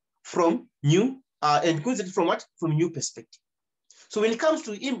from new perspective. So when it comes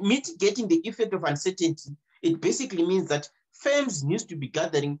to mitigating the effect of uncertainty, it basically means that firms need to be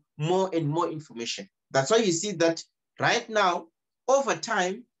gathering more and more information. That's why you see that right now, over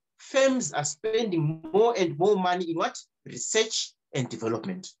time, firms are spending more and more money in research and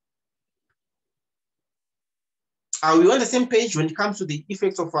development. Are we on the same page when it comes to the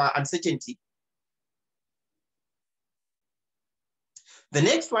effects of uncertainty? The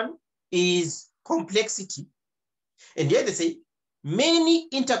next one is complexity. And here they say, many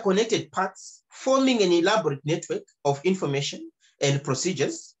interconnected parts forming an elaborate network of information and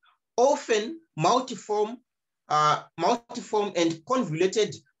procedures, often multiform and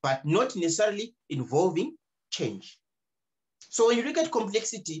convoluted, but not necessarily involving change. So when you look at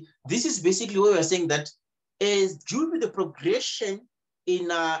complexity, this is basically where we're saying that is due to the progression in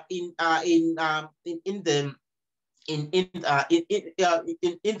the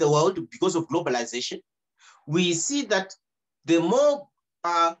world because of globalization, we see that the more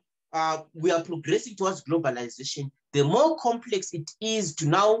we are progressing towards globalization, the more complex it is to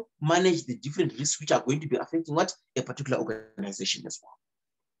now manage the different risks which are going to be affecting what a particular organization as well.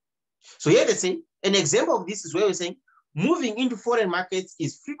 So here they say, an example of this is where we're saying moving into foreign markets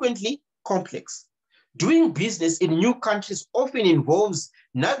is frequently complex. Doing business in new countries often involves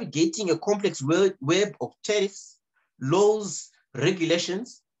navigating a complex web of tariffs, laws,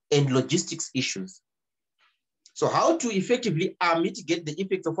 regulations, and logistics issues. So how to effectively mitigate the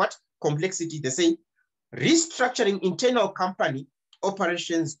effects of what? Complexity. They say restructuring internal company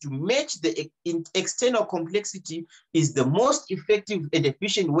operations to match the external complexity is the most effective and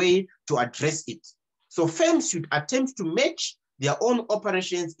efficient way to address it. So firms should attempt to match their own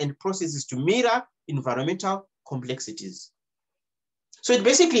operations and processes to mirror environmental complexities. So it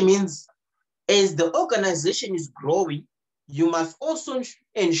basically means as the organization is growing, you must also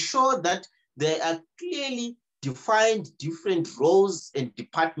ensure that there are clearly defined different roles and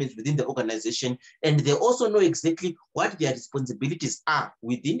departments within the organization, and they also know exactly what their responsibilities are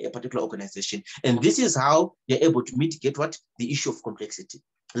within a particular organization. And this is how you're able to mitigate what the issue of complexity.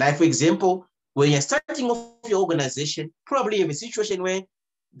 Like, for example, when you're starting off your organization, probably you have a situation where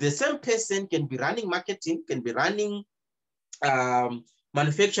the same person can be running marketing, can be running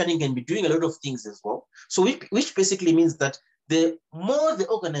manufacturing, can be doing a lot of things as well. So which basically means that the more the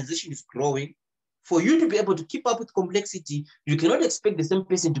organization is growing, for you to be able to keep up with complexity, you cannot expect the same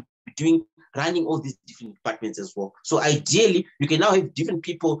person to be running all these different departments as well. So ideally, you can now have different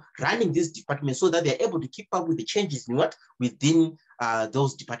people running these departments so that they're able to keep up with the changes in what within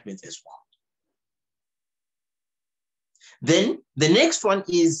those departments as well. Then the next one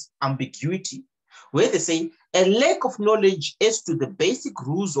is ambiguity, where they say a lack of knowledge as to the basic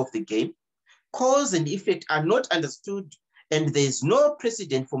rules of the game, cause and effect are not understood, and there is no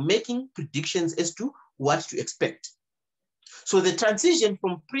precedent for making predictions as to what to expect. So the transition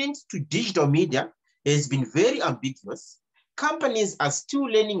from print to digital media has been very ambiguous. Companies are still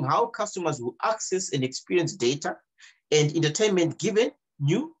learning how customers will access and experience data and entertainment given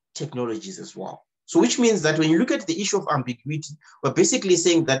new technologies as well. So which means that when you look at the issue of ambiguity, we're basically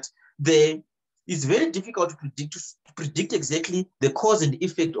saying that it's very difficult to predict exactly the cause and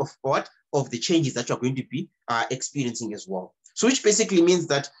effect of what of the changes that you're going to be experiencing as well. So which basically means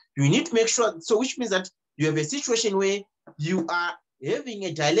that you need to make sure, so which means that you have a situation where you are having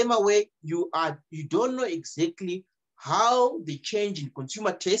a dilemma where you don't know exactly how the change in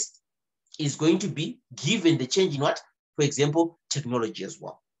consumer taste is going to be given the change in what, for example, technology as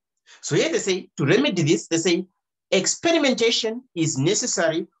well. So here they say, to remedy this, they say experimentation is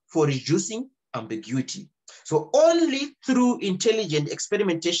necessary for reducing ambiguity. So only through intelligent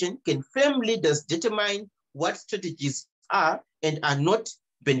experimentation can firm leaders determine what strategies are and are not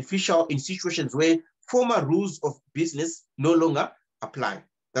beneficial in situations where former rules of business no longer apply.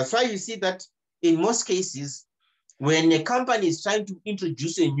 That's why you see that in most cases, when a company is trying to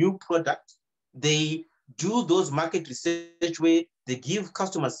introduce a new product, they do those market research where they give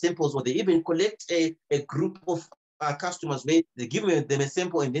customers samples, or they even collect a group of customers where they give them a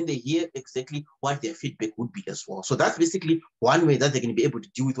sample and then they hear exactly what their feedback would be as well. So that's basically one way that they're going to be able to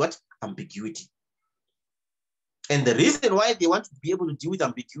deal with what? Ambiguity. And the reason why they want to be able to deal with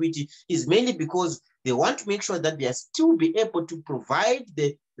ambiguity is mainly because they want to make sure that they are still be able to provide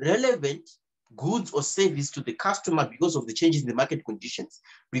the relevant goods or service to the customer because of the changes in the market conditions.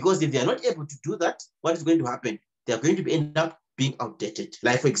 Because if they are not able to do that, what is going to happen? They are going to end up being outdated.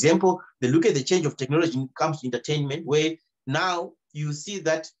 Like, for example, they look at the change of technology when it comes to entertainment, where now you see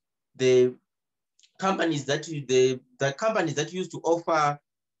that the companies that used to offer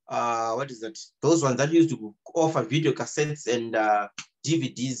those ones that used to offer video cassettes and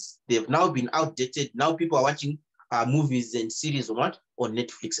DVDs, they've now been outdated. Now people are watching movies and series on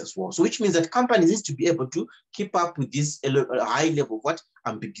Netflix as well. So which means that companies need to be able to keep up with this high level of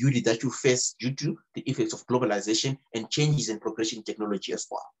ambiguity that you face due to the effects of globalization and changes in progression in technology as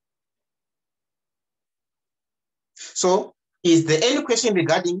well. So is there any question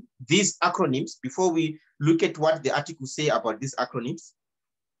regarding these acronyms before we look at what the articles say about these acronyms?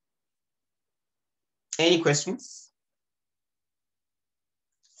 Any questions?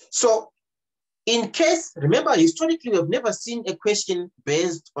 So in case, remember, historically, we have never seen a question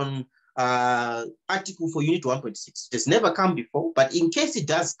based on article for Unit 1.6. It has never come before, but in case it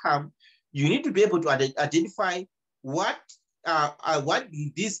does come, you need to be able to identify what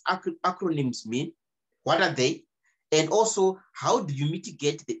these acronyms mean, What are they? And also, how do you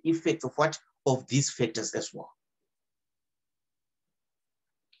mitigate the effects of what of these factors as well?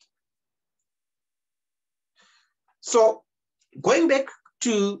 So going back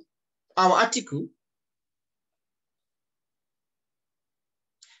to our article,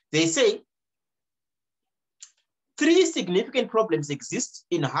 they say 3 significant problems exist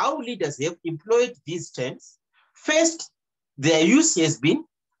in how leaders have employed these terms. First, their use has been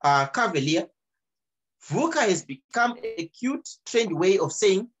cavalier. VUCA has become a cute, trendy way of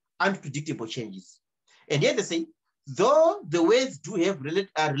saying unpredictable changes. And yet they say, though the words do have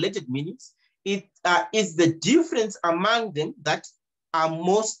related meanings, it is the difference among them that are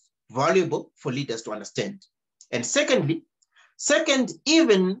most valuable for leaders to understand. And second,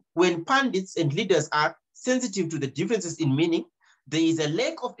 even when pundits and leaders are sensitive to the differences in meaning, there is a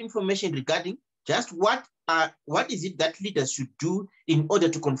lack of information regarding just what is it that leaders should do in order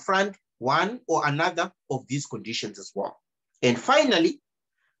to confront one or another of these conditions as well. And finally,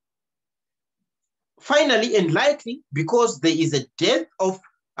 and likely because there is a dearth of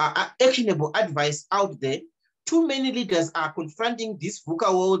actionable advice out there, too many leaders are confronting this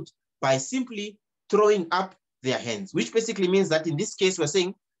VUCA world by simply throwing up their hands, which basically means that in this case, we're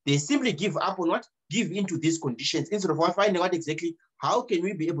saying they simply give up on what? Give into these conditions instead of finding out exactly how can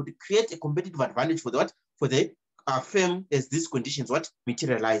we be able to create a competitive advantage for what? For the firm as these conditions what?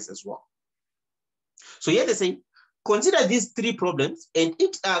 Materialize as well. So here they say, consider these 3 problems, and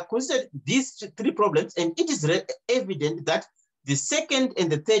it is evident that the second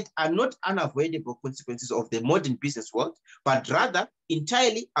and the third are not unavoidable consequences of the modern business world, but rather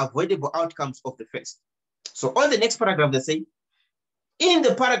entirely avoidable outcomes of the first. So on the next paragraph, they say, in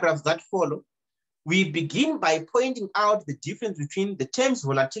the paragraphs that follow, we begin by pointing out the difference between the terms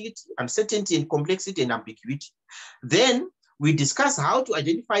volatility, uncertainty, and complexity and ambiguity. Then we discuss how to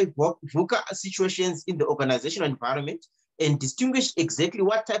identify VUCA situations in the organizational environment and distinguish exactly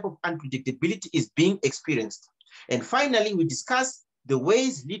what type of unpredictability is being experienced. And finally, we discuss the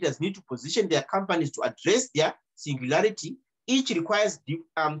ways leaders need to position their companies to address their singularity. Each requires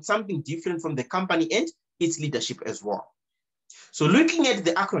something different from the company and its leadership as well. So looking at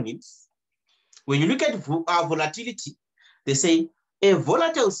the acronyms, when you look at volatility, they say a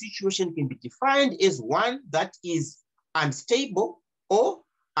volatile situation can be defined as one that is unstable or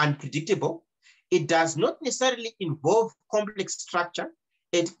unpredictable. It does not necessarily involve complex structure,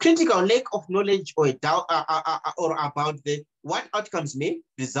 a critical lack of knowledge or about what outcomes may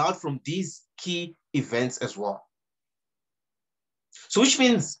result from these key events as well. So which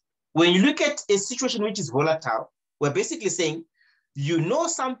means when you look at a situation which is volatile, we're basically saying you know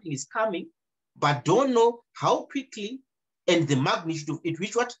something is coming, but don't know how quickly and the magnitude of it,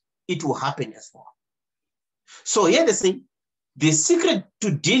 it will happen as well. So here they say, the secret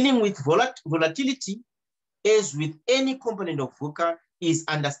to dealing with volatility, as with any component of VUCA, is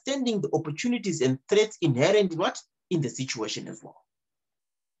understanding the opportunities and threats inherent in the situation as well.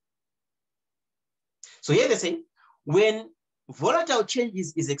 So here they say, when volatile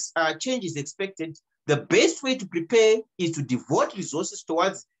changes is expected, the best way to prepare is to devote resources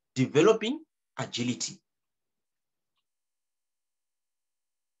towards developing agility.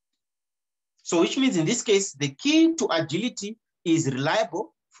 So which means in this case, the key to agility is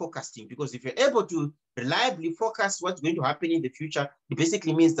reliable forecasting, because if you're able to reliably forecast what's going to happen in the future, it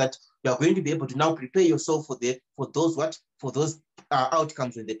basically means that you're going to be able to now prepare yourself for those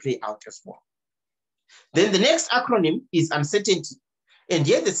outcomes when they play out as well. Then the next acronym is uncertainty. And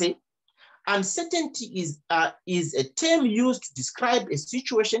here they say, uncertainty is a term used to describe a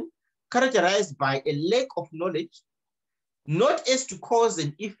situation characterized by a lack of knowledge, not as to cause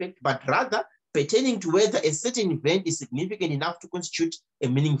an effect, but rather pertaining to whether a certain event is significant enough to constitute a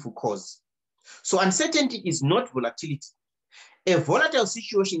meaningful cause. So uncertainty is not volatility. A volatile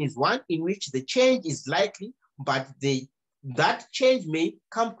situation is one in which the change is likely, but that change may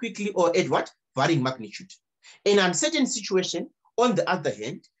come quickly or at varying magnitude. An uncertain situation, on the other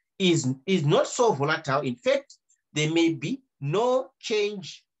hand, is not so volatile. In fact, there may be no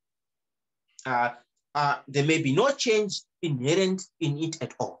change. There may be no change inherent in it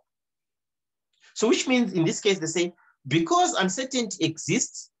at all. So which means in this case, they say, because uncertainty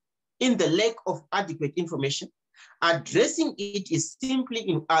exists in the lack of adequate information, addressing it is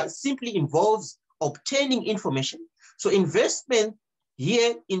simply involves obtaining information. So investment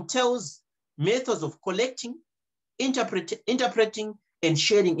here entails methods of collecting, interpreting, and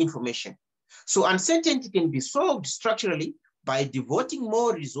sharing information. So uncertainty can be solved structurally by devoting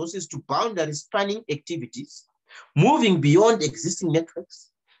more resources to boundary spanning activities, moving beyond existing networks,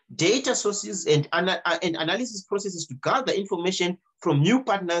 data sources, and analysis processes to gather information from new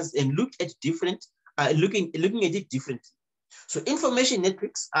partners and look at different looking at it differently. So information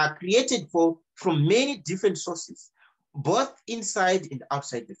networks are created from many different sources, both inside and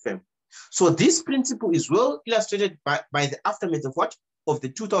outside the firm. So this principle is well illustrated by the aftermath of what? Of the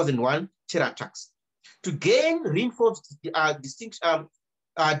 2001 terror attacks. To gain reinforced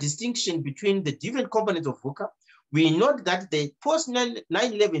distinction between the different components of VUCA, we note that the post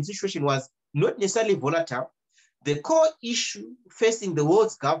 9/11 situation was not necessarily volatile. The core issue facing the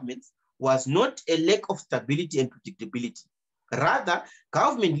world's governments was not a lack of stability and predictability. Rather,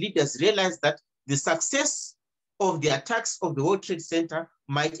 government leaders realized that the success of the attacks of the World Trade Center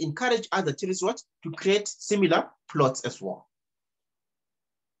might encourage other terrorists to create similar plots as well.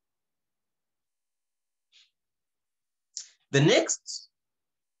 The next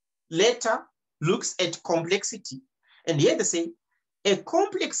letter looks at complexity. And here they say, a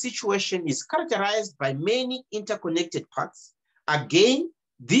complex situation is characterized by many interconnected parts. Again,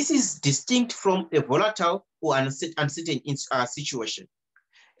 this is distinct from a volatile or uncertain situation.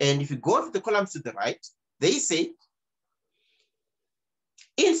 And if you go to the columns to the right, they say,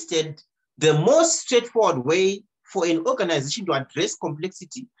 instead, the most straightforward way for an organization to address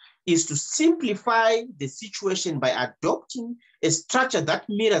complexity is to simplify the situation by adopting a structure that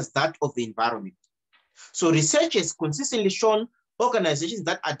mirrors that of the environment. So research has consistently shown organizations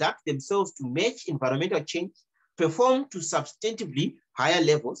that adapt themselves to match environmental change perform to substantively higher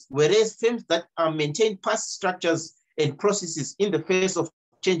levels, whereas firms that maintain past structures and processes in the face of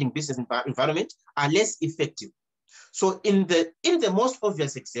changing business environment are less effective. So in the most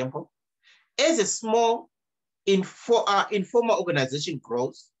obvious example, as a small informal organization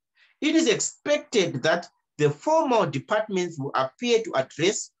grows, it is expected that the formal departments will appear to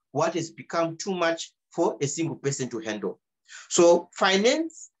address what has become too much for a single person to handle. So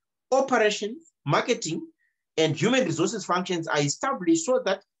finance, operations, marketing, and human resources functions are established so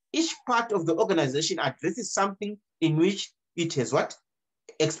that each part of the organization addresses something in which it has what?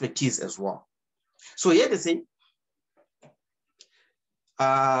 Expertise as well. So here they say,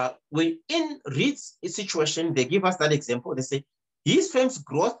 when in Reed's situation, they give us that example. They say, his firm's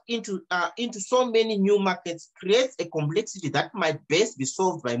growth into so many new markets creates a complexity that might best be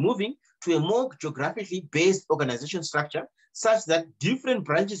solved by moving to a more geographically based organization structure, such that different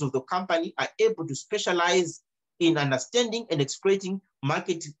branches of the company are able to specialize in understanding and exploiting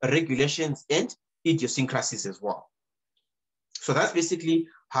market regulations and idiosyncrasies as well. So that's basically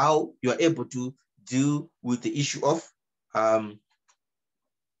how you are able to deal with the issue of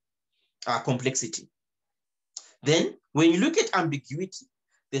complexity. Then when you look at ambiguity,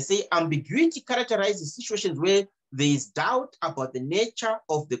 they say ambiguity characterizes situations where there is doubt about the nature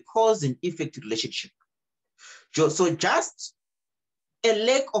of the cause and effect relationship. So just a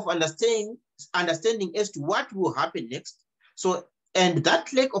lack of understanding as to what will happen next. So, and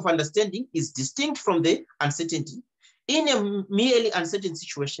that lack of understanding is distinct from the uncertainty. In a merely uncertain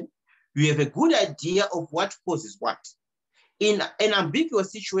situation, we have a good idea of what causes what. In an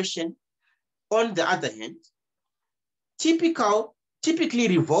ambiguous situation, on the other hand, typically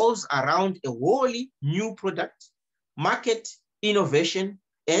revolves around a wholly new product, market, innovation,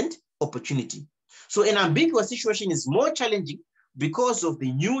 and opportunity. So an ambiguous situation is more challenging because of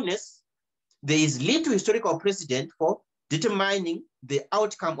the newness. There is little historical precedent for determining the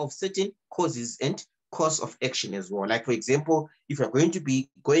outcome of certain causes and course of action as well. Like, for example, if you're going to be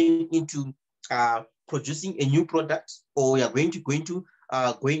going into producing a new product, or you're going into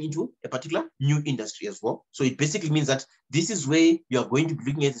a particular new industry as well. So it basically means that this is where you are going to be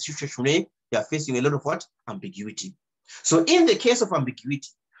looking at the situation where you are facing a lot of what? Ambiguity. So in the case of ambiguity,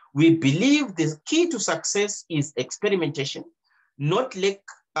 we believe the key to success is experimentation, not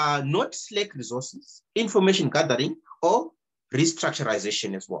slack resources, information gathering, or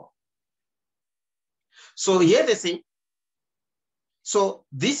restructurization as well. So here they say, so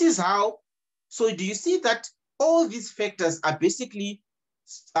this is how, so do you see that all these factors are basically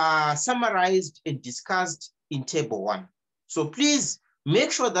summarized and discussed in table 1. So please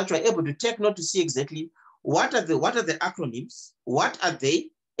make sure that you're able to take note to see exactly what are the acronyms, what are they,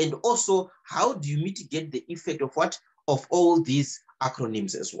 and also how do you mitigate the effect of all these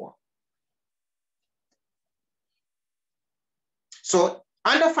acronyms as well. So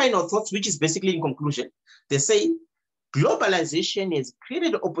under final thoughts, which is basically in conclusion, they say globalization has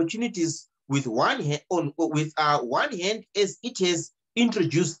created opportunities with one hand as it has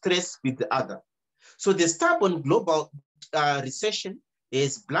introduced threats with the other. So the stubborn global recession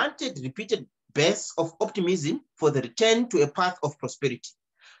has blunted repeated bursts of optimism for the return to a path of prosperity.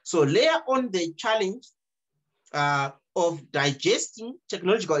 So layer on the challenge of digesting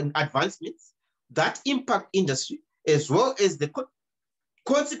technological advancements that impact industry, as well as the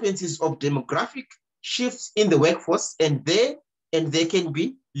consequences of demographic shifts in the workforce, and there can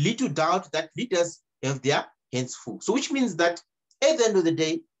be little doubt that leaders have their hands full. So which means that at the end of the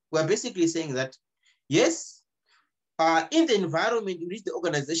day, we're basically saying that, yes, in the environment in which the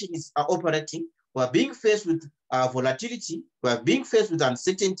organization is operating, we're being faced with volatility, we're being faced with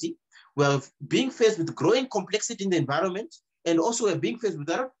uncertainty, we're being faced with growing complexity in the environment, and also we're being faced with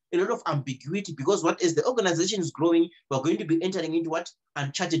a lot of ambiguity, because as the organization is growing, we're going to be entering into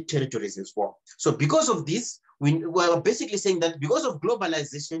uncharted territories as well. So because of this, we're basically saying that because of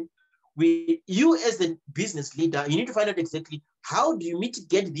globalization, you as the business leader, you need to find out exactly how do you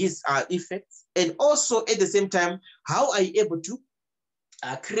mitigate these effects, and also at the same time, how are you able to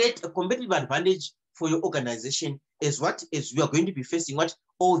create a competitive advantage for your organization as we are going to be facing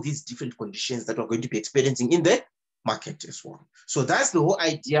all these different conditions that we're going to be experiencing in the market as well. So that's the whole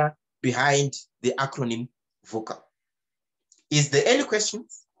idea behind the acronym VUCA. Is there any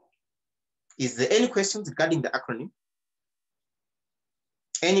questions? Is there any questions regarding the acronym?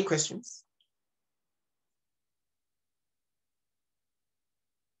 Any questions?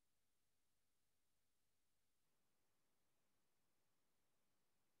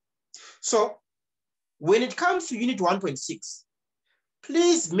 So when it comes to Unit 1.6,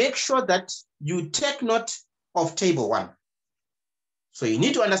 please make sure that you take note of Table 1. So you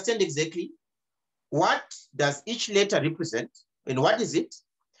need to understand exactly what does each letter represent and what is it,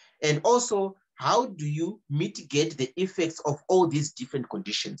 and also how do you mitigate the effects of all these different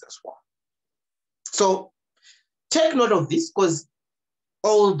conditions as well. So take note of this, because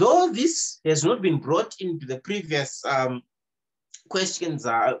although this has not been brought into the previous questions,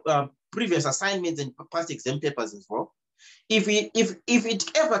 previous assignments and past exam papers as well, if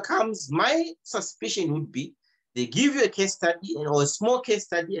it ever comes, my suspicion would be they give you a case study or a small case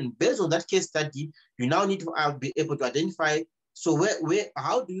study, and based on that case study, you now need to be able to identify. So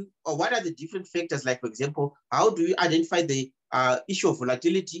how do you, or what are the different factors? Like, for example, how do you identify the issue of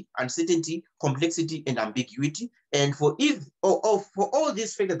volatility, uncertainty, complexity, and ambiguity? And for all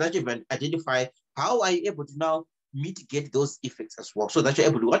these factors that you've identified, how are you able to now mitigate those effects as well, so that you're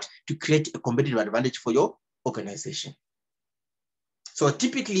able to create a competitive advantage for your organization? So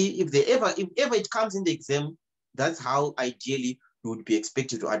typically, if ever it comes in the exam, that's how ideally you would be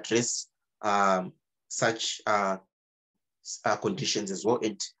expected to address such conditions as well,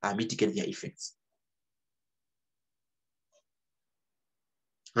 and mitigate their effects.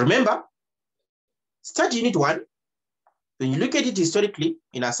 Remember, start Unit 1. When you look at it historically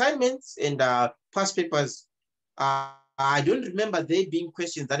in assignments and past papers, I don't remember there being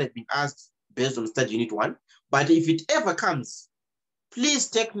questions that have been asked based on Start Unit 1. But if it ever comes, please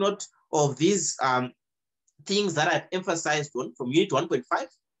take note of these things that I've emphasized on from Unit 1.5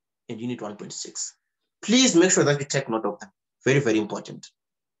 and Unit 1.6. Please make sure that you take note of them. Very, very important.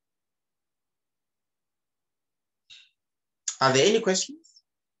 Are there any questions?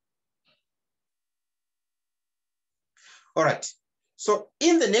 All right. So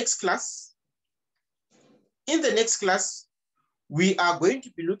in the next class, we are going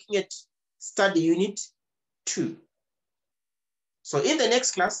to be looking at Study Unit 2. So in the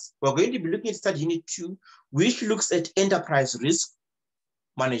next class, we're going to be looking at Study Unit 2, which looks at enterprise risk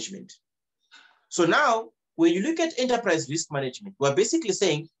management. So now, when you look at enterprise risk management, we're basically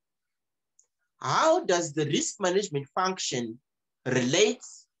saying, how does the risk management function relate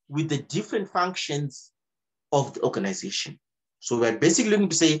with the different functions of the organization? So we're basically looking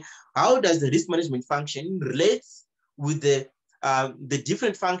to say, how does the risk management function relate with the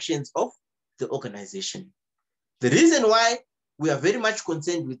different functions of the organization? The reason why we are very much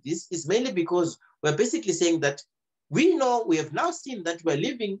concerned with this is mainly because we're basically saying that we have now seen that we're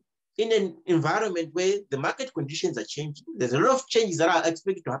living in an environment where the market conditions are changing. There's a lot of changes that are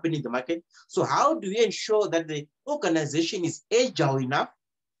expected to happen in the market. So how do we ensure that the organization is agile enough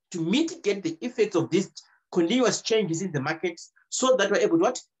to mitigate the effects of these continuous changes in the markets, so that we're able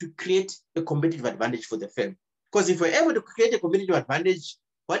to create a competitive advantage for the firm? Because if we're able to create a competitive advantage,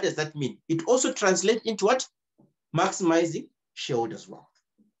 what does that mean? It also translates into maximizing shareholders' wealth.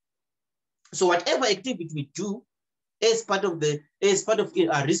 So whatever activity we do as part of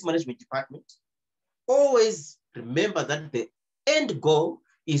our risk management department, always remember that the end goal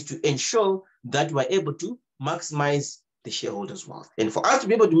is to ensure that we're able to maximize the shareholders' wealth. And for us to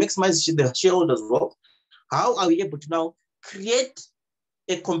be able to maximize the shareholders' wealth, how are we able to now create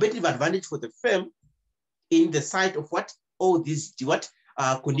a competitive advantage for the firm in the sight of all these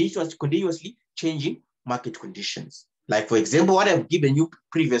continuously changing market conditions? Like, for example, what I've given you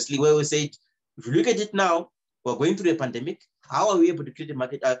previously, where we said, if you look at it now, we're going through a pandemic. How are we able to create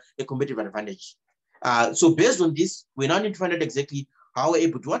a competitive advantage? So based on this, we now need to find out exactly how we're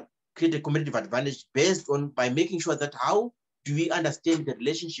able to create a competitive advantage based on by making sure that how do we understand the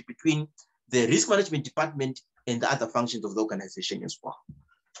relationship between the risk management department and the other functions of the organization as well.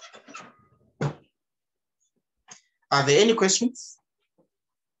 Are there any questions?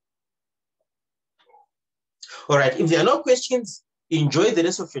 All right, if there are no questions, enjoy the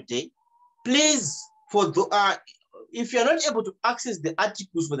rest of your day. Please, if you're not able to access the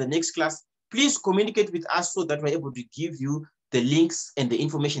articles for the next class, please communicate with us so that we're able to give you the links and the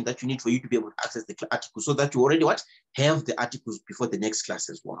information that you need for you to be able to access the articles so that you already have the articles before the next class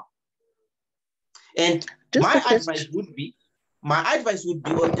as well. And my advice would be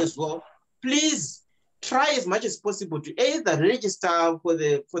as well, please try as much as possible to either register for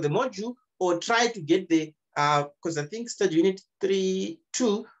the module or try to get the, because I think study unit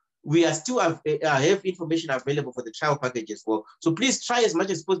 3.2, we are still have information available for the trial package as well. So please try as much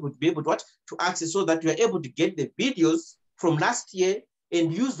as possible to be able to access so that you are able to get the videos from last year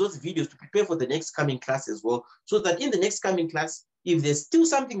and use those videos to prepare for the next coming class as well. So that in the next coming class, if there's still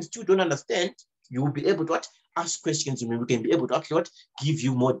something you still don't understand, you will be able to ask questions and we can be able to actually give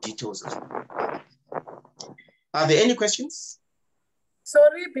you more details as well. Are there any questions?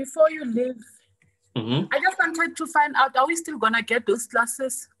 Sorry, before you leave, I just wanted to find out, are we still gonna get those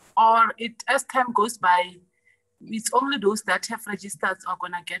classes, or as time goes by, it's only those that have registered are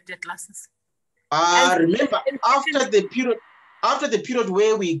gonna get their classes? Remember, after the period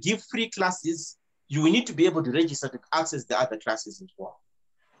where we give free classes, you will need to be able to register to access the other classes as well.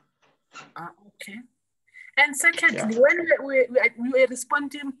 Okay. And secondly, when we were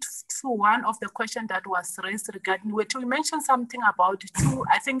responding to one of the questions that was raised regarding, we mentioned something about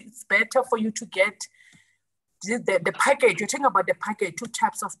I think it's better for you to get the package. You're talking about the package, 2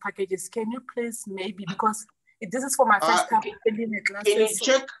 types of packages. Can you please maybe, because this is for my first time attending the classes.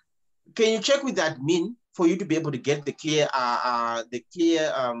 Can you check with the admin for you to be able to get the clear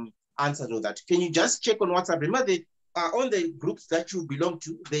answer to that? Can you just check on WhatsApp? Remember on the groups that you belong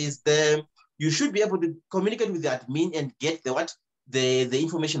to, you should be able to communicate with the admin and get the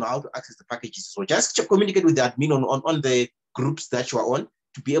information on how to access the packages. So just communicate with the admin on the groups that you are on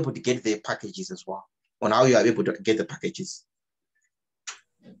to be able to get the packages as well, on how you are able to get the packages.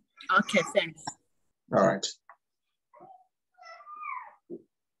 Okay, thanks. All right.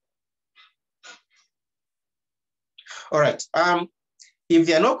 All right. If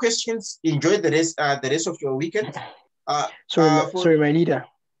there are no questions, enjoy the rest of your weekend. Sorry, my leader.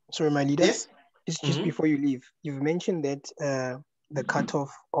 Yes. It's just before you leave. You've mentioned that the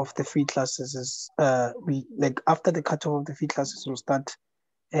cutoff of the free classes is after the cutoff of the free classes, we'll start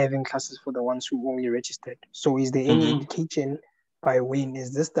having classes for the ones who only registered. So is there any indication by when?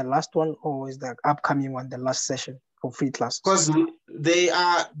 Is this the last one, or is the upcoming one the last session for free classes? Because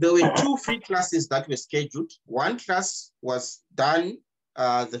there were 2 free classes that were scheduled. One class was done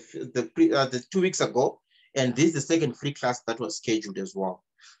the 2 weeks ago, and this is the second free class that was scheduled as well.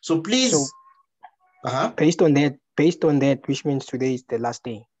 So please, based on that, which means today is the last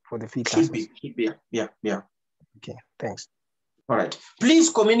day for the free classes. Should be, yeah. Okay, thanks. All right. Please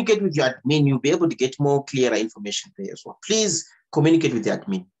communicate with your admin. You'll be able to get more clearer information there as well. Please communicate with the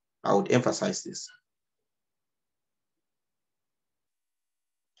admin. I would emphasize this.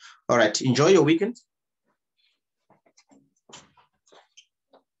 All right. Enjoy your weekend.